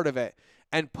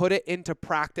put it into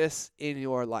practice in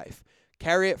your life.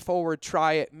 Carry it forward,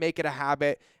 try it, make it a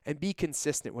habit, and be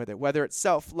consistent with it. Whether it's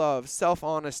self-love,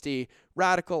 self-honesty,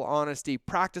 radical honesty,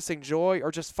 practicing joy,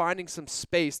 or just finding some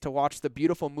space to watch the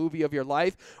beautiful movie of your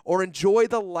life, or enjoy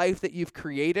the life that you've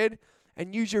created,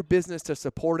 and use your business to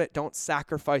support it. Don't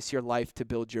sacrifice your life to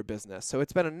build your business. So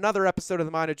it's been another episode of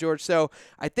The Mind of George. So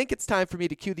I think it's time for me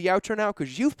to cue the outro now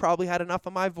because you've probably had enough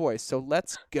of my voice. So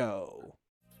let's go.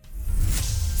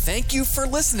 Thank you for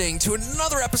listening to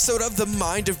another episode of The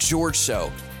Mind of George Show.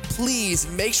 Please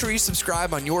make sure you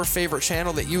subscribe on your favorite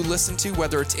channel that you listen to,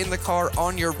 whether it's in the car,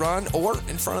 on your run, or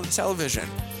in front of the television.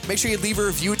 Make sure you leave a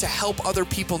review to help other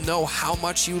people know how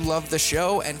much you love the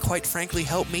show, and quite frankly,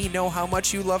 help me know how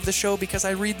much you love the show because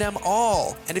I read them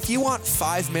all. And if you want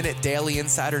 5-minute daily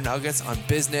insider nuggets on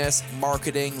business,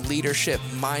 marketing, leadership,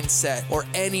 mindset, or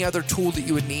any other tool that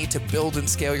you would need to build and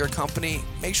scale your company,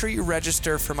 make sure you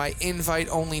register for my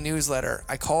invite-only newsletter.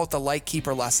 I call it the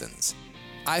Lightkeeper Lessons.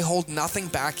 I hold nothing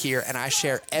back here, and I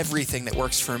share everything that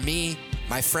works for me,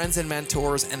 my friends and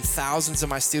mentors, and thousands of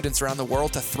my students around the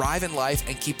world to thrive in life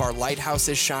and keep our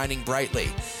lighthouses shining brightly.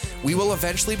 We will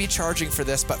eventually be charging for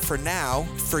this, but for now,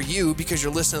 for you, because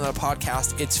you're listening to the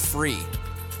podcast, it's free.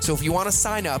 So if you want to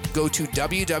sign up, go to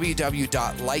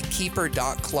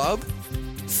www.lightkeeper.club,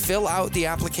 fill out the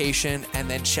application, and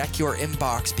then check your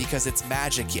inbox because it's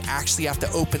magic. You actually have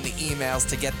to open the emails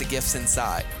to get the gifts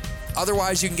inside.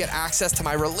 Otherwise, you can get access to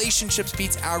my Relationships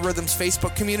Beats Algorithms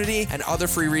Facebook community and other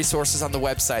free resources on the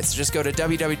website. So just go to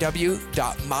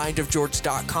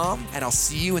www.mindofgeorge.com, and I'll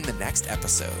see you in the next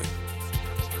episode.